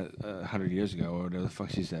mankind 100 years ago, or whatever the fuck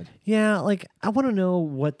she said. Yeah, like, I want to know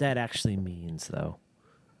what that actually means, though.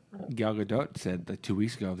 Gal Gadot said like 2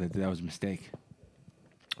 weeks ago that was a mistake.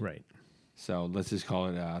 Right. So let's just call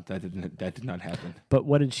it that did not happen. But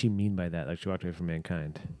what did she mean by that? Like, she walked away from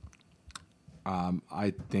mankind?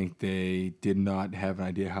 I think they did not have an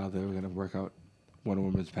idea how they were going to work out Wonder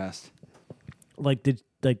Woman's past. Did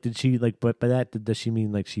she but by that does she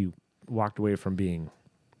mean like she walked away from being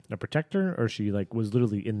a protector, or she like was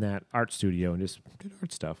literally in that art studio and just did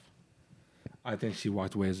art stuff? I think she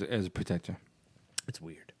walked away as a protector. It's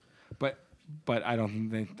weird. But I don't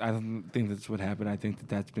think that's what happened. I think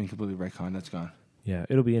that's been completely retconned. That's gone. Yeah,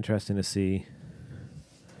 it'll be interesting to see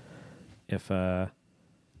if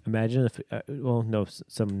imagine if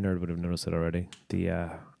some nerd would have noticed it already. The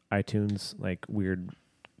iTunes like weird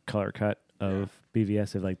color cut of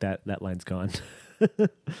BVS, if like that line's gone.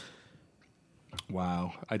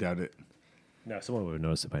 Wow, I doubt it. No, someone would have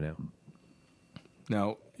noticed it by now.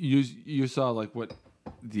 Now you saw like what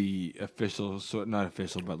the official, so not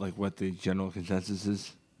official, but like what the general consensus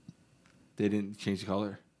is. They didn't change the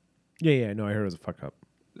color. Yeah. No, I heard it was a fuck up.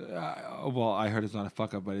 Well, I heard it's not a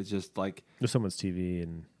fuck up, but it's just like There's someone's TV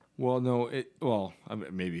and. Well, no, I mean,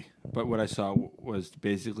 maybe, but what I saw was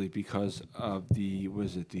basically because of the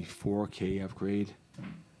 4K upgrade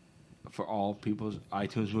for all people's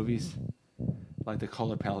iTunes movies. Like the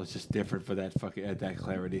color palette is just different for that that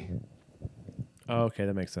clarity. Oh, okay,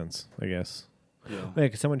 that makes sense. I guess. Yeah,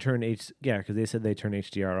 because someone turned because they said they turned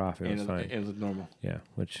HDR off. It was fine. It looked normal. Yeah,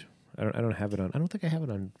 which I don't have it on. I don't think I have it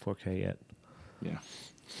on 4K yet. Yeah.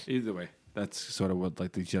 Either way, that's sort of what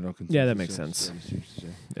like the general consensus. Yeah, that makes sense.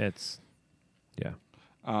 It's yeah.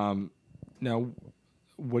 Now,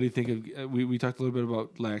 what do you think of? We talked a little bit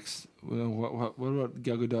about Lex. What about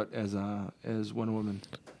Gal Gadot as Wonder Woman?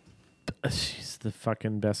 She's the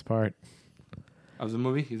fucking best part of the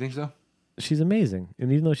movie. You think so? She's amazing,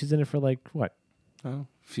 and even though she's in it for like what? Oh,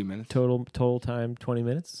 a few minutes. Total time 20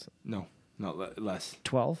 minutes. No, not less.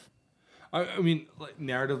 12. I mean, like,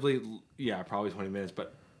 narratively, yeah, probably 20 minutes,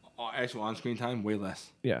 but actual on-screen time, way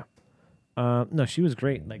less. Yeah. No, she was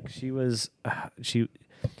great. Like she was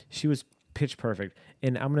pitch perfect.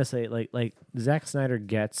 And I'm gonna say like Zack Snyder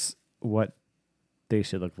gets what they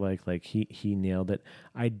should look like. Like he nailed it.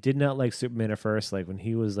 I did not like Superman at first. Like when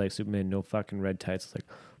he was like Superman, no fucking red tights. It's like,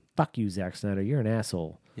 fuck you, Zack Snyder. You're an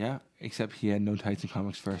asshole. Yeah, except he had no tights in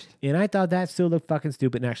comics first. And I thought that still looked fucking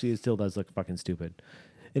stupid. And actually, it still does look fucking stupid.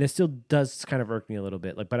 And it still does kind of irk me a little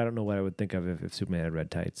bit. Like, but I don't know what I would think of if Superman had red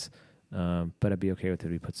tights. But I'd be okay with it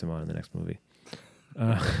if he puts them on in the next movie.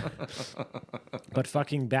 But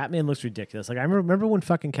fucking Batman looks ridiculous. Like I remember when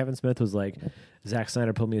fucking Kevin Smith was like, Zack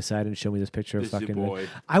Snyder pulled me aside and showed me this picture of fucking. Boy.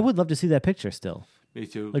 I would love to see that picture still. Me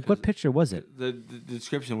too. Like what picture was it? The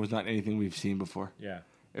description was not anything we've seen before. Yeah.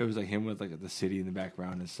 It was like him with like the city in the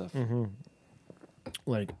background and stuff. Mm-hmm.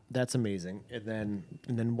 Like that's amazing. And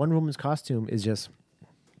then Wonder Woman's costume is just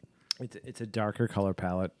it's a darker color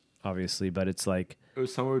palette, obviously, but it's like it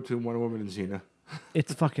was somewhere between Wonder Woman and Xena.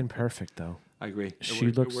 It's fucking perfect though. I agree.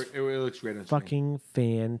 It looks great on fucking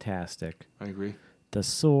fantastic. I agree. The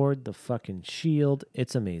sword, the fucking shield,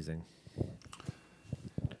 it's amazing.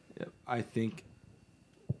 Yeah, I think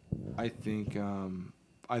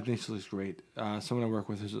she looks great. Someone I work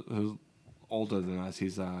with who's older than us.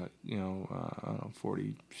 He's I don't know,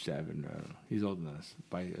 47. I don't know. He's older than us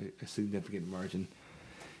by a significant margin.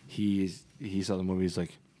 He saw the movie. He's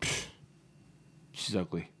like, she's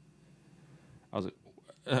ugly. I was like,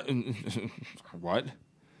 what?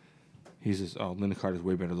 He says, oh, Linda Carter's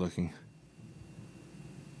way better looking.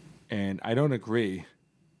 And I don't agree,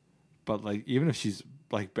 but like even if she's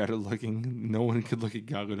like better looking, no one could look at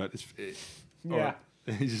Gal Gadot. Yeah,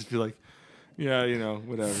 you just be like, yeah,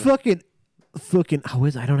 whatever. Fucking.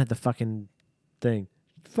 I don't have the fucking thing.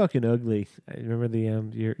 Fucking ugly. Remember the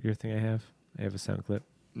your thing I have? I have a sound clip.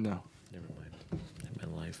 No, never mind. In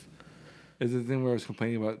my life. Is it the thing where I was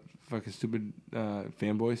complaining about fucking stupid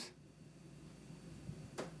fanboys?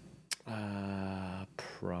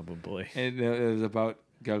 Probably. And it was about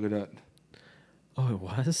Gal Gadot. Oh, it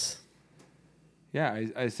was? Yeah,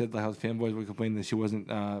 I said like how the fanboys were complaining that she wasn't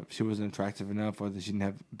attractive enough or that she didn't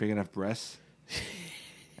have big enough breasts.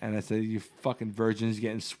 And I said, you fucking virgins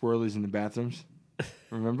getting swirlies in the bathrooms.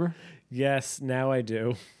 Remember? Yes, now I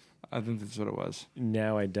do. I think that's what it was.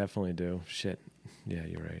 Now I definitely do. Shit. Yeah,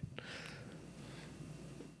 you're right.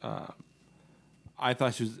 I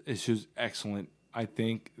thought she was excellent. I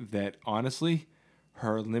think that honestly,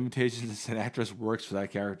 her limitations as an actress works for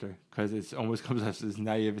that character because it almost comes off as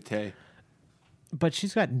naivete. But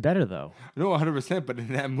she's gotten better though. No, 100%. But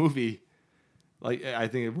in that movie, like I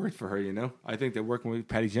think it worked for her. I think that working with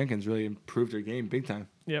Patty Jenkins really improved her game big time.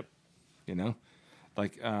 Yep.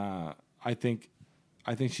 Like I think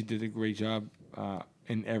she did a great job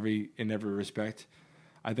in every respect.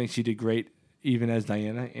 I think she did great even as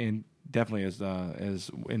Diana and definitely as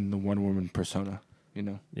in the Wonder Woman persona.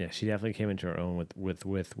 Yeah, she definitely came into her own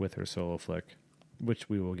with her solo flick, which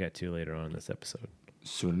we will get to later on in this episode.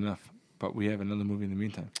 Soon enough. But we have another movie in the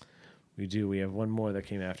meantime. We do. We have one more that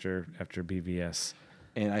came after BVS.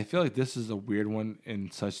 And I feel like this is a weird one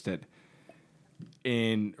in such that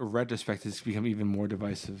in retrospect it's become even more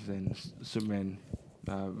divisive than Superman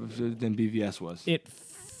than BVS was. It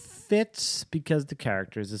fits because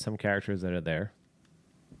there's some characters that are there.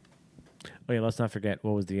 Oh yeah, let's not forget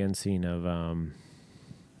what was the end scene of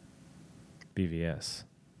BVS.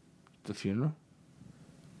 The funeral?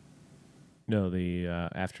 No, the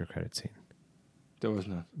after credit scene. There was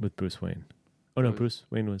none. With Bruce Wayne. Oh no, Bruce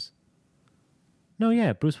Wayne was. No,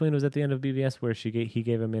 yeah, Bruce Wayne was at the end of BVS where he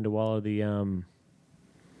gave Amanda Waller the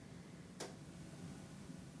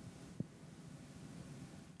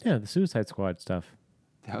the Suicide Squad stuff.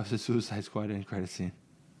 That was the Suicide Squad end credit scene.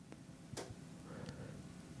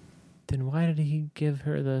 Then why did he give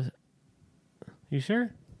her the? You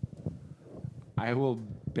sure? I will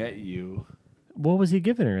bet you. What was he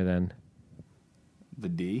giving her then? The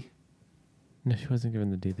D. No, she wasn't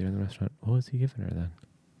given the D there in the restaurant. What was he giving her then?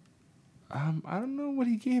 I don't know what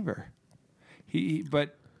he gave her.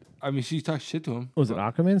 But I mean, she talked shit to him. Was it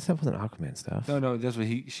Aquaman stuff? Wasn't Aquaman stuff? No, that's what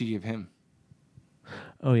she gave him.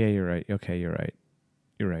 Oh yeah, you're right. Okay, you're right.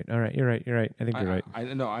 You're right. All right, you're right. You're right. I think you're right. I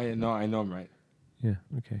know I'm right. Yeah.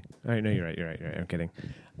 Okay. All right. No, you're right. You're right. You're right. I'm kidding.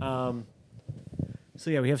 So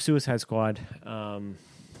yeah, we have Suicide Squad.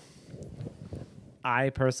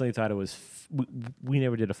 I personally thought it was. We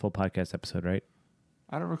never did a full podcast episode, right?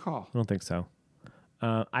 I don't recall. I don't think so.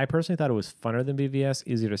 I personally thought it was funner than BVS,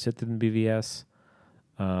 easier to sit through than BVS.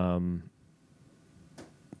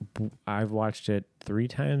 I've watched it 3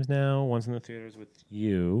 times now. Once in the theaters with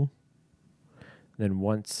you, then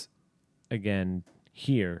once again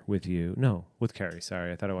here with you. No, with Carrie.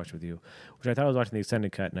 Sorry, I thought I watched it with you, which I thought I was watching the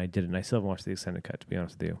extended cut, and I didn't. I still haven't watched the extended cut, to be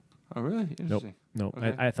honest with you. Oh, really? Interesting. Nope.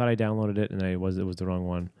 Okay. I thought I downloaded it, and it was the wrong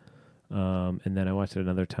one. And then I watched it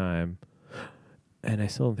another time, and I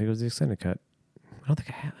still don't think it was the extended cut. I don't think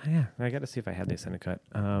I have. Yeah, I got to see if I have the extended cut.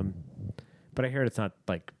 But I heard it's not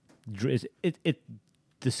like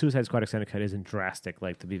the Suicide Squad extended cut isn't drastic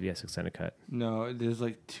like the BVS extended cut. No, there's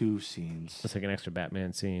like 2 scenes. It's like an extra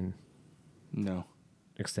Batman scene. No.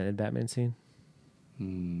 Extended Batman scene?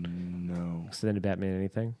 No. Extended Batman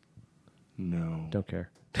anything? No. Don't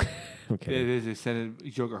care. Okay. It is extended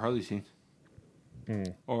Joker Harley scene.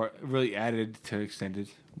 Or really added to extended,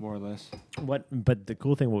 more or less. But the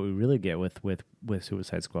cool thing, what we really get with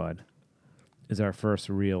Suicide Squad is our first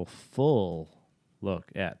real full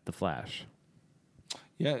look at the Flash.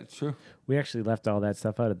 Yeah, it's true. We actually left all that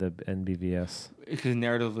stuff out of the NBVS. Because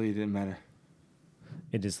narratively it didn't matter.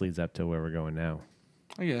 It just leads up to where we're going now.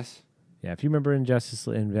 I guess. Yeah, if you remember in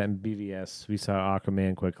BVS, we saw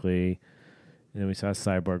Aquaman quickly, and then we saw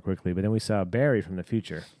Cyborg quickly, but then we saw Barry from the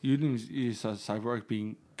future. You saw Cyborg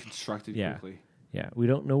being constructed quickly. Yeah, we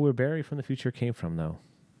don't know where Barry from the future came from, though.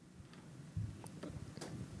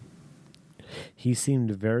 He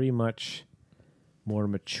seemed very much more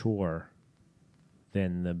mature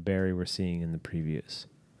than the Barry we're seeing in the previews.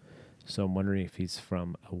 So I'm wondering if he's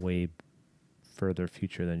from a way further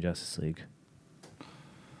future than Justice League.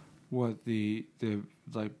 What, the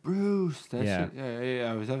like, Bruce, that Yeah. shit?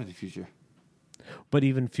 Yeah, I was having the future. But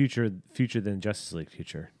even future than Justice League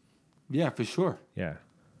future. Yeah, for sure. Yeah.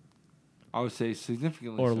 I would say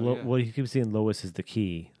significantly Or so, yeah. well, you keep saying Lois is the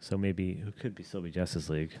key, so maybe it could still be Justice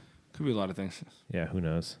League. Could be a lot of things. Yeah, who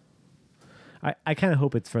knows? I kind of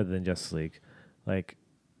hope it's further than Justice League. Like,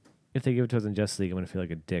 if they give it to us in Justice League, I'm going to feel like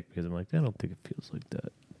a dick because I'm like, I don't think it feels like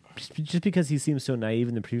that. Just because he seems so naive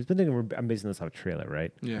in the previews. But then I'm basing this off a trailer,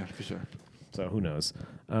 right? Yeah, for sure. So who knows?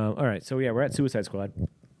 All right, so yeah, we're at Suicide Squad.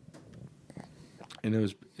 And it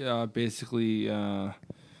was basically...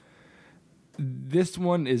 this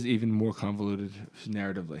one is even more convoluted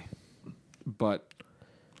narratively. But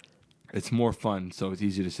it's more fun, so it's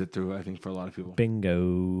easy to sit through, I think, for a lot of people.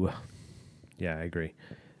 Bingo. Yeah, I agree.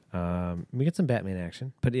 We get some Batman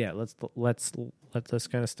action, but yeah, let's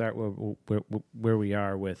kind of start where we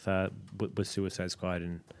are with Suicide Squad,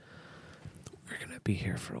 and we're gonna be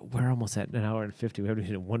here we're almost at an hour and 50. We haven't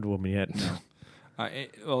hit Wonder Woman yet. No.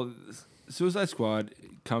 Well, Suicide Squad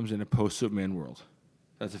comes in a post-Superman world.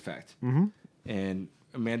 That's a fact. Mm-hmm. And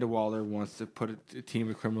Amanda Waller wants to put a team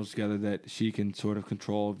of criminals together that she can sort of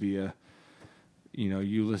control via,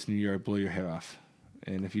 you listen to your, I blow your head off.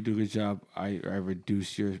 And if you do a good job, I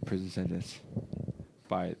reduce your prison sentence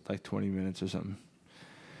by like 20 minutes or something.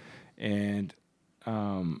 And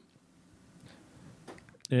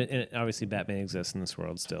obviously Batman exists in this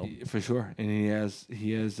world still. For sure. And he has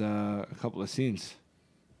a couple of scenes,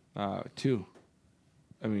 too.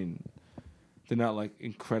 I mean, they're not like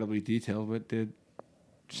incredibly detailed, but they're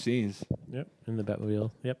scenes. Yep, in the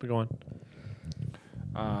Batmobile. Yep, go on.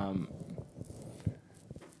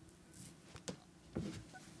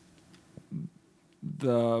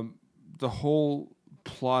 The whole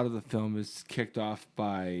plot of the film is kicked off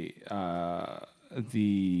by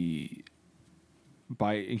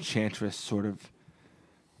Enchantress sort of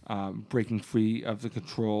breaking free of the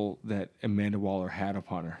control that Amanda Waller had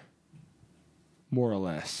upon her, more or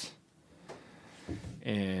less.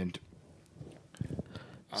 And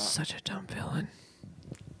such a dumb villain.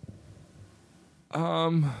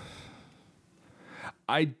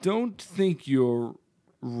 I don't think you're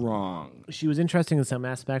wrong. She was interesting in some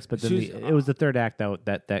aspects, but then it was the third act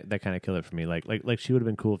that kind of killed it for me. Like she would have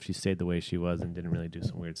been cool if she stayed the way she was and didn't really do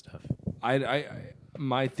some weird stuff.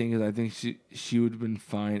 My thing is, I think she would have been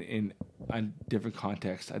fine in a different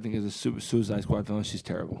context. I think as a Suicide Squad villain, she's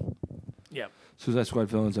terrible. Yeah, Suicide Squad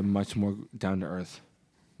villains are much more down to earth.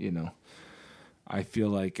 I feel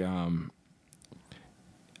like I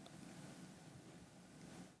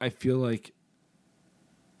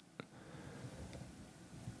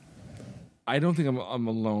don't think I'm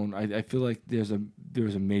alone. I feel like there was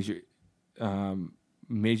a major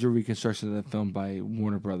reconstruction of the film by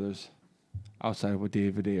Warner Brothers outside of what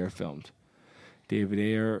David Ayer filmed. David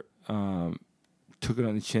Ayer took it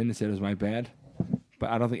on the chin and said it was my bad, but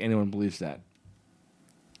I don't think anyone believes that.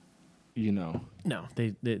 No,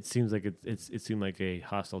 it seems like it seemed like a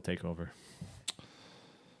hostile takeover.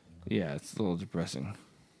 Yeah, it's a little depressing,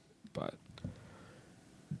 but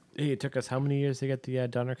hey, it took us how many years to get the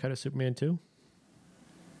Donner cut of Superman 2?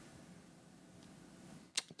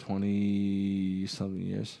 20-something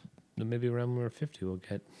years. Then maybe around when we're 50, we'll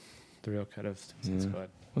get the real cut of Suicide Squad.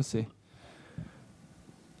 We'll see.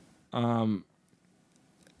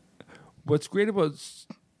 What's great about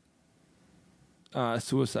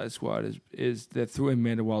Suicide Squad is that through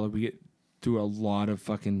Amanda Waller, we get through a lot of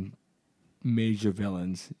fucking major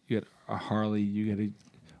villains. You get a Harley,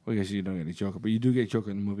 I guess you don't get a Joker, but you do get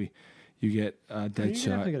Joker in the movie. You get Deadshot. You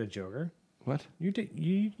didn't have to get a Joker. What? You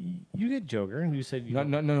get Joker, and you said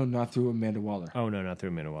not through Amanda Waller. Oh no, not through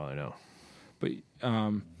Amanda Waller, no. But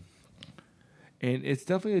and it's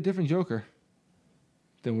definitely a different Joker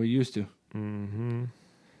than we're used to. Mm-hmm.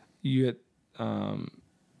 You get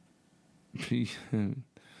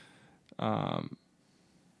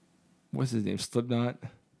what's his name? Slipknot.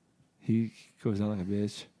 He goes down like a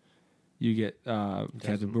bitch. You get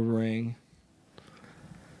Captain Boomerang.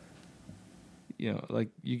 You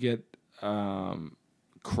get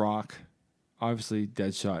Croc. Obviously,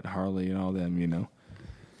 Deadshot, Harley, and all them.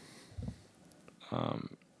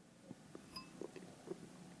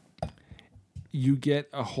 You get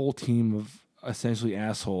a whole team of essentially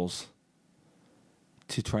assholes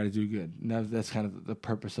to try to do good. And that's kind of the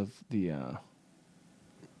purpose of the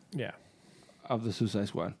of the Suicide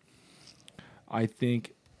Squad. I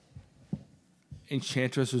think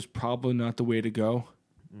Enchantress was probably not the way to go.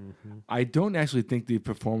 Mm-hmm. I don't actually think the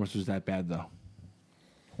performance was that bad, though.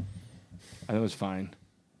 I think it was fine.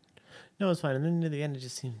 No, it was fine. And then at the end, it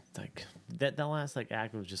just seemed like that last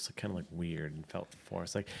act was just kind of weird and felt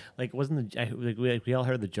forced. Wasn't we all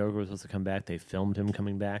heard the Joker was supposed to come back? They filmed him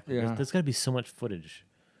coming back. Yeah. There's got to be so much footage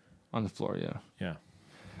on the floor. Yeah. Yeah.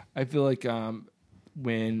 I feel like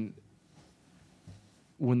when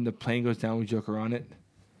the plane goes down with Joker on it,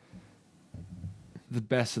 the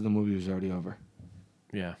best of the movie was already over.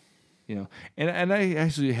 Yeah. And I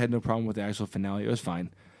actually had no problem with the actual finale. It was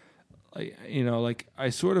fine. I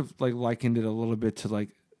sort of likened it a little bit to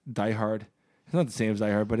Die Hard. It's not the same as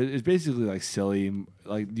Die Hard, but it's basically silly.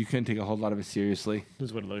 You couldn't take a whole lot of it seriously.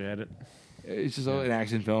 Just would look at it. It's just an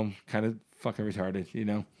action film, kind of fucking retarded,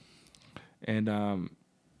 And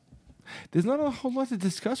there's not a whole lot to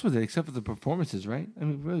discuss with it except for the performances, right? I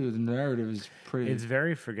mean, really, the narrative is pretty. It's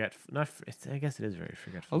very forgetful. I guess it is very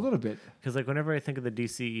forgetful. A little bit. Because whenever I think of the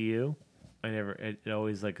DCEU, it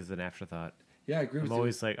always is an afterthought. Yeah, I agree I'm with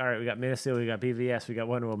always like, all right, we got Man of Steel, we got BVS, we got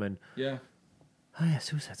Wonder Woman. you. Yeah. Oh yeah,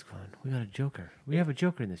 Suicide Squad. We got a Joker. We have a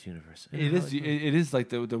Joker in this universe. It is. It is like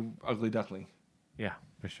the ugly duckling. Yeah,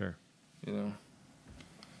 for sure. You know.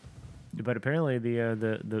 But apparently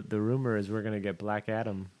the rumor is we're gonna get Black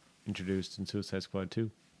Adam introduced in Suicide Squad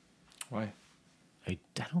 2. Why? I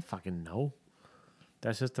don't fucking know.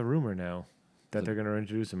 That's just the rumor now that they're gonna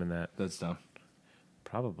introduce him in that. That's dumb.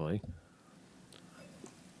 Probably.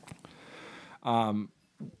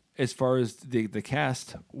 As far as the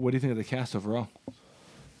cast, what do you think of the cast overall?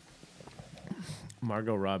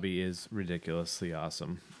 Margot Robbie is ridiculously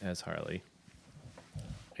awesome as Harley,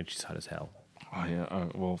 and she's hot as hell. Oh yeah.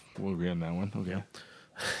 Well, we'll agree on that one. Okay.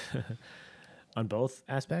 Yeah. On both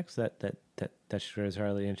aspects, that she's great as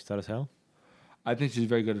Harley and she's hot as hell. I think she's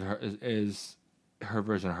very good at is her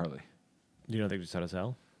version of Harley. You don't think she's hot as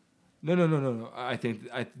hell? No. I think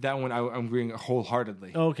that one I'm agreeing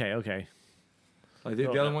wholeheartedly. Okay. Like the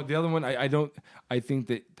other one, I don't. I think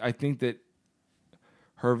that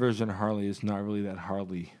her version of Harley is not really that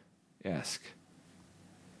Harley-esque.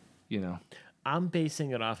 You know. I'm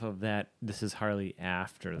basing it off of that. This is Harley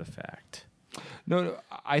after the fact. No,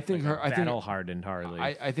 I think Like her. I think battle hardened Harley.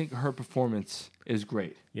 I think her performance is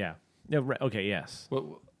great. Yeah. Right. Okay. Yes.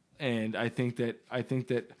 Well, and I think that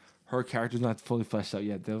her character's not fully fleshed out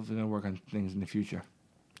yet. They're gonna work on things in the future.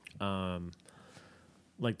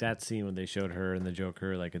 Like that scene when they showed her and the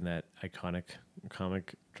Joker, like in that iconic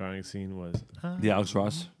comic drawing scene, was The Alex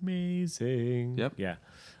Ross. amazing. Yep. Yeah.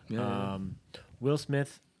 Yeah. Will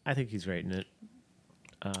Smith, I think he's great in it.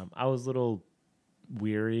 I was a little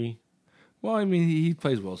weary. Well, I mean, he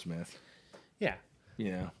plays Will Smith. Yeah.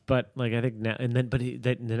 Yeah. But like I think now and then, but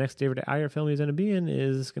the next David Ayer film he's going to be in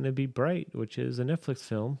is going to be Bright, which is a Netflix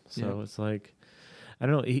film. So Yeah. it's like, I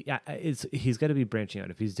don't know. He's got to be branching out.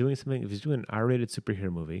 If he's doing something, if he's doing an R-rated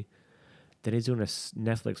superhero movie, then he's doing a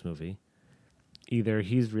Netflix movie. Either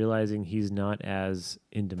he's realizing he's not as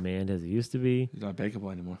in demand as he used to be, He's not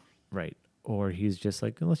bankable anymore. right? Or he's just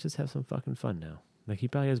like, let's just have some fucking fun now. Like he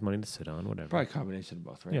probably has money to sit on, whatever. Probably a combination of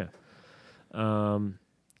both, right? Yeah.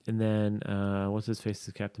 And then what's his face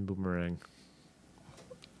is Captain Boomerang.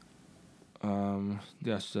 The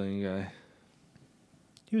Australian guy.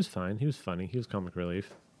 He was fine. He was funny. He was comic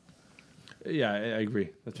relief. Yeah, I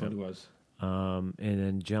agree. That's what it was. And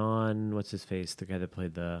then John, what's his face? The guy that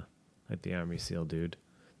played the Army SEAL dude,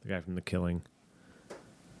 the guy from The Killing,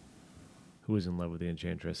 who was in love with the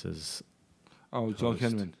Enchantress's. Oh, Joel host.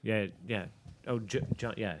 Kinnaman. Yeah. Oh,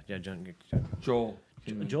 John. Yeah, John. Joel.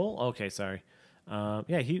 Kinnaman. Joel. Okay, sorry.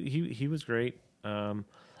 Yeah, he was great.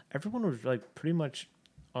 Everyone was like pretty much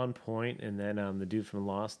on point, and then the dude from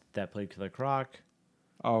Lost that played Killer Croc.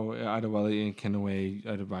 Oh, Adewale and Kenaway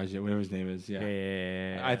Adebayo, whatever his name is. Yeah.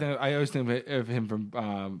 Yeah. I always think of him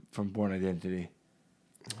from Born Identity.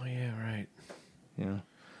 Oh yeah, right. Yeah.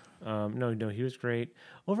 No, he was great.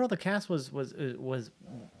 Overall, the cast was like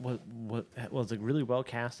really well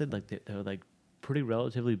casted. Like they were like pretty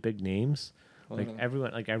relatively big names. Like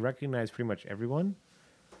everyone, like I recognized pretty much everyone.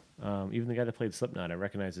 Even the guy that played Slipknot, I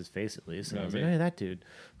recognized his face at least. And I was like, hey, that dude.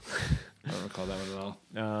 I don't recall that one at all.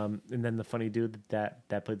 And then the funny dude that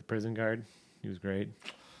played the prison guard, he was great.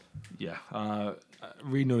 Yeah.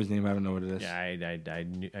 Reed knows his name. I don't know what it is. Yeah, I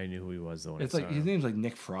knew who he was though. It's like his name's like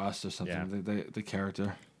Nick Frost or something. Yeah. The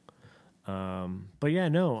character. But yeah,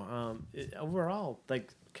 no. Overall,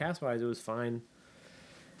 like cast wise, it was fine.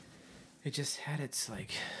 It just had its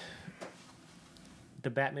like. The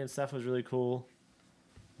Batman stuff was really cool.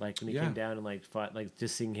 Like when he came down and like fought, like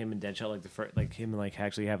just seeing him and Deadshot, like the first, like him like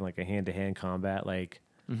actually having like a hand to hand combat, like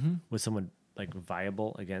with someone like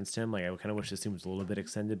viable against him. Like I kind of wish this scene was a little bit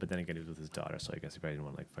extended, but then again, he was with his daughter, so I guess he probably didn't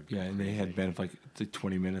want to like fucking. Yeah, and they had been for like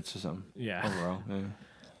 20 minutes or something. Yeah. Overall. Yeah.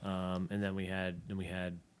 And then we had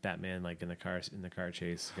Batman like in the car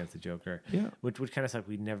chase against the Joker. Yeah. Which kind of sucked.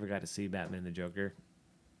 We never got to see Batman and the Joker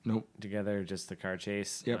Nope. together, just the car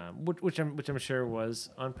chase. Yep. Which I'm sure was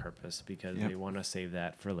on purpose because they want to save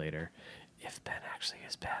that for later. If Ben actually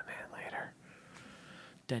is Batman later.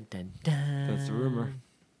 Dun dun dun. That's the rumor.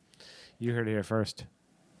 You heard it here first.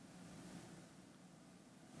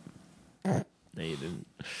 No, you didn't.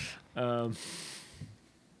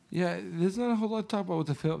 Yeah, there's not a whole lot to talk about with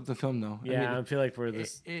the film though. Yeah, I feel like we're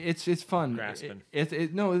this. It's fun. Grasping.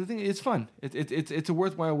 No, the thing it's fun. It's a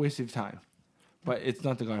worthwhile waste of time, but it's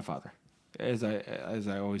not The Godfather, as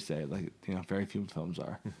I always say. Like very few films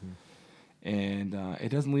are, and it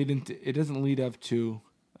doesn't lead up to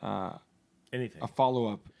Anything. a follow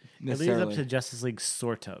up It leads necessarily. up to Justice League,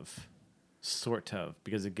 sort of,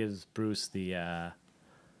 because it gives Bruce the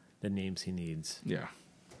names he needs. Yeah.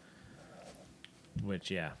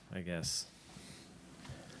 Which, yeah, I guess.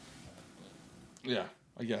 Yeah,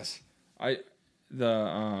 I guess. I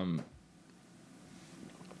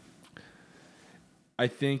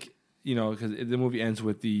think, you know, because the movie ends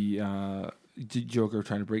with the Joker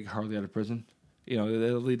trying to break Harley out of prison. You know,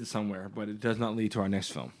 it'll lead to somewhere, but it does not lead to our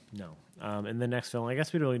next film. No. In the next film, I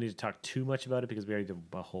guess we don't really need to talk too much about it because we already did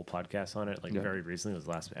a whole podcast on it. Like very recently,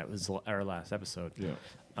 it was our last episode.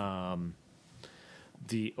 Yeah.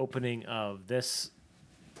 The opening of this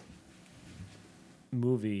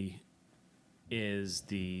movie is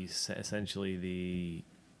essentially the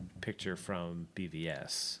picture from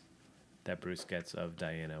BVS that Bruce gets of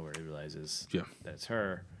Diana, where he realizes that it's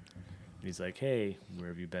her. And he's like, "Hey, where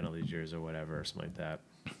have you been all these years?" or whatever, or something like that.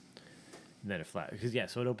 And then it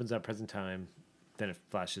flashes, so it opens up present time. Then it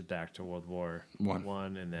flashes back to World War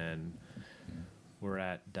One, and then we're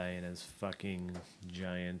at Diana's fucking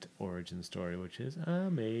giant origin story, which is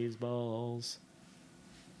Amazeballs,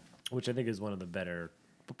 which I think is one of the better.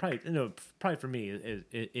 Probably for me,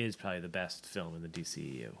 it is probably the best film in the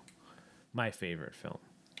DCEU. My favorite film.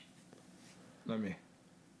 Not me.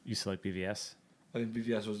 You select BVS? I think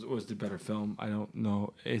BVS was the better film. I don't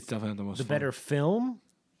know. It's definitely not the most. The fun. better film,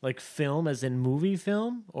 like film as in movie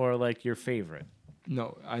film, or like your favorite?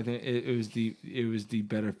 No, I think it was the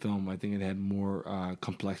better film. I think it had more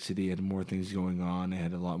complexity. It had more things going on. It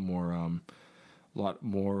had a lot more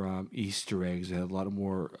Easter eggs. It had a lot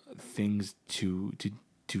more things to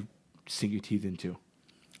sink your teeth into.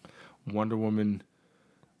 Wonder Woman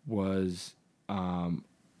was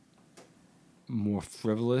more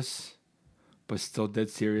frivolous, but still dead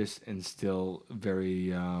serious and still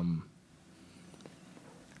very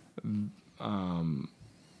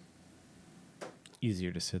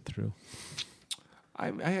easier to sit through.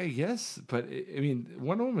 I guess, but I mean,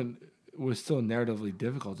 Wonder Woman was still narratively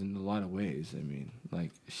difficult in a lot of ways. I mean,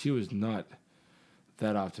 like, she was not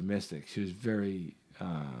that optimistic. She was very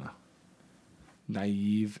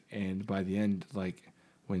naive, and by the end, like,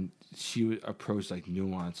 when she approached like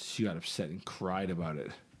nuance, she got upset and cried about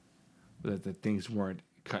it. That things weren't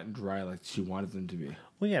cut and dry like she wanted them to be.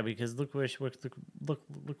 Well, yeah, because look where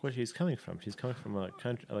she's coming from. She's coming from a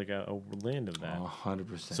country, like a land of that.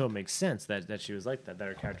 100%. So it makes sense that she was like that. That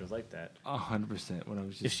her character was like that. 100%. When I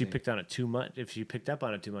was just if she picked on it too much, if she picked up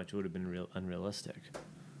on it too much, it would have been unrealistic.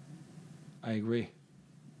 I agree.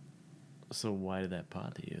 So why did that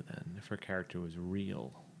bother you then? If her character was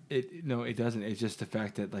real, No, it doesn't. It's just the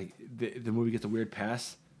fact that like the movie gets a weird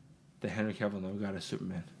pass that Henry Cavill never got as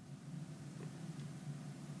Superman.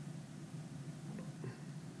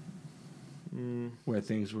 Where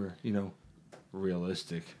things were,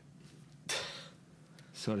 realistic,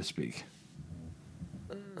 so to speak.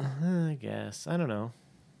 I guess. I don't know.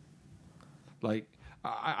 Like,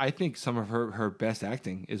 I think some of her best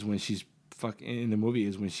acting is when she's in the movie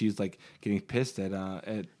is when she's like getting pissed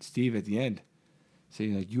at Steve at the end,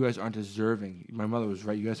 saying like, "You guys aren't deserving. My mother was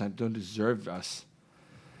right. You guys don't deserve us."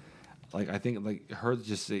 Like, I think like her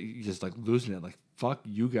just like losing it, like, "Fuck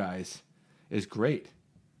you guys," is great.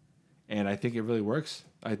 And I think it really works.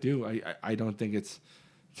 I do. I don't think it's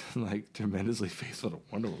like tremendously faithful to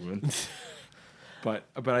Wonder Woman, but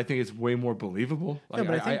I think it's way more believable. Like,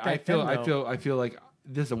 I feel like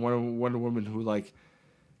this is a Wonder Woman who like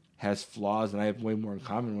has flaws, and I have way more in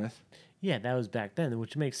common with. Yeah, that was back then,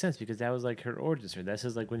 which makes sense because that was like her origin story. This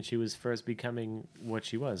is like when she was first becoming what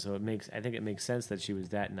she was. So I think it makes sense that she was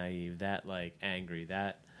that naive, that like angry,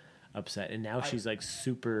 that upset, and now she's like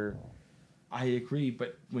super. I agree,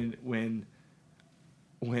 but when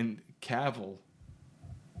Cavill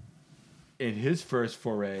in his first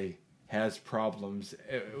foray has problems,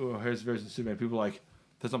 his version of Superman, people are like,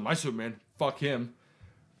 "That's not my Superman. Fuck him."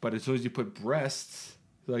 But as soon as you put breasts,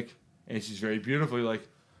 like, and she's very beautiful, you're like,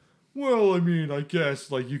 well, I mean, I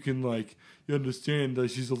guess like you can like you understand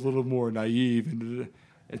that she's a little more naive, and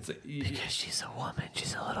it's because she's a woman,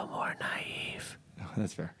 she's a little more naive.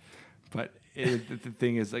 That's fair, but. The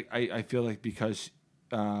thing is, like, I feel like because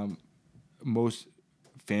most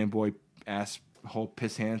fanboy ass whole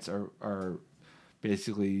piss hands are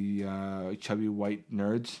basically chubby white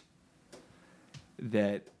nerds,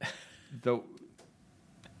 that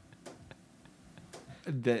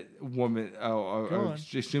that woman,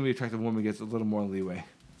 extremely attractive woman gets a little more leeway.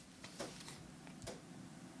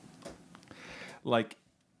 Like,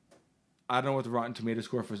 I don't know what the Rotten Tomato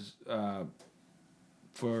score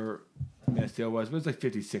for Man of Steel was, but it was like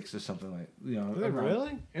 56 or something like,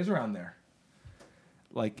 really? It was around there.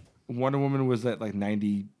 Like, Wonder Woman was at like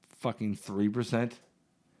 93%.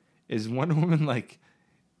 Is Wonder Woman like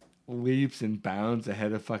leaps and bounds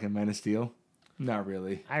ahead of fucking Man of Steel? Not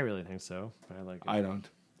really. I really think so, but I like it. I don't.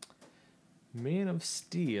 Man of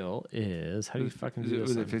Steel is how do you fucking do this?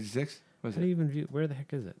 Was it 56? What's How do you even view? Where the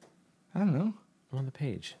heck is it? I don't know. On the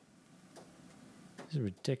page. This is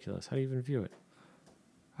ridiculous. How do you even view it?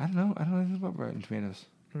 I don't know. I don't know anything about Rotten Tomatoes.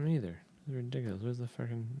 I don't either. It's ridiculous. Where's the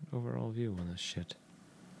fucking overall view on this shit?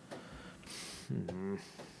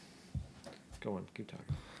 Go on. Keep talking.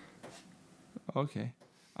 Okay.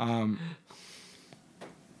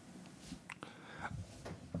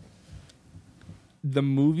 The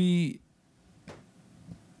movie,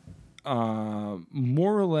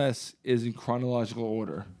 more or less, is in chronological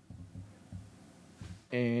order,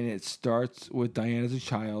 and it starts with Diane as a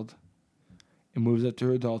child, and moves up to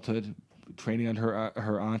her adulthood, training on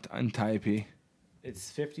her aunt Antiope.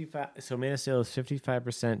 It's 55. So Man of Steel is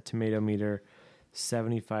 55% tomato meter,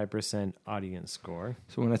 75% audience score.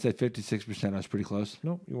 So when I said 56%, I was pretty close.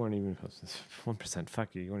 Nope, you weren't even close. 1%.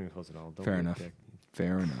 Fuck you. You weren't even close at all. Don't Fair be a enough. dick.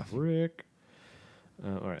 Fair enough. Rick.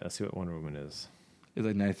 All right, let's see what Wonder Woman is. It's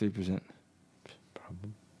like 93%.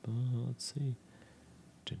 Probably. Let's see.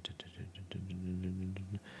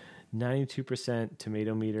 92%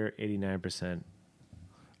 tomato meter, 89%.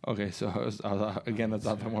 Okay, so I was again, that's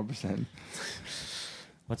off by 1%.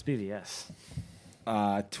 What's BVS?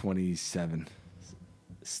 27.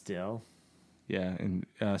 Still? Yeah, and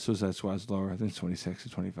Suicide Squad's lower. I think it's 26 or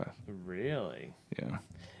 25. Really? Yeah.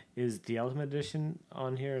 Is the Ultimate Edition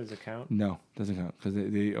on here? Does it count? No, doesn't count because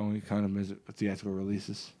they only count them as theatrical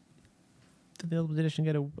releases. Did the Ultimate Edition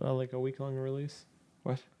get a week-long release?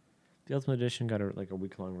 What? The Ultimate Edition got a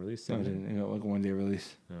week-long release. No, it didn't it? didn't. It got like a 1 day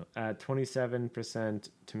release. No. 27%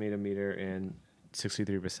 tomato meter and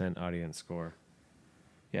 63% audience score.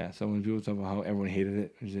 Yeah, so when people talk about how everyone hated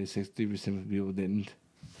it, usually 60% of people didn't.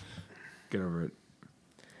 Get over it.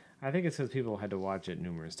 I think it's because people had to watch it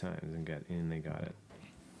numerous times and they got it.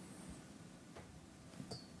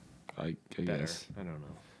 I Better. guess. I don't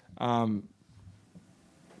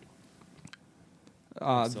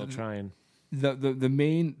know. Still trying. The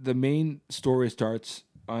main story starts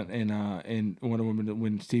in Wonder Woman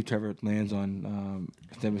when Steve Trevor lands on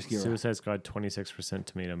Themyscira. Suicide Squad 26%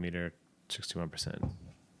 tomato meter, 61%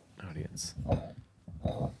 audience.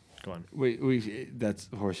 Go on. Wait, that's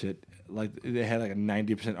horseshit. Like they had like a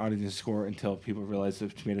 90% audience score until people realized the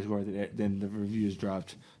tomato score. Then the reviews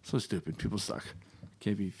dropped. So stupid. People suck.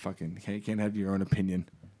 Can't have your own opinion.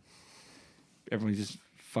 Everyone just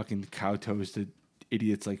fucking cow toes to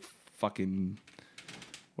idiots like fucking.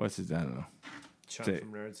 What's it? I don't know. Sean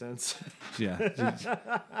from Nerd Sense. Yeah,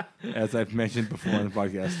 as I've mentioned before on the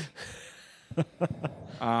podcast.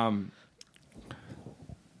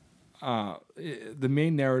 The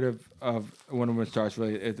main narrative of Wonder Woman starts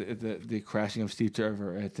really at the crashing of Steve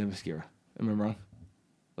Trevor at Themyscira. Am I wrong?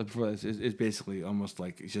 Like before this, it's basically almost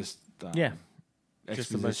like it's just Yeah.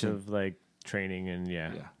 Just a bunch exposition. of like training and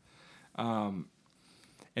yeah. And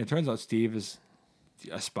it turns out Steve is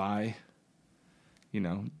a spy. You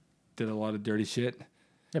know, did a lot of dirty shit.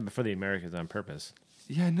 Yeah, but for the Americans on purpose.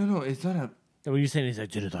 Yeah, no, it's not a. And when you're saying he's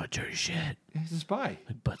like, did a lot of dirty shit. He's a spy.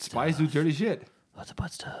 Like butt Spies stuff. do dirty shit. Lots of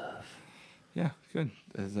butt stuff. Yeah, good.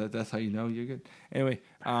 That's how you know you're good. Anyway,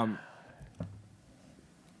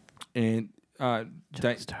 and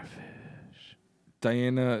Starfish.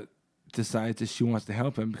 Diana decides that she wants to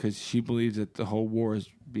help him because she believes that the whole war is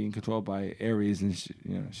being controlled by Ares, and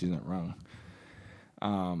she's not wrong.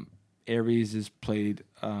 Ares is played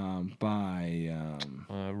by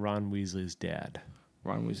Ron Weasley's dad.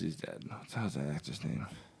 Ron Weasley's dad. How's that actor's name?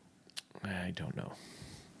 I don't know.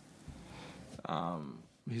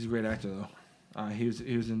 He's a great actor though. He was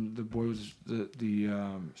in The Boy with the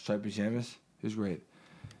Striped Pajamas. He was great.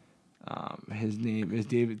 His name is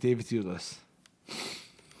David Thewlis.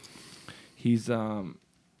 He's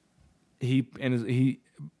he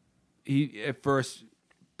at first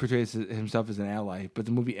portrays himself as an ally, but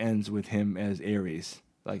the movie ends with him as Ares,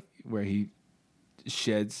 like where he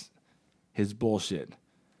sheds his bullshit,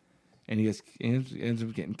 and he ends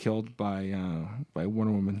up getting killed by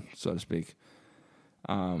Wonder Woman, so to speak.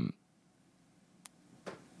 How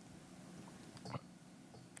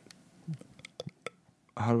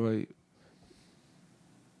do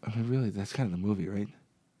I mean, really, that's kind of the movie, right?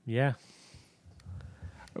 Yeah.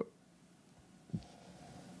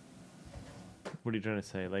 What are you trying to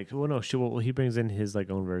say? Like, well, no, well, he brings in his like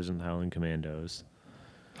own version of Howling Commandos.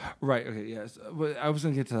 Right. Okay. Yes. But I was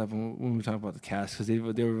gonna get to that when we talk about the cast because they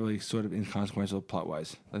were really sort of inconsequential plot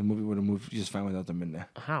wise. Like, the movie would have moved just fine without them in there.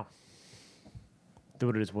 How? They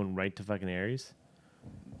would have just went right to fucking Ares.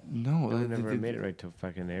 No, They would never made it right to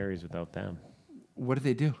fucking Ares without them. What did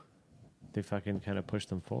they do? They fucking kind of pushed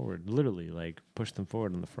them forward, literally, like pushed them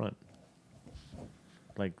forward on the front.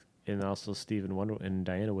 Like, and also Steve and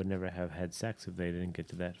Diana would never have had sex if they didn't get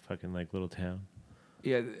to that fucking like little town.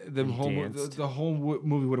 Yeah, the And whole danced. the whole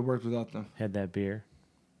movie would have worked without them. Had that beer.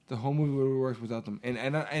 The whole movie would have worked without them, and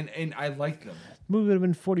I liked them. The movie would have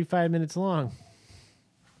been 45 minutes long.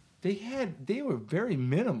 They were very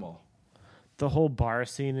minimal. The whole bar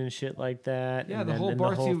scene and shit like that. Yeah, and the then- whole and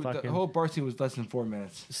bar scene. fucking The whole bar scene was less than 4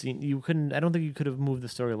 minutes. scene. You couldn't. I don't think you could have moved the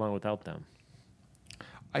story along without them.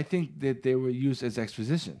 I think that they were used as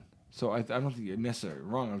exposition. So I don't think you're necessarily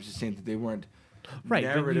wrong. I'm just saying that they weren't Right,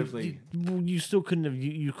 but narratively. you still couldn't have.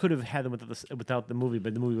 You could have had them without the movie,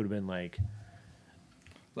 but the movie would have been like,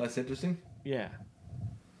 Less interesting? yeah.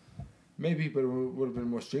 Maybe, but it would have been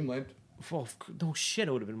more streamlined. Well, no shit,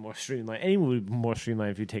 it would have been more streamlined. Any movie would be more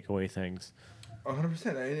streamlined if you take away things.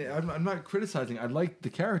 100%. I'm not criticizing. I like the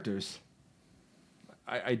characters.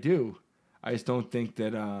 I do. I just don't think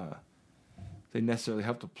that they necessarily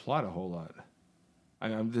help the plot a whole lot.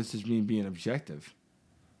 This is me being objective.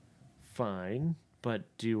 Fine, but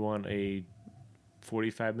do you want a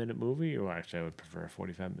 45-minute movie? Or actually, I would prefer a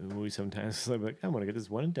 45-minute movie sometimes. So I'm like, I'm going to get this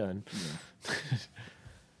one and done. Yeah.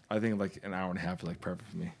 I think like an hour and a half is like perfect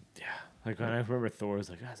for me. Yeah. Like when I remember Thor was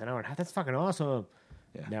like, oh, it's an hour and a half. That's fucking awesome.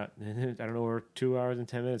 Yeah. Now, I don't know where 2 hours and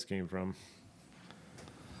 10 minutes came from.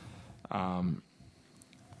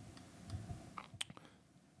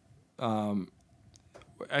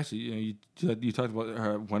 Actually, you talked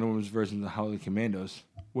about Wonder Woman's version of the Howling Commandos.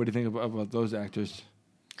 What do you think about those actors?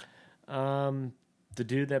 The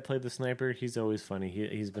dude that played the sniper, he's always funny.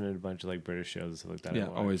 He's been in a bunch of like British shows and stuff like that. Yeah,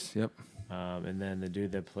 always. Yep. And then the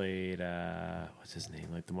dude that played what's his name?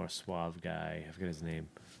 Like the more suave guy. I forget his name.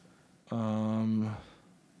 I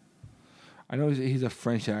know he's a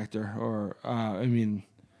French actor, or I mean,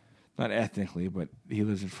 not ethnically, but he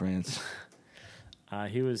lives in France.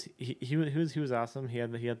 He was awesome. He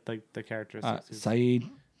had like the characteristics. Saeed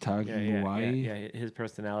Tag yeah. His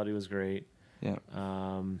personality was great. Yeah.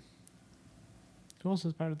 Who else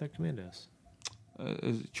was part of that Commandos?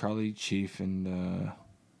 Charlie, Chief, and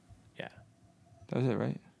Yeah. that was it,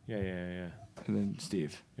 right? Yeah. And then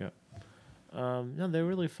Steve. Yeah. No, they're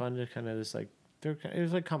really fun to kind of just like it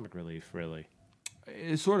was like comic relief, really.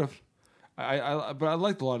 It's sort of. But I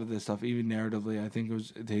liked a lot of this stuff, even narratively. I think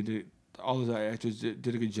they did. All those actors did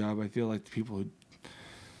a good job. I feel like the people who,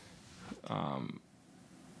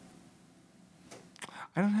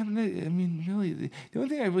 I don't have any. I mean, really, the only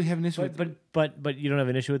thing I really have an issue with. But you don't have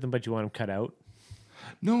an issue with them, but you want them cut out.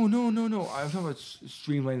 No. I'm talking about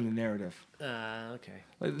streamlining the narrative. Okay.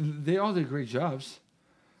 Like, they all did great jobs.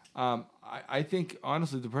 I think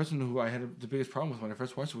honestly, the person who I had the biggest problem with when I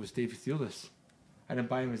first watched it was David Thewlis. I didn't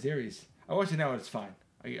buy him as Ares. I watch it now and it's fine.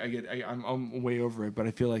 I'm way over it, but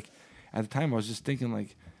I feel like at the time I was just thinking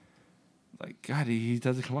like God, he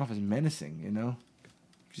doesn't come off as menacing, you know?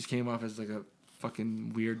 Just came off as like a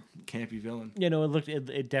fucking weird, campy villain. Yeah, no,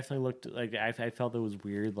 it definitely looked like I felt it was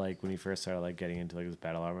weird, like when he first started like getting into like his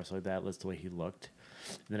battle armor, so like that. That's the way he looked,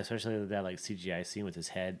 and then especially that like CGI scene with his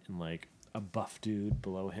head and like a buff dude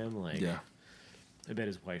below him, like Yeah. I bet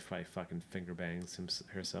his wife probably fucking finger bangs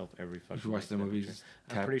herself every fucking. If you watch the like, movie, picture. just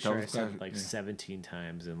I'm pretty sure I tap- said it like yeah. 17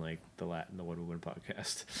 times in like the Wonder Woman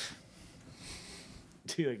podcast.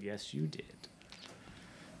 Dude, like, yes, you did.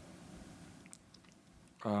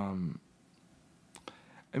 I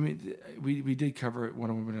mean, we did cover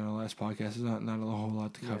Wonder Woman in our last podcast. There's not a whole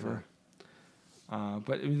lot to cover.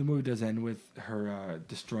 But I mean, the movie does end with her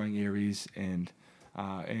destroying Ares and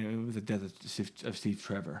with the death of Steve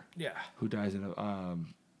Trevor. Yeah. Who dies in a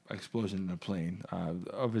explosion in a plane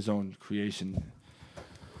of his own creation.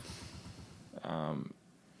 And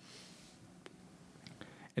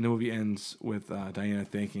the movie ends with Diana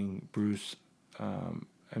thanking Bruce.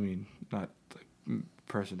 I mean, not like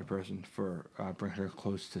person to person for bringing her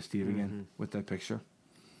close to Steve again with that picture.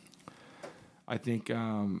 I think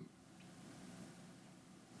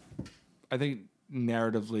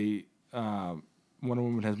narratively, Wonder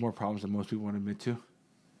Woman has more problems than most people want to admit to.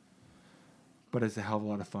 But it's a hell of a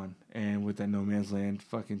lot of fun. And with that No Man's Land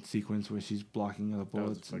fucking sequence where she's blocking the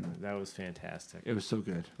bullets. That was fantastic. It was so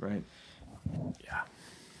good, right? Yeah.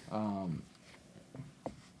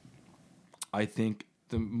 I think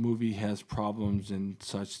the movie has problems and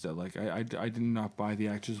such that, like, I did not buy the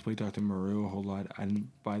actress who played Dr. Moreau a whole lot. I didn't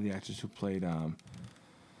buy the actress who played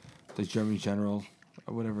the German general,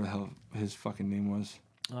 or whatever the hell his fucking name was.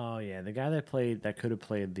 Oh yeah, the guy that could have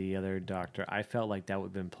played the other doctor. I felt like that would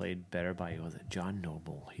have been played better by John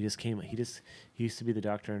Noble. He used to be the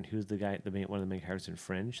doctor, and he was the guy, one of the main characters in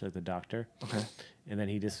Fringe, like the doctor. Okay. And then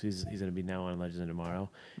he's gonna be now on Legends of Tomorrow.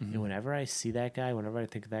 And whenever I see that guy, whenever I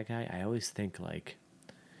think of that guy, I always think like,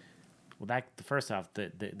 well, first off,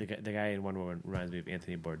 the guy in Wonder Woman reminds me of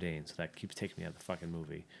Anthony Bourdain, so that keeps taking me out of the fucking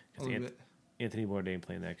movie. A little bit. Anthony Bourdain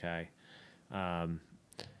playing that guy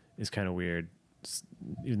is kind of weird,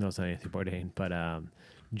 even though it's not Anthony Bourdain. But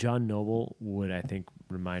John Noble would, I think,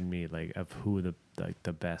 remind me like of who the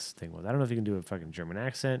best thing was. I don't know if you can do a fucking German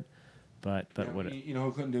accent, but what you know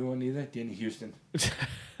who couldn't do one either? Danny Houston.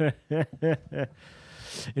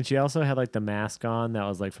 And she also had like the mask on that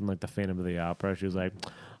was like from like the Phantom of the Opera. She was like,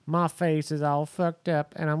 my face is all fucked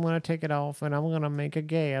up and I'm going to take it off and I'm going to make a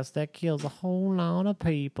gas that kills a whole lot of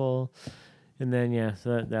people. And then, yeah,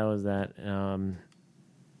 so that was that.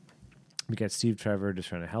 We got Steve Trevor just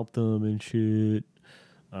trying to help them and shit.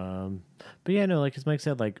 But yeah, no, like as Mike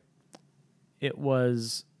said, like it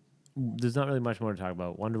was, there's not really much more to talk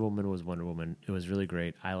about. Wonder Woman was Wonder Woman. It was really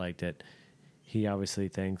great. I liked it. He obviously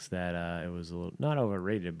thinks that it was a little, not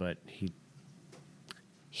overrated, but he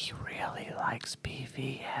really likes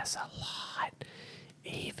BVS a lot,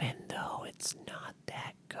 even though it's not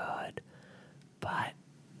that good. But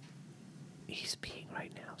he's peeing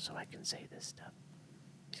right now, so I can say this stuff.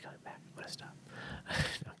 He's coming back. I'm gonna stop.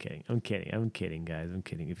 I'm kidding, guys. I'm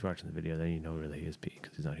kidding. If you're watching the video, then you know really he is peeing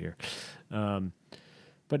because he's not here.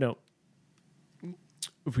 But no,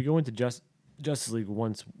 if we go into Justice League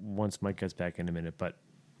once Mike gets back in a minute, but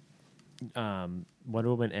Wonder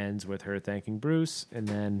Woman ends with her thanking Bruce, and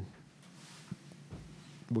then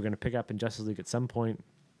we're going to pick up in Justice League at some point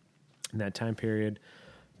in that time period,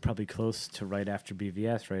 probably close to right after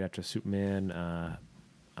BVS, right after Superman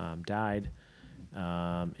died.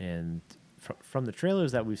 And from the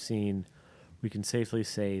trailers that we've seen, we can safely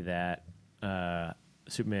say that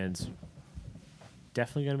Superman's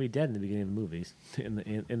definitely going to be dead in the beginning of the movies in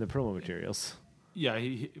the promo materials. Yeah,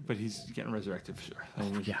 but he's getting resurrected for sure. I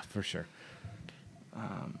mean, yeah, for sure.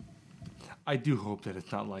 I do hope that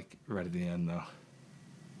it's not like right at the end, though.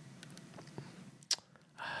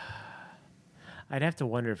 I'd have to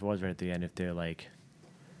wonder if it was right at the end, if they're like,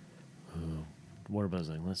 Warner Bros.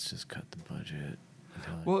 Like, let's just cut the budget.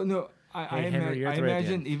 Like, well, no, I Henry, I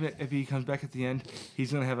imagine even if he comes back at the end,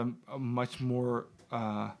 he's going to have a much more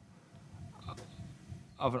of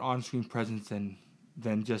an on-screen presence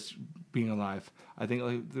than just being alive. I think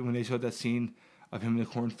like when they showed that scene of him in the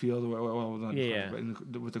cornfield,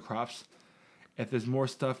 with the crops, if there's more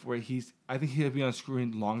stuff where I think he'll be on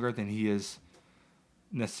screen longer than he is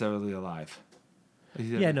necessarily alive.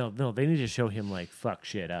 No, they need to show him like fuck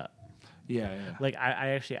shit up. Yeah. Like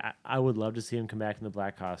I would love to see him come back in the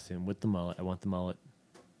black costume with the mullet. I want the mullet.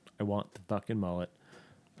 I want the fucking mullet.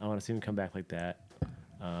 I want to see him come back like that.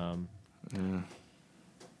 The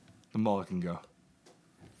mullet can go.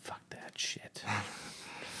 Fuck that shit.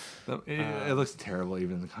 It looks terrible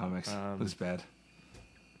even in the comics. It looks bad.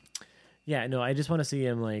 Yeah, no, I just want to see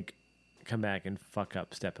him like come back and fuck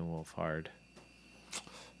up Steppenwolf hard.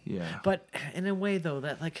 Yeah. But in a way though,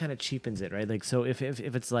 that like kind of cheapens it, right? Like so if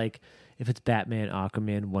it's like if it's Batman,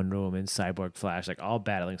 Aquaman, Wonder Woman, Cyborg, Flash, like all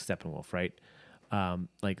battling Steppenwolf, right?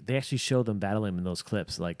 Like they actually show them battling him in those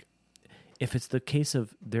clips. Like if it's the case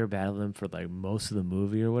of they're battling him for like most of the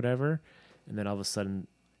movie or whatever, and then all of a sudden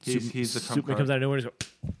he's the trump Superman card. comes out of nowhere and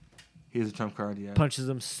He's a trump card, yeah. punches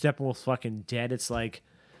him, Steppenwolf's fucking dead. It's like,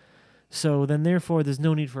 so then therefore there's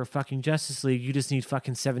no need for a fucking Justice League. You just need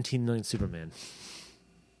fucking 17 million Superman.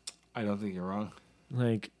 I don't think you're wrong.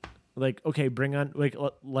 Like okay, bring on like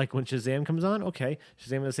when Shazam comes on. Okay,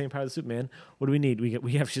 Shazam has the same power as Superman. What do we need? We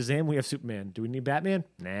have Shazam. We have Superman. Do we need Batman?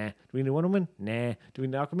 Nah. Do we need Wonder Woman? Nah. Do we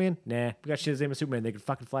need Aquaman? Nah. We got Shazam and Superman. They can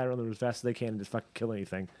fucking fly around the room as fast as they can and just fucking kill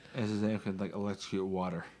anything. And Shazam could like electrocute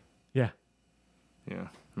water. Yeah. Yeah,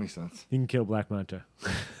 makes sense. You can kill Black Manta.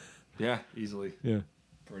 Yeah, easily. Yeah.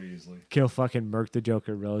 Pretty easily. Kill fucking Merc the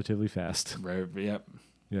Joker relatively fast. Right. Yep.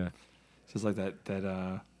 Yeah. It's just like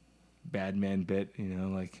that bad man bit,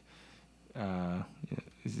 like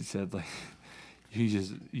he said like you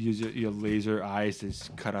just use your laser eyes to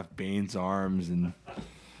just cut off Bane's arms, and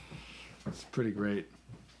it's pretty great.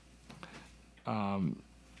 I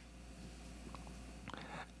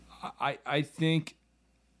think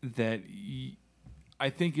that I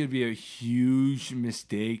think it'd be a huge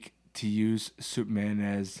mistake to use Superman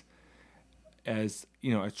as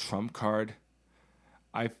a trump card.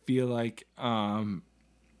 I feel like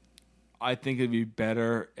I think it'd be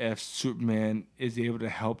better if Superman is able to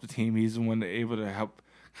help the team. He's the one able to help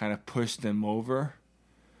kind of push them over.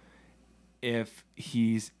 If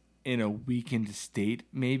he's in a weakened state,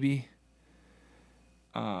 maybe.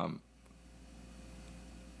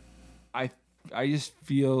 I just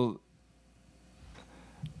feel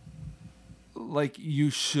like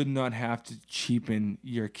you should not have to cheapen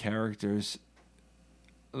your characters,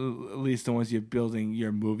 at least the ones you're building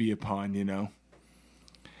your movie upon,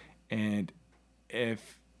 And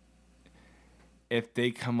if if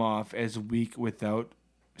they come off as weak without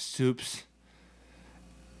Soups,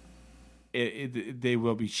 they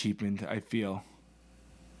will be cheapened, I feel.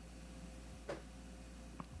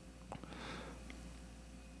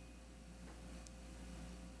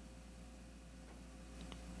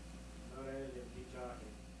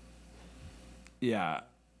 Yeah.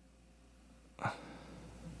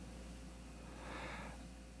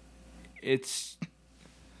 It's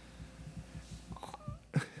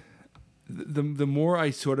the more I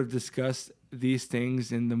sort of discuss these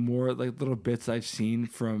things and the more like little bits I've seen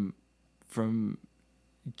from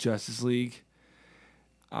Justice League,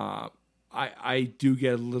 I do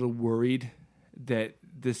get a little worried that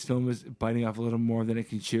this film is biting off a little more than it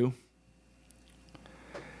can chew.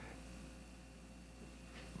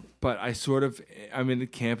 But I'm in the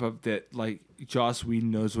camp of that, like, Joss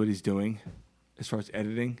Whedon knows what he's doing as far as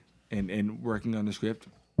editing and working on the script.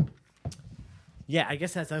 Yeah, I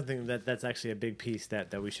guess that's something that's actually a big piece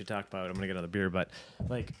that we should talk about. I'm gonna get another beer, but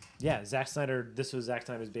like, yeah, Zack Snyder. This was Zack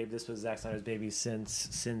Snyder's baby. This was Zack Snyder's baby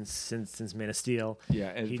since Man of Steel.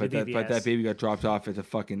 Yeah, but that baby got dropped off at the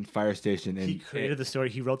fucking fire station. And he created the story.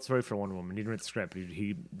 He wrote the story for Wonder Woman. He didn't write the script.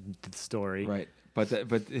 He did the story. Right, but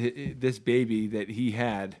this baby that he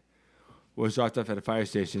had was dropped off at a fire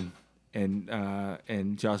station,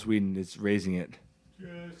 and Joss Whedon is raising it.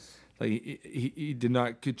 Yes. Like he did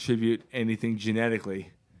not contribute anything genetically.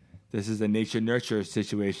 This is a nature-nurture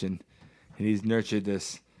situation, and he's nurtured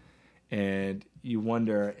this. And you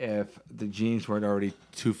wonder if the genes weren't already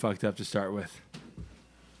too fucked up to start with.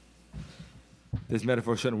 This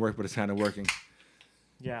metaphor shouldn't work, but it's kind of working.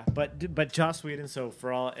 Yeah, but Joss Whedon. So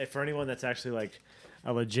for anyone that's actually like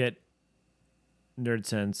a legit Nerd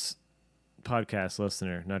Sense podcast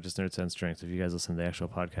listener, not just Nerd Sense Drinks. If you guys listen to the actual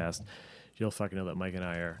podcast, you'll fucking know that Mike and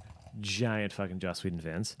I are giant fucking Joss Whedon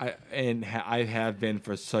fans. I have been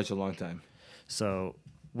for such a long time. So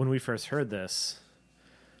when we first heard this,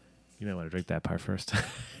 you may want to drink that part first.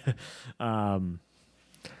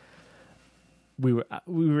 We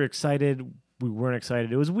were excited. We weren't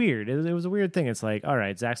excited. It was weird. It was a weird thing. It's like, all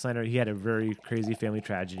right, Zack Snyder, he had a very crazy family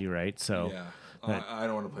tragedy, right? So yeah, I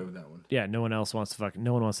don't want to play with that one. Yeah, no one wants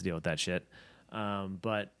to deal with that shit.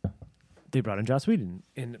 But they brought in Joss Whedon,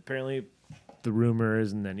 and apparently the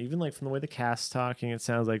rumors, and then even like from the way the cast's talking, it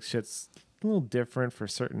sounds like shit's a little different for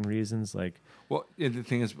certain reasons. Like, well, the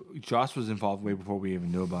thing is, Joss was involved way before we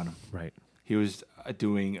even knew about him. Right. He was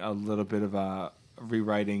doing a little bit of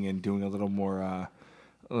rewriting and doing a little more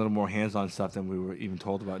hands-on stuff than we were even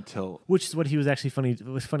told about until. Which is what he was actually funny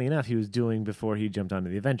enough. He was doing before he jumped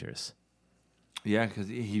onto the Avengers. Yeah, because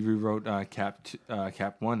he rewrote Cap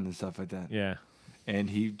 1 and stuff like that. Yeah.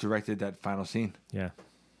 And he directed that final scene. Yeah.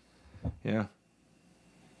 Yeah.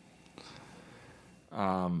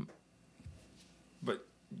 But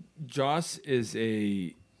Joss is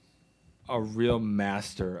a real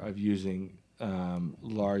master of using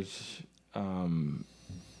large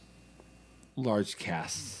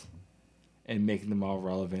casts and making them all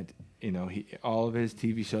relevant. You know, all of his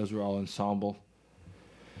TV shows were all ensemble.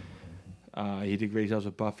 He did great jobs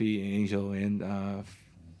with Buffy, Angel, and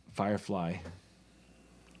Firefly.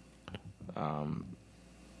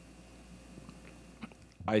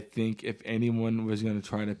 I think if anyone was going to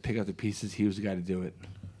try to pick up the pieces, he was the guy to do it.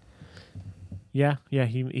 Yeah.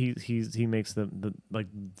 He makes the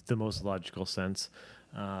most logical sense.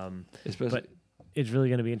 Especially, but it's really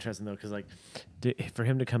going to be interesting though, because like for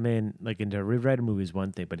him to come in like into rewrite a movie is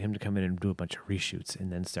one thing, but him to come in and do a bunch of reshoots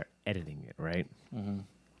and then start editing it, right? Mm-hmm.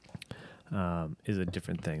 Is a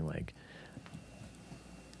different thing. Like,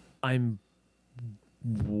 I'm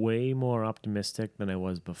way more optimistic than I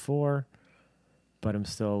was before, but I'm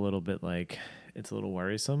still a little bit like, it's a little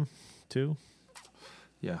worrisome too.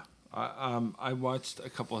 Yeah. I watched a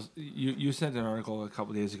couple. You sent an article a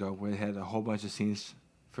couple days ago where it had a whole bunch of scenes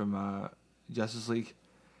from Justice League,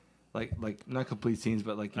 like not complete scenes,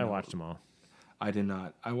 but like I watched them all. I did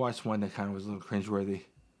not. I watched one that kind of was a little cringeworthy.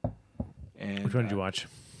 And which one did you watch?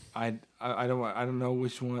 I don't know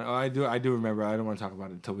which one. Oh, I do remember. I don't want to talk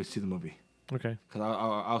about it until we see the movie. Okay. Because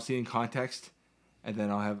I'll see it in context, and then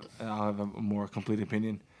I'll have a more complete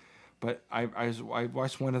opinion. But I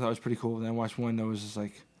watched one that I thought was pretty cool, and then I watched one that was just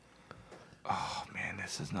like, oh man,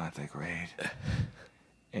 this is not that great.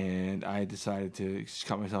 And I decided to just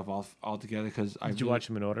cut myself off altogether because I. Did you watch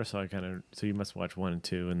them in order? So you must watch 1 and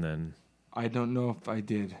 2, and then. I don't know if I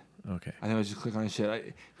did. Okay. I think I just click on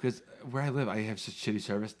shit because where I live, I have such shitty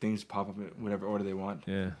service. Things pop up in whatever order they want.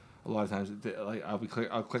 Yeah. A lot of times, like I'll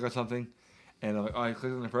click on something, and I'm like, oh, I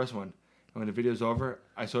clicked on the first one. And when the video's over,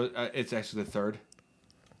 I saw it's actually the third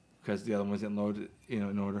because the other ones didn't load,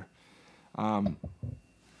 in order.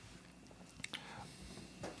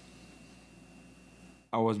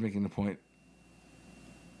 I was making the point.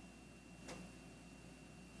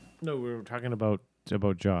 No, we were talking about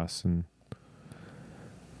Joss and.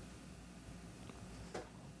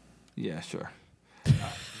 Yeah, sure.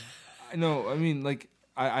 I know. I mean, like,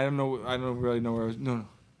 I don't know. I don't really know where I was. No.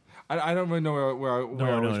 I don't really know where I was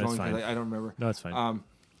going because I don't remember. No, it's fine.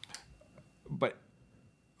 But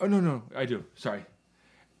no, I do. Sorry.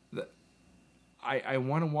 I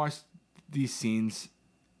want to watch these scenes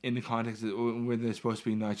in the context of where they're supposed to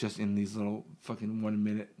be, not just in these little fucking 1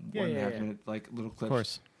 minute, 1.5 minute like little clips. Of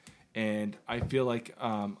course. And I feel like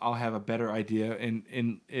I'll have a better idea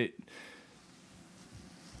in it.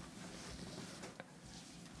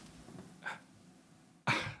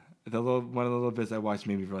 One of the little bits I watched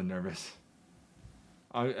made me really nervous.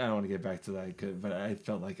 I don't want to get back to that, but I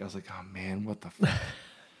felt like I was like, oh man, what the fuck.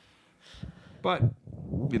 But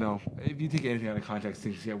you know, if you take anything out of context,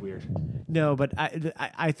 things get weird. No, but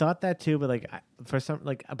I thought that too. But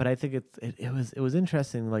like but I think it was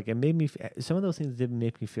interesting. Like it made me. Some of those things did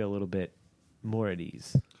make me feel a little bit more at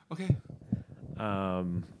ease. Okay.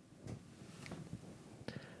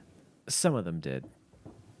 Some of them did.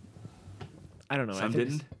 I don't know. Some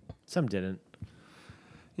didn't. Some didn't.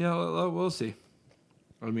 Yeah, we'll see.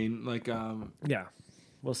 I mean, like, yeah,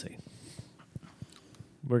 we'll see.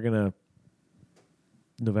 We're gonna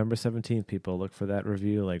November 17th. People look for that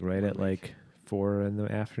review. Like right at like 4 in the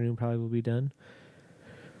afternoon. Probably will be done.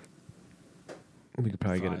 We could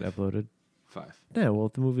probably 5. get it uploaded. 5. Yeah. Well,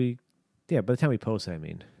 the movie. Yeah, by the time we post, I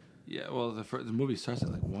mean. Yeah. Well, the movie starts at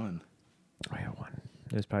like 1. Oh yeah, 1.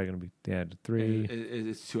 It's probably gonna be 3.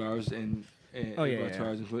 It's 2 hours and. Oh yeah, about 2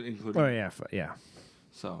 hours including. Oh yeah, yeah.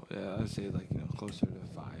 So yeah, I'd say like closer to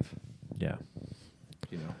 5. Yeah.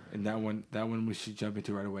 And that one we should jump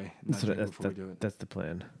into right away. Not So drink before we do it. That's the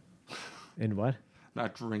plan. And what?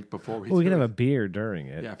 Not drink before we. Well, we can do have it. a beer during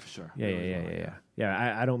it. Yeah, for sure. Yeah.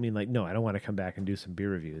 Yeah, I don't mean like no. I don't want to come back and do some beer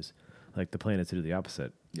reviews. Like the plan is to do the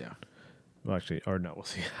opposite. Yeah. Well, actually, or no, we'll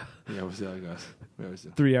see. Yeah, we'll see how it goes. We always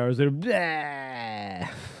do. 3 hours later. Blah!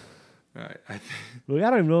 All right. Well, I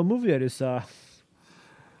don't even know what movie I just saw.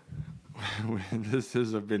 This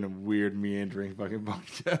has been a weird meandering fucking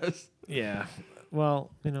podcast. Yeah.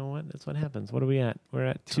 Well, you know what? That's what happens. What are we at? We're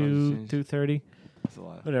at 2:30. 2:30. That's a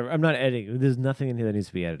lot. Whatever. I'm not editing. There's nothing in here that needs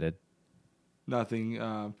to be edited. Nothing.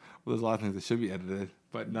 Well, there's a lot of things that should be edited,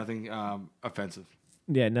 but nothing offensive.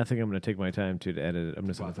 Yeah, nothing. I'm going to take my time to edit it. I'm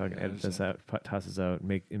just going to Well, fucking I edit this out, toss this out,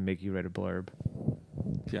 make you write a blurb.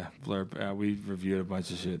 Yeah, blurb. We reviewed a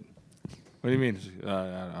bunch of shit. What do you mean?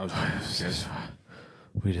 I was.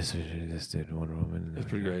 We just did Wonder Woman. It's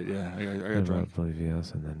pretty great. Yeah, I got drunk.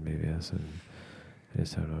 BVS and then BVS and I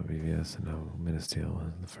just talked about BVS and now Man of Steel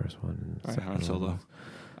was the first one. All right, Han Solo.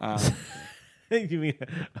 You mean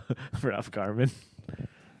Ralph Garman?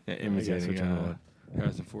 Yeah, imitating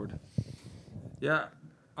Harrison Ford. Yeah.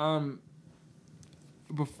 I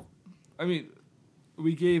mean,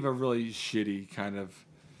 we gave a really shitty kind of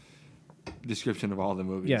description of all the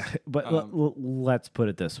movies. Yeah, but let's put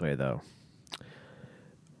it this way, though.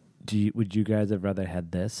 Would you guys have rather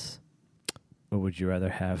had this, or would you rather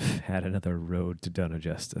have had another Road to Dawn of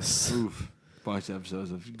Justice? Oof. Bunch of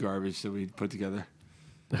episodes of garbage that we put together.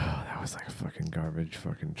 Oh, that was like a fucking garbage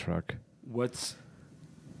fucking truck. What's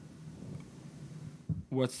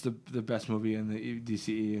the best movie in the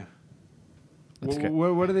DCEU?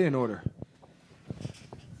 What are they in order?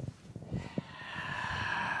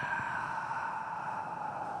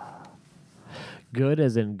 Good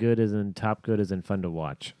as in top good as in fun to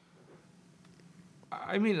watch.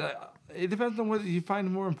 I mean, it depends on what you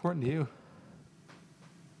find more important to you.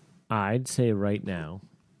 I'd say right now,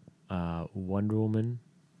 Wonder Woman,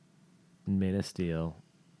 Man of Steel,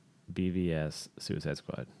 BVS, Suicide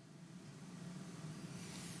Squad.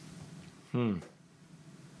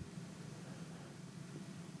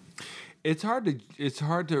 It's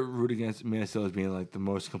hard to root against Man of Steel as being like the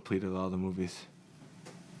most complete of all the movies.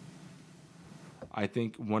 I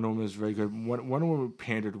think Wonder Woman is very good. Wonder Woman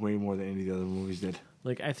pandered way more than any of the other movies did.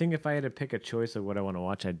 Like, I think if I had to pick a choice of what I want to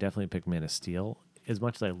watch, I'd definitely pick Man of Steel. As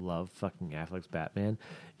much as I love fucking Affleck's Batman,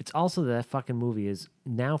 it's also that fucking movie is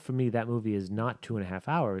now for me. That movie is not 2.5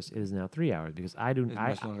 hours; it is now 3 hours because I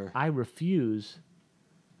refuse.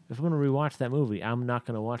 If I'm going to rewatch that movie, I'm not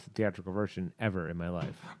going to watch the theatrical version ever in my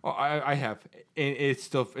life. Oh, I have, and it's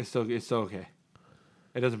still okay.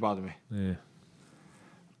 It doesn't bother me. Yeah,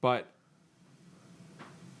 but.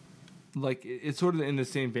 Like it's sort of in the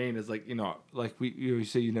same vein as like you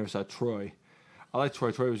say you never saw Troy. I like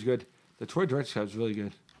Troy. Troy was good. The Troy director's cut was really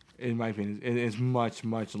good, in my opinion. It's much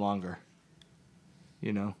longer.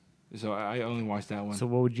 So I only watched that one. So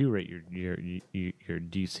what would you rate your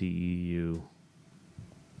DCEU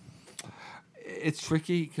it's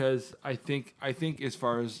tricky because I think as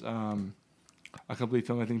far as a complete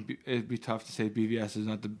film, I think it'd be tough to say BVS is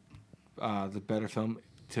not the better film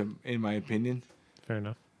in my opinion. Fair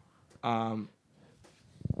enough.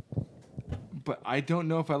 But I don't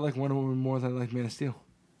know if I like Wonder Woman more than I like Man of Steel.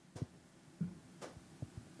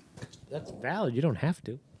 That's valid. You don't have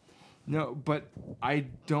to. No, but I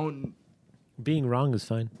don't. Being wrong is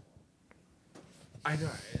fine. I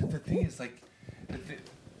don't. The thing is, like,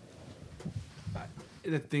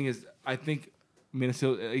 the thing is, I think Man of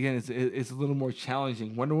Steel again it's a little more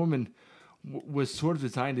challenging. Wonder Woman was sort of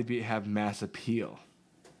designed to have mass appeal,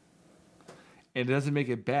 and it doesn't make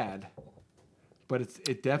it bad. But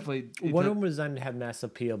it definitely... Wonder Woman was designed to have mass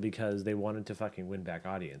appeal because they wanted to fucking win back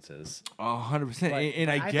audiences. 100%.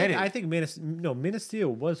 And I get it. I think Man of Steel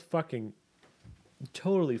was fucking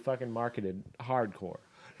totally fucking marketed hardcore.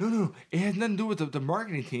 No. It has nothing to do with the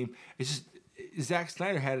marketing team. It's just Zack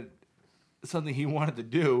Snyder had something he wanted to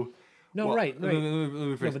do. No, well, right. Let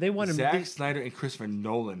me but they wanted Zack Snyder and Christopher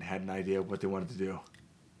Nolan had an idea of what they wanted to do.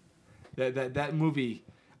 That movie,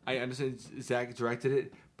 I understand Zack directed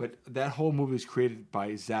it, but that whole movie was created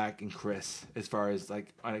by Zach and Chris, as far as like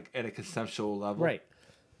at a conceptual level, right?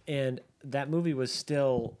 And that movie was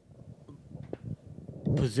still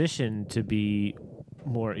positioned to be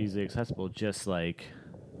more easily accessible, just like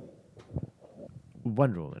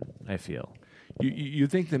Wonder Woman. I feel. You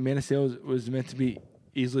think the Man of Steel was meant to be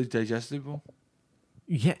easily digestible?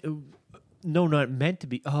 Yeah. No, not meant to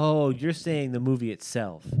be. Oh, you're saying the movie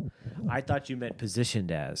itself. I thought you meant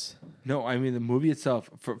positioned as. No, I mean the movie itself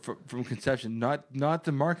from conception, not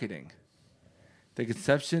the marketing. The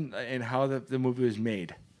conception and how the movie was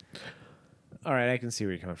made. All right, I can see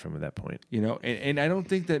where you're coming from at that point. You know, and I don't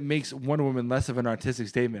think that makes Wonder Woman less of an artistic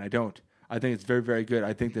statement. I don't. I think it's very, very good.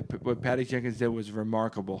 I think that what Patty Jenkins did was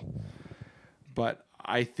remarkable. But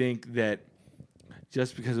I think that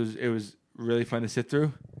just because it was really fun to sit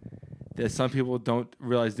through, that some people don't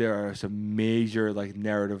realize there are some major like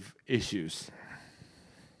narrative issues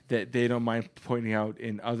that they don't mind pointing out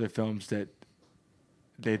in other films that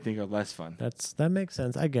they think are less fun. That makes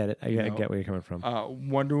sense. I get it. I get where you're coming from.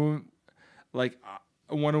 Wonder Woman,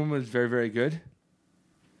 Wonder Woman is very, very good,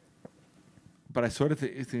 but I sort of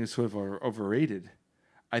think it's sort of overrated.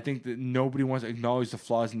 I think that nobody wants to acknowledge the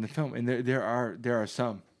flaws in the film, and there are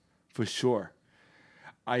some, for sure.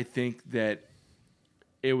 I think that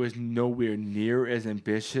it was nowhere near as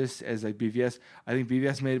ambitious as like BVS. I think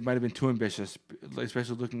BVS might have been too ambitious,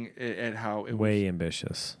 especially looking at how it way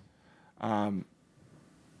ambitious. But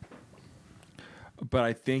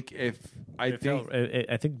I think I think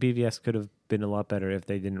BVS could have been a lot better if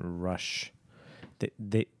they didn't rush.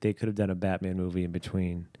 They could have done a Batman movie in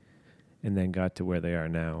between, and then got to where they are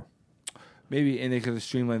now. Maybe, and they could have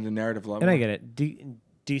streamlined the narrative a lot more. And I get it.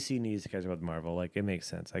 DC needs to catch up with Marvel. Like, it makes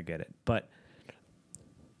sense. I get it. But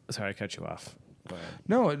sorry, I cut you off. Go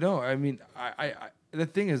ahead. No. I mean, I the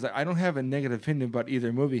thing is that I don't have a negative opinion about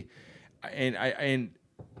either movie, and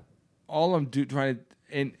all I'm trying to,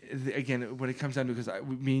 and again, when it comes down to, because I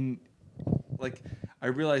mean, like, I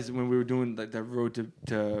realized when we were doing like that Road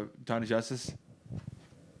to Dawn of Justice.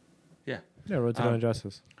 Yeah, Road to Dawn of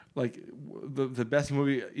Justice. Like the best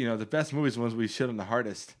movie, the best movies are the ones we shit on the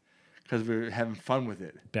hardest because we were having fun with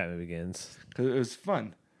it. Batman Begins. Because it was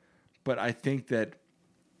fun, but I think that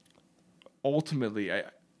ultimately,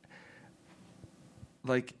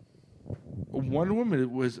 Wonder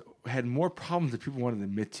Woman had more problems than people wanted to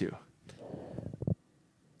admit to.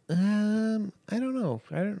 I don't know.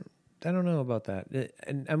 I don't know about that,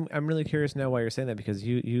 and I'm really curious now why you're saying that, because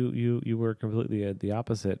you were completely the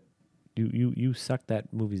opposite. You sucked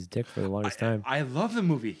that movie's dick for the longest time. I love the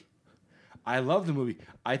movie. I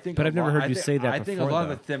think, but I've never heard you say that. I think a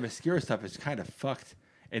lot of the Themyscira stuff is kind of fucked.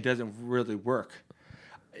 It doesn't really work.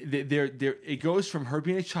 It goes from her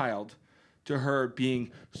being a child to her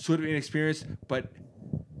being sort of inexperienced, but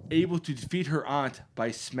able to defeat her aunt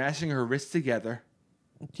by smashing her wrists together.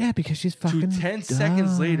 Yeah, because she's fucking. To 10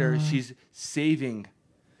 seconds later, she's saving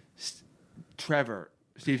Trevor.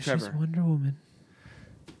 Steve Trevor. She's Wonder Woman.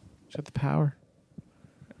 She's got the power.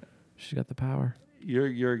 She's got the power.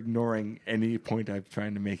 You're ignoring any point I'm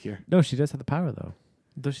trying to make here. No, she does have the power though.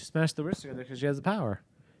 Though she smashed the wrist together because she has the power.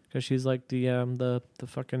 Because she's like the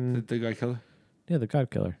fucking the God Killer. Yeah, the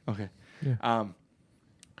God Killer. Okay. Yeah.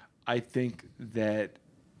 I think that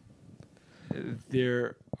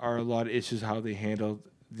there are a lot of issues how they handled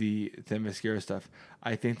the Themyscira stuff.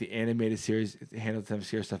 I think the animated series handled the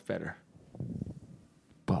Themyscira stuff better.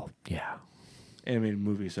 Well, yeah. Animated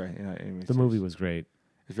movie, sorry. Animated the movie was great.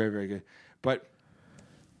 It's very, very good. But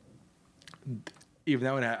even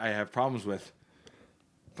that one I have problems with.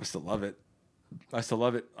 I still love it. I still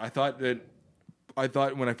love it. I thought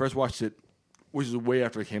when I first watched it, which is way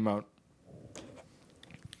after it came out,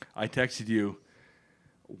 I texted you,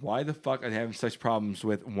 why the fuck are they having such problems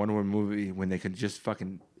with Wonder Woman movie when they could just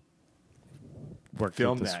fucking Work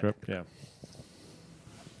film the that? script. Yeah.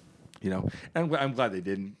 You know, and I'm glad they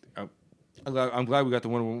didn't. I'm glad we got the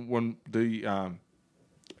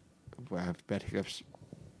I have bad hiccups.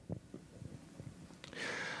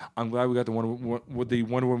 I'm glad we got the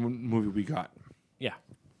Wonder Woman movie we got. Yeah.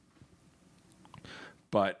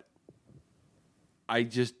 But I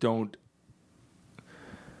just don't.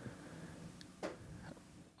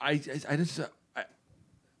 I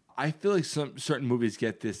feel like some certain movies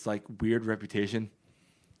get this like weird reputation,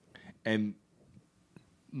 and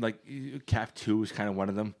like Cap 2 was kind of one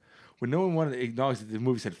of them, when no one wanted to acknowledge that the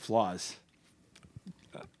movies had flaws.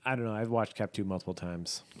 I don't know. I've watched Cap 2 multiple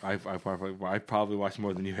times. I probably watched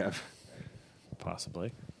more than you have.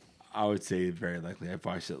 Possibly. I would say very likely I've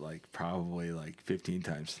watched it probably 15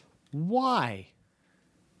 times. Why?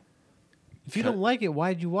 If you don't like it,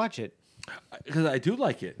 why did you watch it? Because I do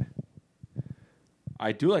like it.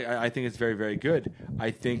 I think it's very, very good.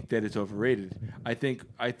 I think that it's overrated. I think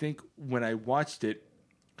when I watched it,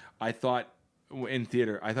 I thought in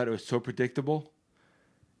theater, I thought it was so predictable,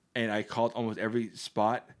 and I called almost every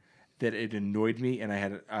spot that it annoyed me, and I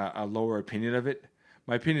had a lower opinion of it.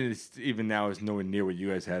 My opinion is even now is nowhere near what you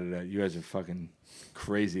guys had it at. You guys are fucking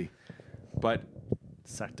crazy, but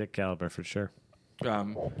Suck dick caliber for sure.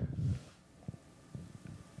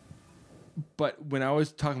 But when I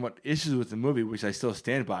was talking about issues with the movie, which I still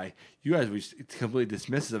stand by, you guys were completely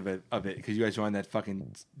dismissive of it because you guys were on that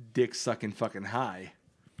fucking dick sucking fucking high.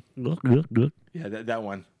 Yeah, that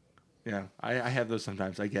one. Yeah, I have those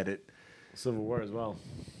sometimes. I get it. Civil War as well.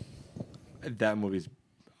 That movie's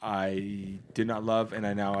I did not love, and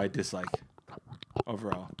I dislike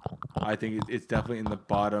overall. I think it's definitely in the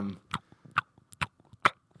bottom.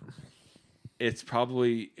 It's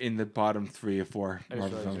probably in the bottom 3 or 4 I just Marvel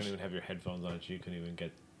realized you films. don't even have your headphones on, so you couldn't even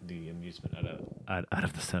get the amusement out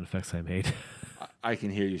of the sound effects I made. I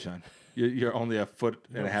can hear you, Sean. You're only a foot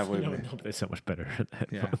and a half away from me. No, they're so much better.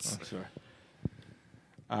 Yeah, oh, sure.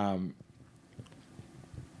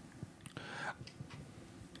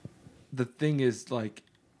 The thing is, like,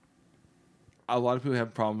 a lot of people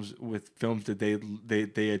have problems with films that they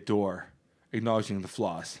adore, acknowledging the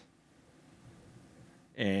flaws.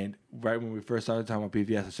 And right when we first started talking about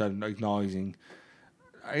BVS, I started acknowledging,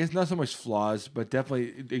 I guess not so much flaws, but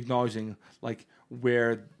definitely acknowledging like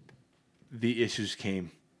where the issues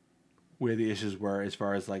came, where the issues were as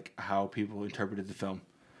far as like how people interpreted the film.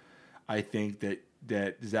 I think that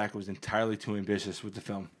Zach was entirely too ambitious with the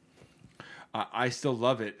film. I still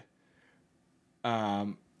love it.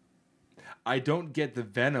 I don't get the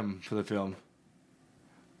venom for the film,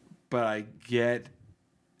 but I get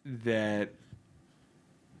that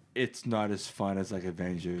it's not as fun as like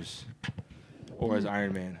Avengers or as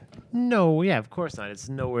Iron Man. No, yeah, of course not. It's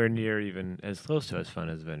nowhere near even as close to as fun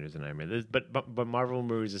as Avengers and Iron Man. But Marvel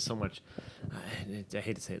movies is so much. I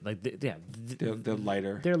hate to say it, like They're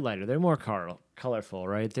lighter. They're lighter. They're more colorful,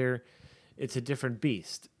 right? It's a different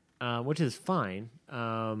beast, which is fine.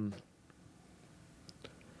 But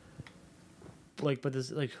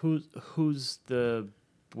this who's the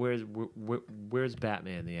where's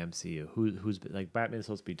Batman in the MCU? Who's like Batman's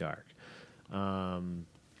supposed to be dark.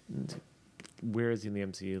 Where is he in the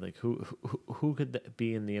MCU? Like who could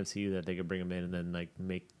be in the MCU that they could bring him in and then like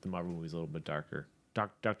make the Marvel movies a little bit darker?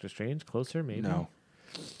 Doctor Strange closer maybe.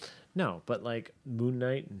 No, but like Moon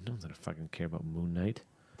Knight. No one's gonna fucking care about Moon Knight.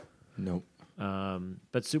 Nope.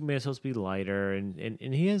 But Superman is supposed to be lighter, and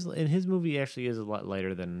he is in his movie actually is a lot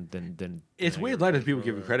lighter than. It's way lighter than people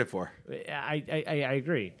give it credit for. I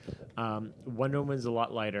agree. Wonder Woman's a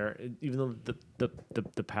lot lighter, even though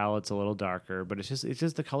the palette's a little darker. But it's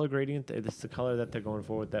just the color gradient. It's the color that they're going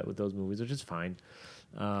for with those movies, which is fine.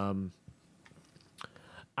 I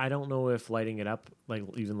don't know if lighting it up, like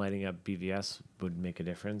even lighting up BVS, would make a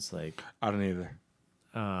difference. Like I don't either.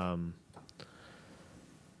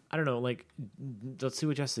 I don't know. Like, let's see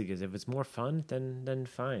what Justice League is. If it's more fun, then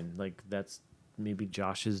fine. Like that's maybe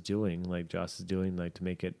Josh is doing like to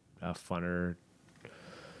make it a funner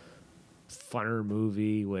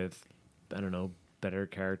movie with, I don't know, better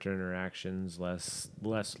character interactions, less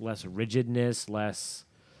rigidness, less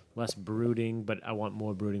brooding. But I want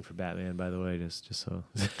more brooding for Batman. By the way, just so.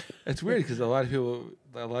 It's weird because a lot of people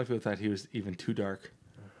thought he was even too dark.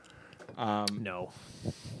 No.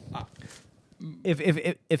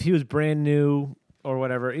 If he was brand new or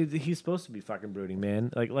whatever. He's supposed to be fucking brooding,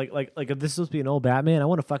 man. Like if this is supposed to be an old Batman, I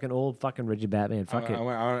want a fucking old fucking rigid Batman. Fuck it. I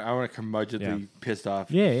want a curmudgeonly pissed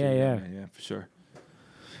off. Yeah, for sure.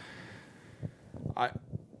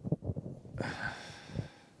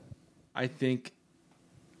 I think.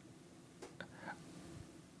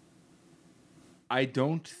 I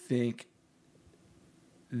don't think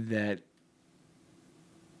that.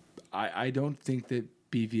 I don't think that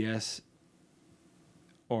BVS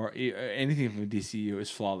or anything from the DCU is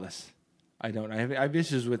flawless. I don't. I have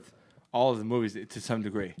issues with all of the movies to some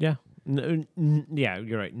degree. Yeah. Yeah,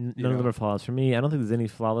 you're right. None of them are flawless for me. I don't think there's any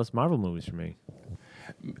flawless Marvel movies for me.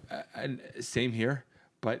 And same here,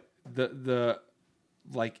 but the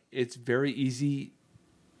like it's very easy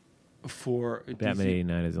for Batman DC.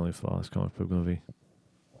 '89 is the only flawless comic book movie.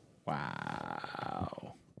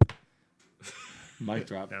 Wow. Mic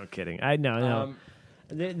drop. No, I'm kidding. I know.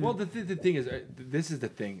 Well, the thing is, this is the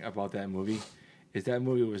thing about that movie, is that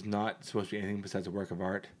movie was not supposed to be anything besides a work of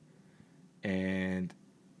art, and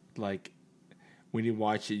like when you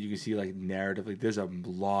watch it, you can see like narratively, there's a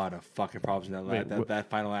lot of fucking problems in that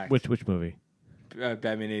final act. Which movie?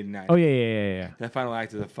 Batman '89. Oh yeah. That final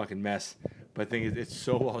act is a fucking mess. But the thing is, it's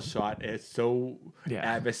so well shot. It's so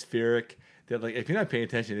atmospheric that like if you're not paying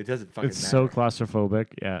attention, it doesn't fucking It's matter. so claustrophobic.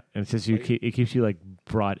 Yeah, and it's just it keeps you like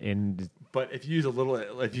brought in. But if you use a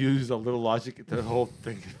little logic, the whole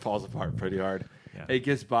thing falls apart pretty hard. Yeah. It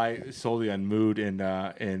gets by solely on mood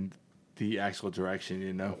and the actual direction,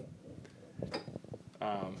 you know.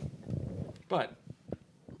 But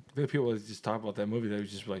there are people that just talk about that movie that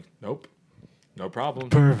was just like, nope, no problem,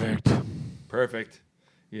 perfect,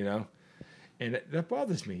 you know. And that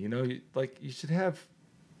bothers me, you know. You should have.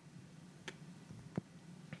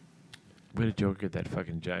 Where did Joker get that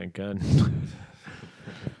fucking giant gun?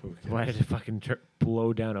 Why did it fucking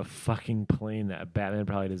blow down a fucking plane that Batman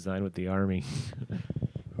probably designed with the army?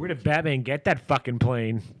 Where did Batman get that fucking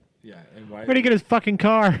plane? Yeah, and why? Where did he get his fucking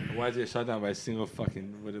car? Why is it shot down by a single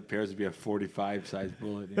fucking what appears to be a 45 size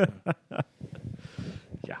bullet? You know?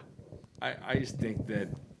 Yeah, I just think that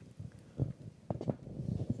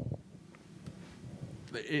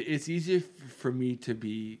it's easier for me to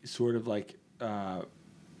be sort of like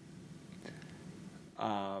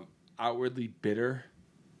outwardly bitter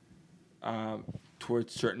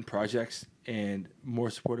towards certain projects and more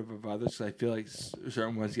supportive of others. I feel like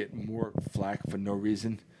certain ones get more flack for no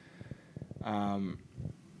reason.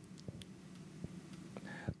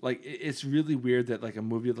 Like it's really weird that like a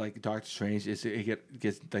movie like Doctor Strange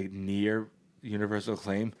gets like near universal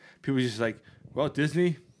acclaim. People are just like, well,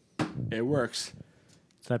 Disney, it works.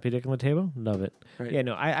 Slap your dick on the table? Love it. Right. Yeah,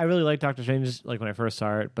 no, I really liked Doctor Strange like when I first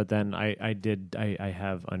saw it, but then I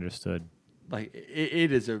have understood. Like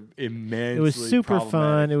it is a immensely. It was super fun.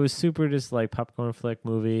 problematic. It was super just like popcorn flick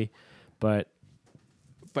movie, but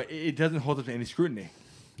it doesn't hold up to any scrutiny.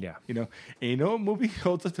 yeah, You know, and you know what movie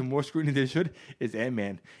holds up to more scrutiny than it should is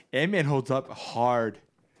Ant-Man. Ant-Man holds up hard.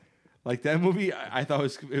 Like that movie, I thought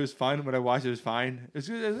it was fun when I watched it. It was fine. It was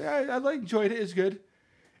good. I enjoyed it. It's good.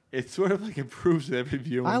 It sort of like improves with every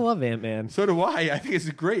viewing. I love Ant-Man. So do I. I think it's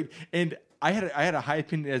great. And I had a high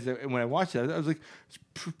opinion when I watched it. I was like, it's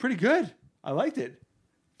pretty good. I liked it,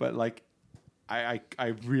 but like, I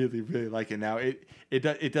really really like it now.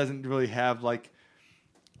 It doesn't really have like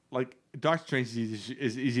Doctor Strange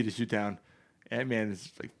is easy to shoot down. Ant-Man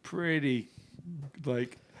is like pretty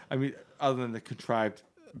like I mean other than the contrived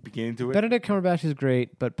beginning to it. Benedict Cumberbatch is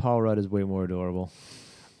great, but Paul Rudd is way more adorable.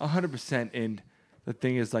 100%. And the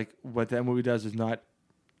thing is, like, what that movie does is not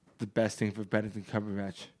the best thing for Benedict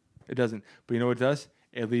Cumberbatch. It doesn't. But you know what it does?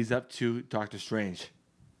 It leads up to Doctor Strange.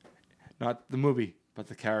 Not the movie, but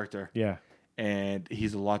the character. Yeah. And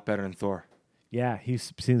he's a lot better than Thor. Yeah, he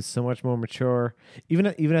seems so much more mature. Even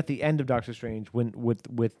at the end of Doctor Strange, when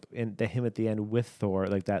him at the end with Thor,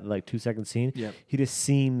 like that 2-second scene, Yep. he just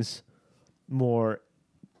seems more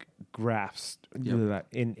grasped Yep.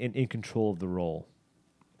 in control of the role.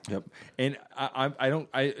 Yep. And I don't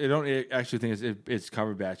actually think it's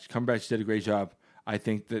Cumberbatch. Cumberbatch did a great job. I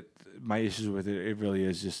think that my issues with it really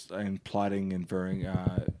is just in plotting and veering.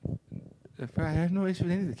 I have no issue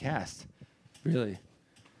with any of the cast, really.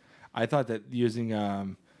 I thought that using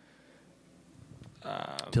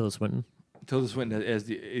Tilda Swinton. Tilda Swinton as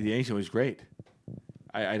the ancient was great.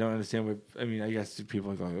 I don't understand what I mean. I guess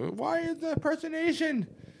people go, why is that person Asian?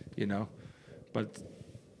 You know, but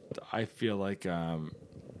I feel like I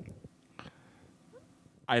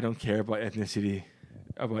don't care about ethnicity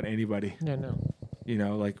about anybody. Yeah, no. You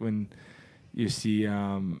know, like when you see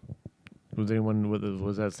Was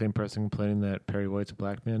that same person complaining that Perry White's a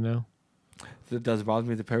black man now? it doesn't bother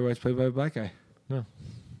me that Perry White's played by a black guy. No.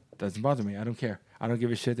 Doesn't bother me. I don't care. I don't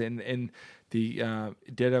give a shit that in the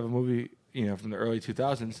Daredevil movie, from the early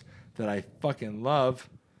 2000s that I fucking love.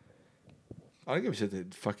 I don't give a shit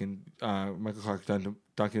that fucking Michael Clark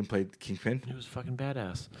Duncan played Kingpin. He was fucking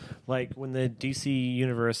badass. Like when the DC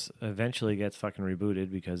universe eventually gets fucking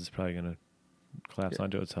rebooted because it's probably gonna collapse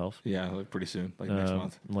onto itself. Yeah, like pretty soon, like next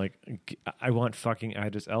month. Like I want fucking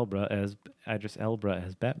Idris Elba as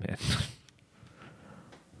Batman.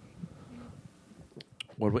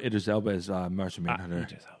 What about Idris Elba as Martian Manhunter?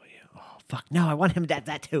 Idris Elba, yeah. Oh fuck no! I want him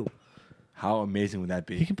that too. How amazing would that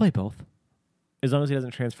be? He can play both, as long as he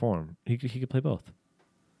doesn't transform. He could play both.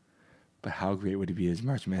 But how great would he be as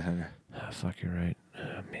Martian Manhunter? Oh, fuck, you're right.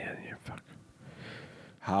 Oh, man, you're fuck.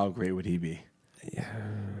 How great would he be? Yeah.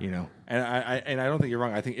 And I don't think you're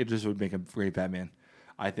wrong. I think Idris would make a great Batman.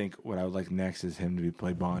 I think what I would like next is him to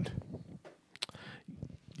play Bond.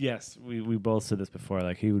 Yes, we both said this before.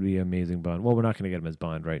 Like he would be amazing Bond. Well, we're not going to get him as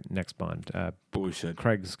Bond, right? Next Bond. But we should.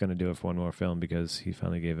 Craig's going to do it for one more film because he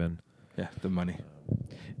finally gave in. Yeah, the money.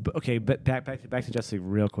 But okay, but back to Justice League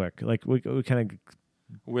real quick. Like we kind of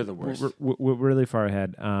we're the worst. We're really far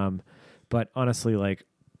ahead. But honestly, like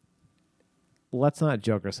let's not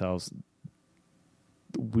joke ourselves.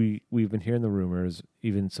 We've been hearing the rumors.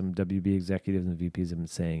 Even some WB executives and VPs have been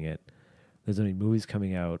saying it. There's only movies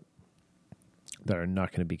coming out that are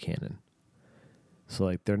not going to be canon. So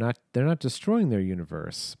like they're not destroying their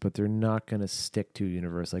universe, but they're not going to stick to a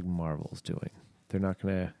universe like Marvel's doing. They're not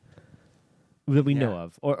going to that we know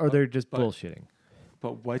of, or they're just bullshitting.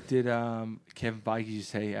 But what did Kevin Feige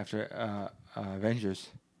say after Avengers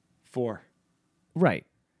 4? Right.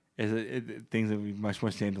 Is it things that would be much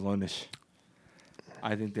more standalone-ish.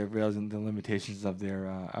 I think they're realizing the limitations of their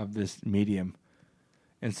of this medium,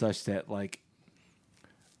 and such that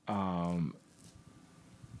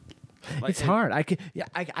it's hard. I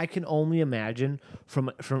can only imagine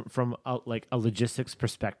from a logistics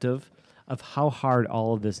perspective of how hard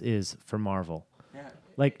all of this is for Marvel. Yeah.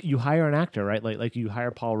 Like you hire an actor, right? Like you hire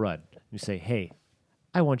Paul Rudd. You say, "Hey,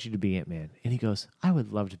 I want you to be Ant-Man," and he goes, "I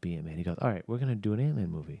would love to be Ant-Man." He goes, "All right, we're gonna do an Ant-Man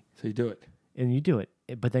movie." So you do it, and you do it,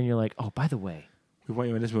 but then you're like, "Oh, by the way, we want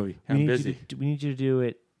you in this movie. I'm busy. We need you to do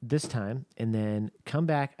it this time, and then come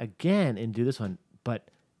back again and do this one, but."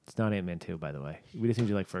 It's not Ant-Man 2, by the way. We just need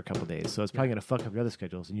you for a couple days. So it's probably going to fuck up your other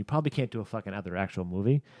schedules. And you probably can't do a fucking other actual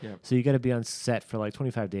movie. Yep. So you got to be on set for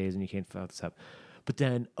 25 days and you can't fuck this up. But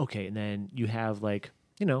then, okay, and then you have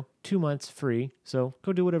 2 months free. So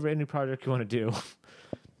go do whatever any project you want to do.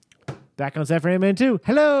 Back on set for Ant-Man 2.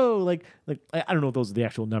 Hello! I don't know if those are the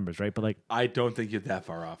actual numbers, right? But I don't think you're that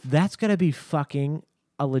far off. That's going to be fucking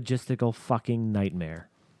a logistical fucking nightmare.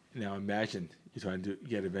 Now imagine you're trying to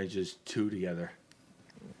get Avengers 2 together.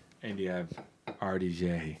 And you have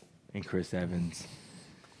RDJ and Chris Evans,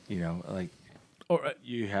 or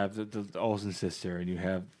you have the Olsen sister, and you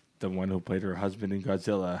have the one who played her husband in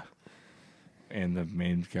Godzilla, and the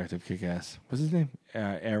main character of Kick-Ass. What's his name?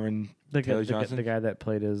 Aaron Taylor Johnson, the guy that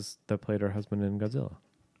played her husband in Godzilla.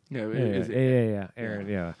 Yeah. Aaron.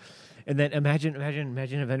 Yeah. And then imagine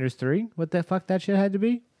Avengers 3. What the fuck that shit had to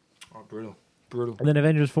be? Oh, brutal. And then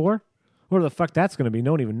Avengers 4. What the fuck that's going to be?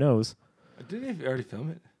 No one even knows. Didn't they already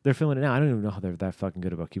film it? They're filming it now. I don't even know how they're that fucking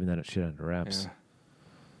good about keeping that shit under wraps. Yeah.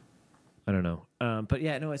 I don't know. But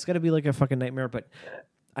yeah, no, it's got to be like a fucking nightmare. But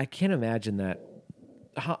I can't imagine that.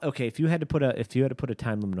 Okay, if you had to put a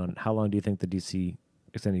time limit on it, how long do you think the DC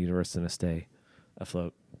extended universe is going to stay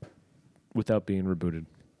afloat without being rebooted?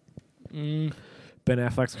 Ben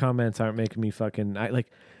Affleck's comments aren't making me fucking.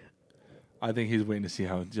 I think he's waiting to see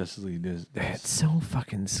how Justice League does. It's so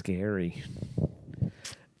fucking scary.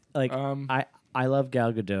 I love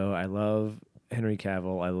Gal Gadot. I love Henry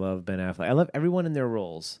Cavill. I love Ben Affleck. I love everyone in their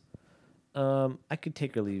roles. I could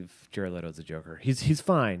take or leave Jared Leto as a Joker. He's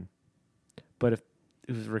fine, but if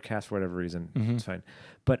it was recast for whatever reason, it's fine.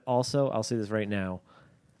 But also, I'll say this right now,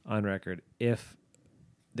 on record: if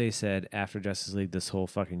they said after Justice League this whole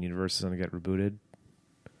fucking universe is going to get rebooted,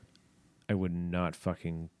 I would not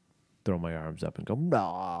fucking throw my arms up and go,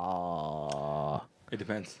 nah. It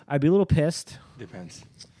depends. I'd be a little pissed. Depends.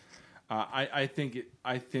 I think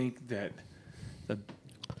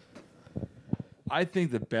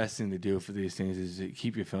the best thing to do for these things is to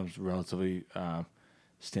keep your films relatively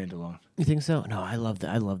standalone. You think so? No, I love that.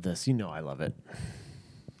 I love this. I love it.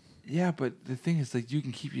 Yeah, but the thing is, you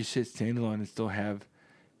can keep your shit standalone and still have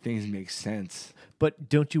things make sense. But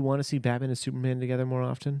don't you want to see Batman and Superman together more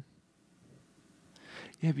often?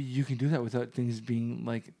 Yeah, but you can do that without things being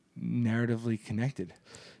narratively connected.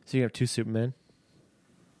 So you have two Supermen?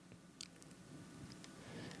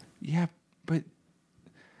 Yeah, but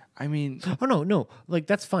I mean, Oh no, like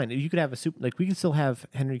that's fine. You could have a super, like we can still have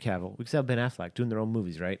Henry Cavill, we can still have Ben Affleck doing their own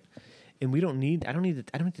movies, right? And I don't need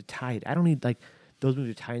to tie it. I don't need like those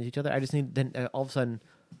movies to tie into each other. I just need then all of a sudden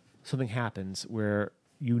something happens where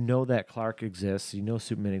you know that Clark exists, you know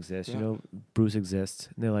Superman exists, you know Bruce exists,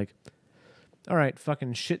 and they're like, all right,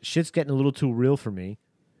 fucking shit's getting a little too real for me.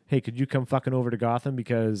 Hey, could you come fucking over to Gotham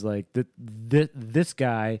because like this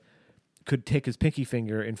guy could take his pinky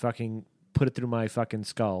finger and fucking put it through my fucking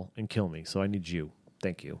skull and kill me. So I need you.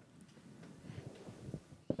 Thank you.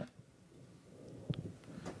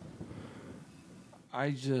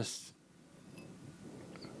 I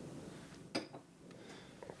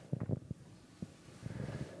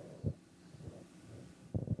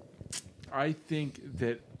think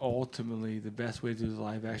that ultimately the best way to do the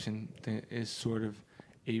live action thing is sort of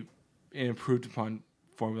an improved upon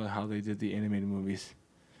formula how they did the animated movies.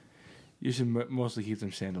 You should mostly keep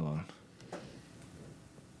them standalone.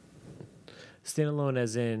 Standalone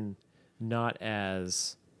as in not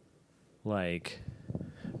as like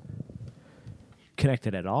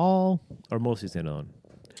connected at all, or mostly standalone.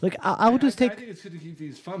 Like I would just take. I think it's good to keep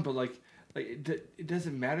these fun, but like it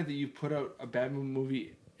doesn't matter that you put out a Batman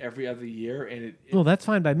movie every other year, and well, that's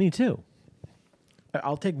fine by me too.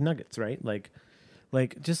 I'll take nuggets, right? Like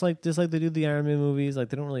just like they do the Iron Man movies. Like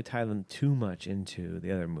they don't really tie them too much into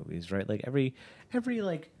the other movies, right? Like every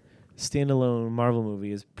like standalone Marvel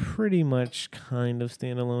movie is pretty much kind of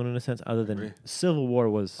standalone in a sense, other than Civil War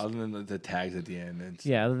was. Other than the tags at the end.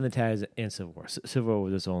 Other than the tags and Civil War. Civil War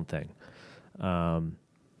was its own thing.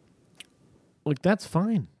 Like that's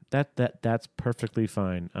fine. That's perfectly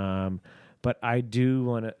fine. But I do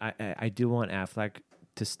want to. I do want Affleck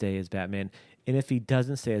to stay as Batman, and if he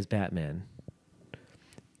doesn't stay as Batman,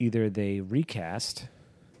 either they recast,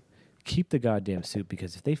 keep the goddamn suit,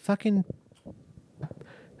 because if they fucking,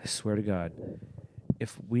 I swear to God,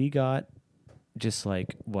 if we got just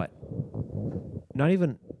like what, not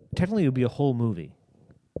even technically it would be a whole movie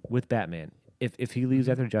with Batman. If he leaves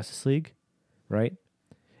after Justice League, right,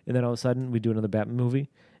 and then all of a sudden we do another Batman movie,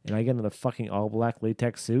 and I get another fucking all black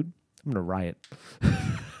latex suit, I'm gonna riot.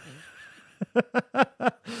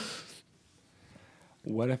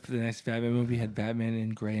 What if the next Batman movie had Batman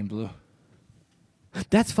in gray and blue?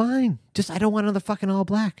 That's fine. Just I don't want another fucking all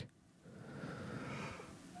black.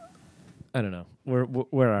 I don't know.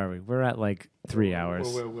 Where are we? We're at like 3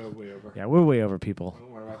 hours. We're way over. Yeah, we're way over, people.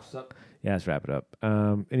 Want to wrap this up? Yeah, let's wrap it up.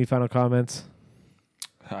 Any final comments?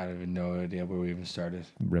 I have no idea where we even started.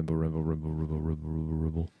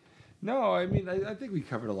 Rimble. No, I mean, I think we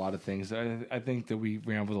covered a lot of things. I think that we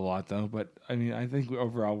rambled a lot, though. But, I mean, I think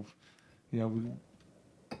overall,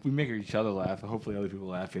 we make each other laugh. Hopefully other people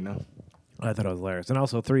laugh, I thought it was hilarious. And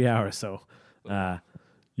also 3 hours, so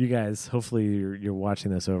you guys, hopefully you're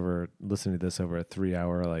watching this listening to this over a 3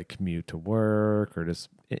 hour like commute to work or just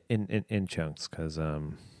in chunks, because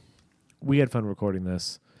we had fun recording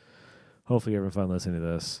this. Hopefully you're having fun listening to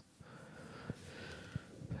this.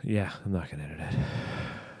 Yeah, I'm not going to edit it.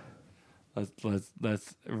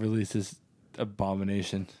 Let's release this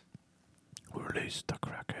abomination. Release the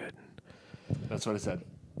Kraken. That's what I said.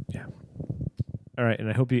 Yeah. All right, and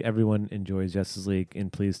I hope everyone enjoys Justice League,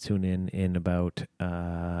 and please tune in about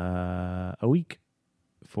a week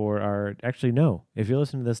for our. Actually, no. If you're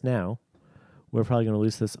listening to this now, we're probably going to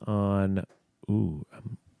release this on.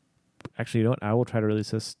 Actually, you know what? I will try to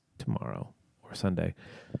release this tomorrow or Sunday.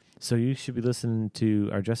 So you should be listening to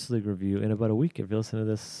our Justice League review in about a week. If you listen to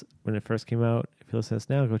this when it first came out, if you listen to this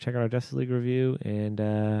now, go check out our Justice League review. And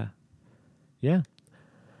yeah,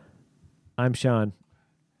 I'm Sean.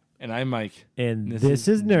 And I'm Mike. And this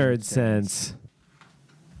is Nerd Sense.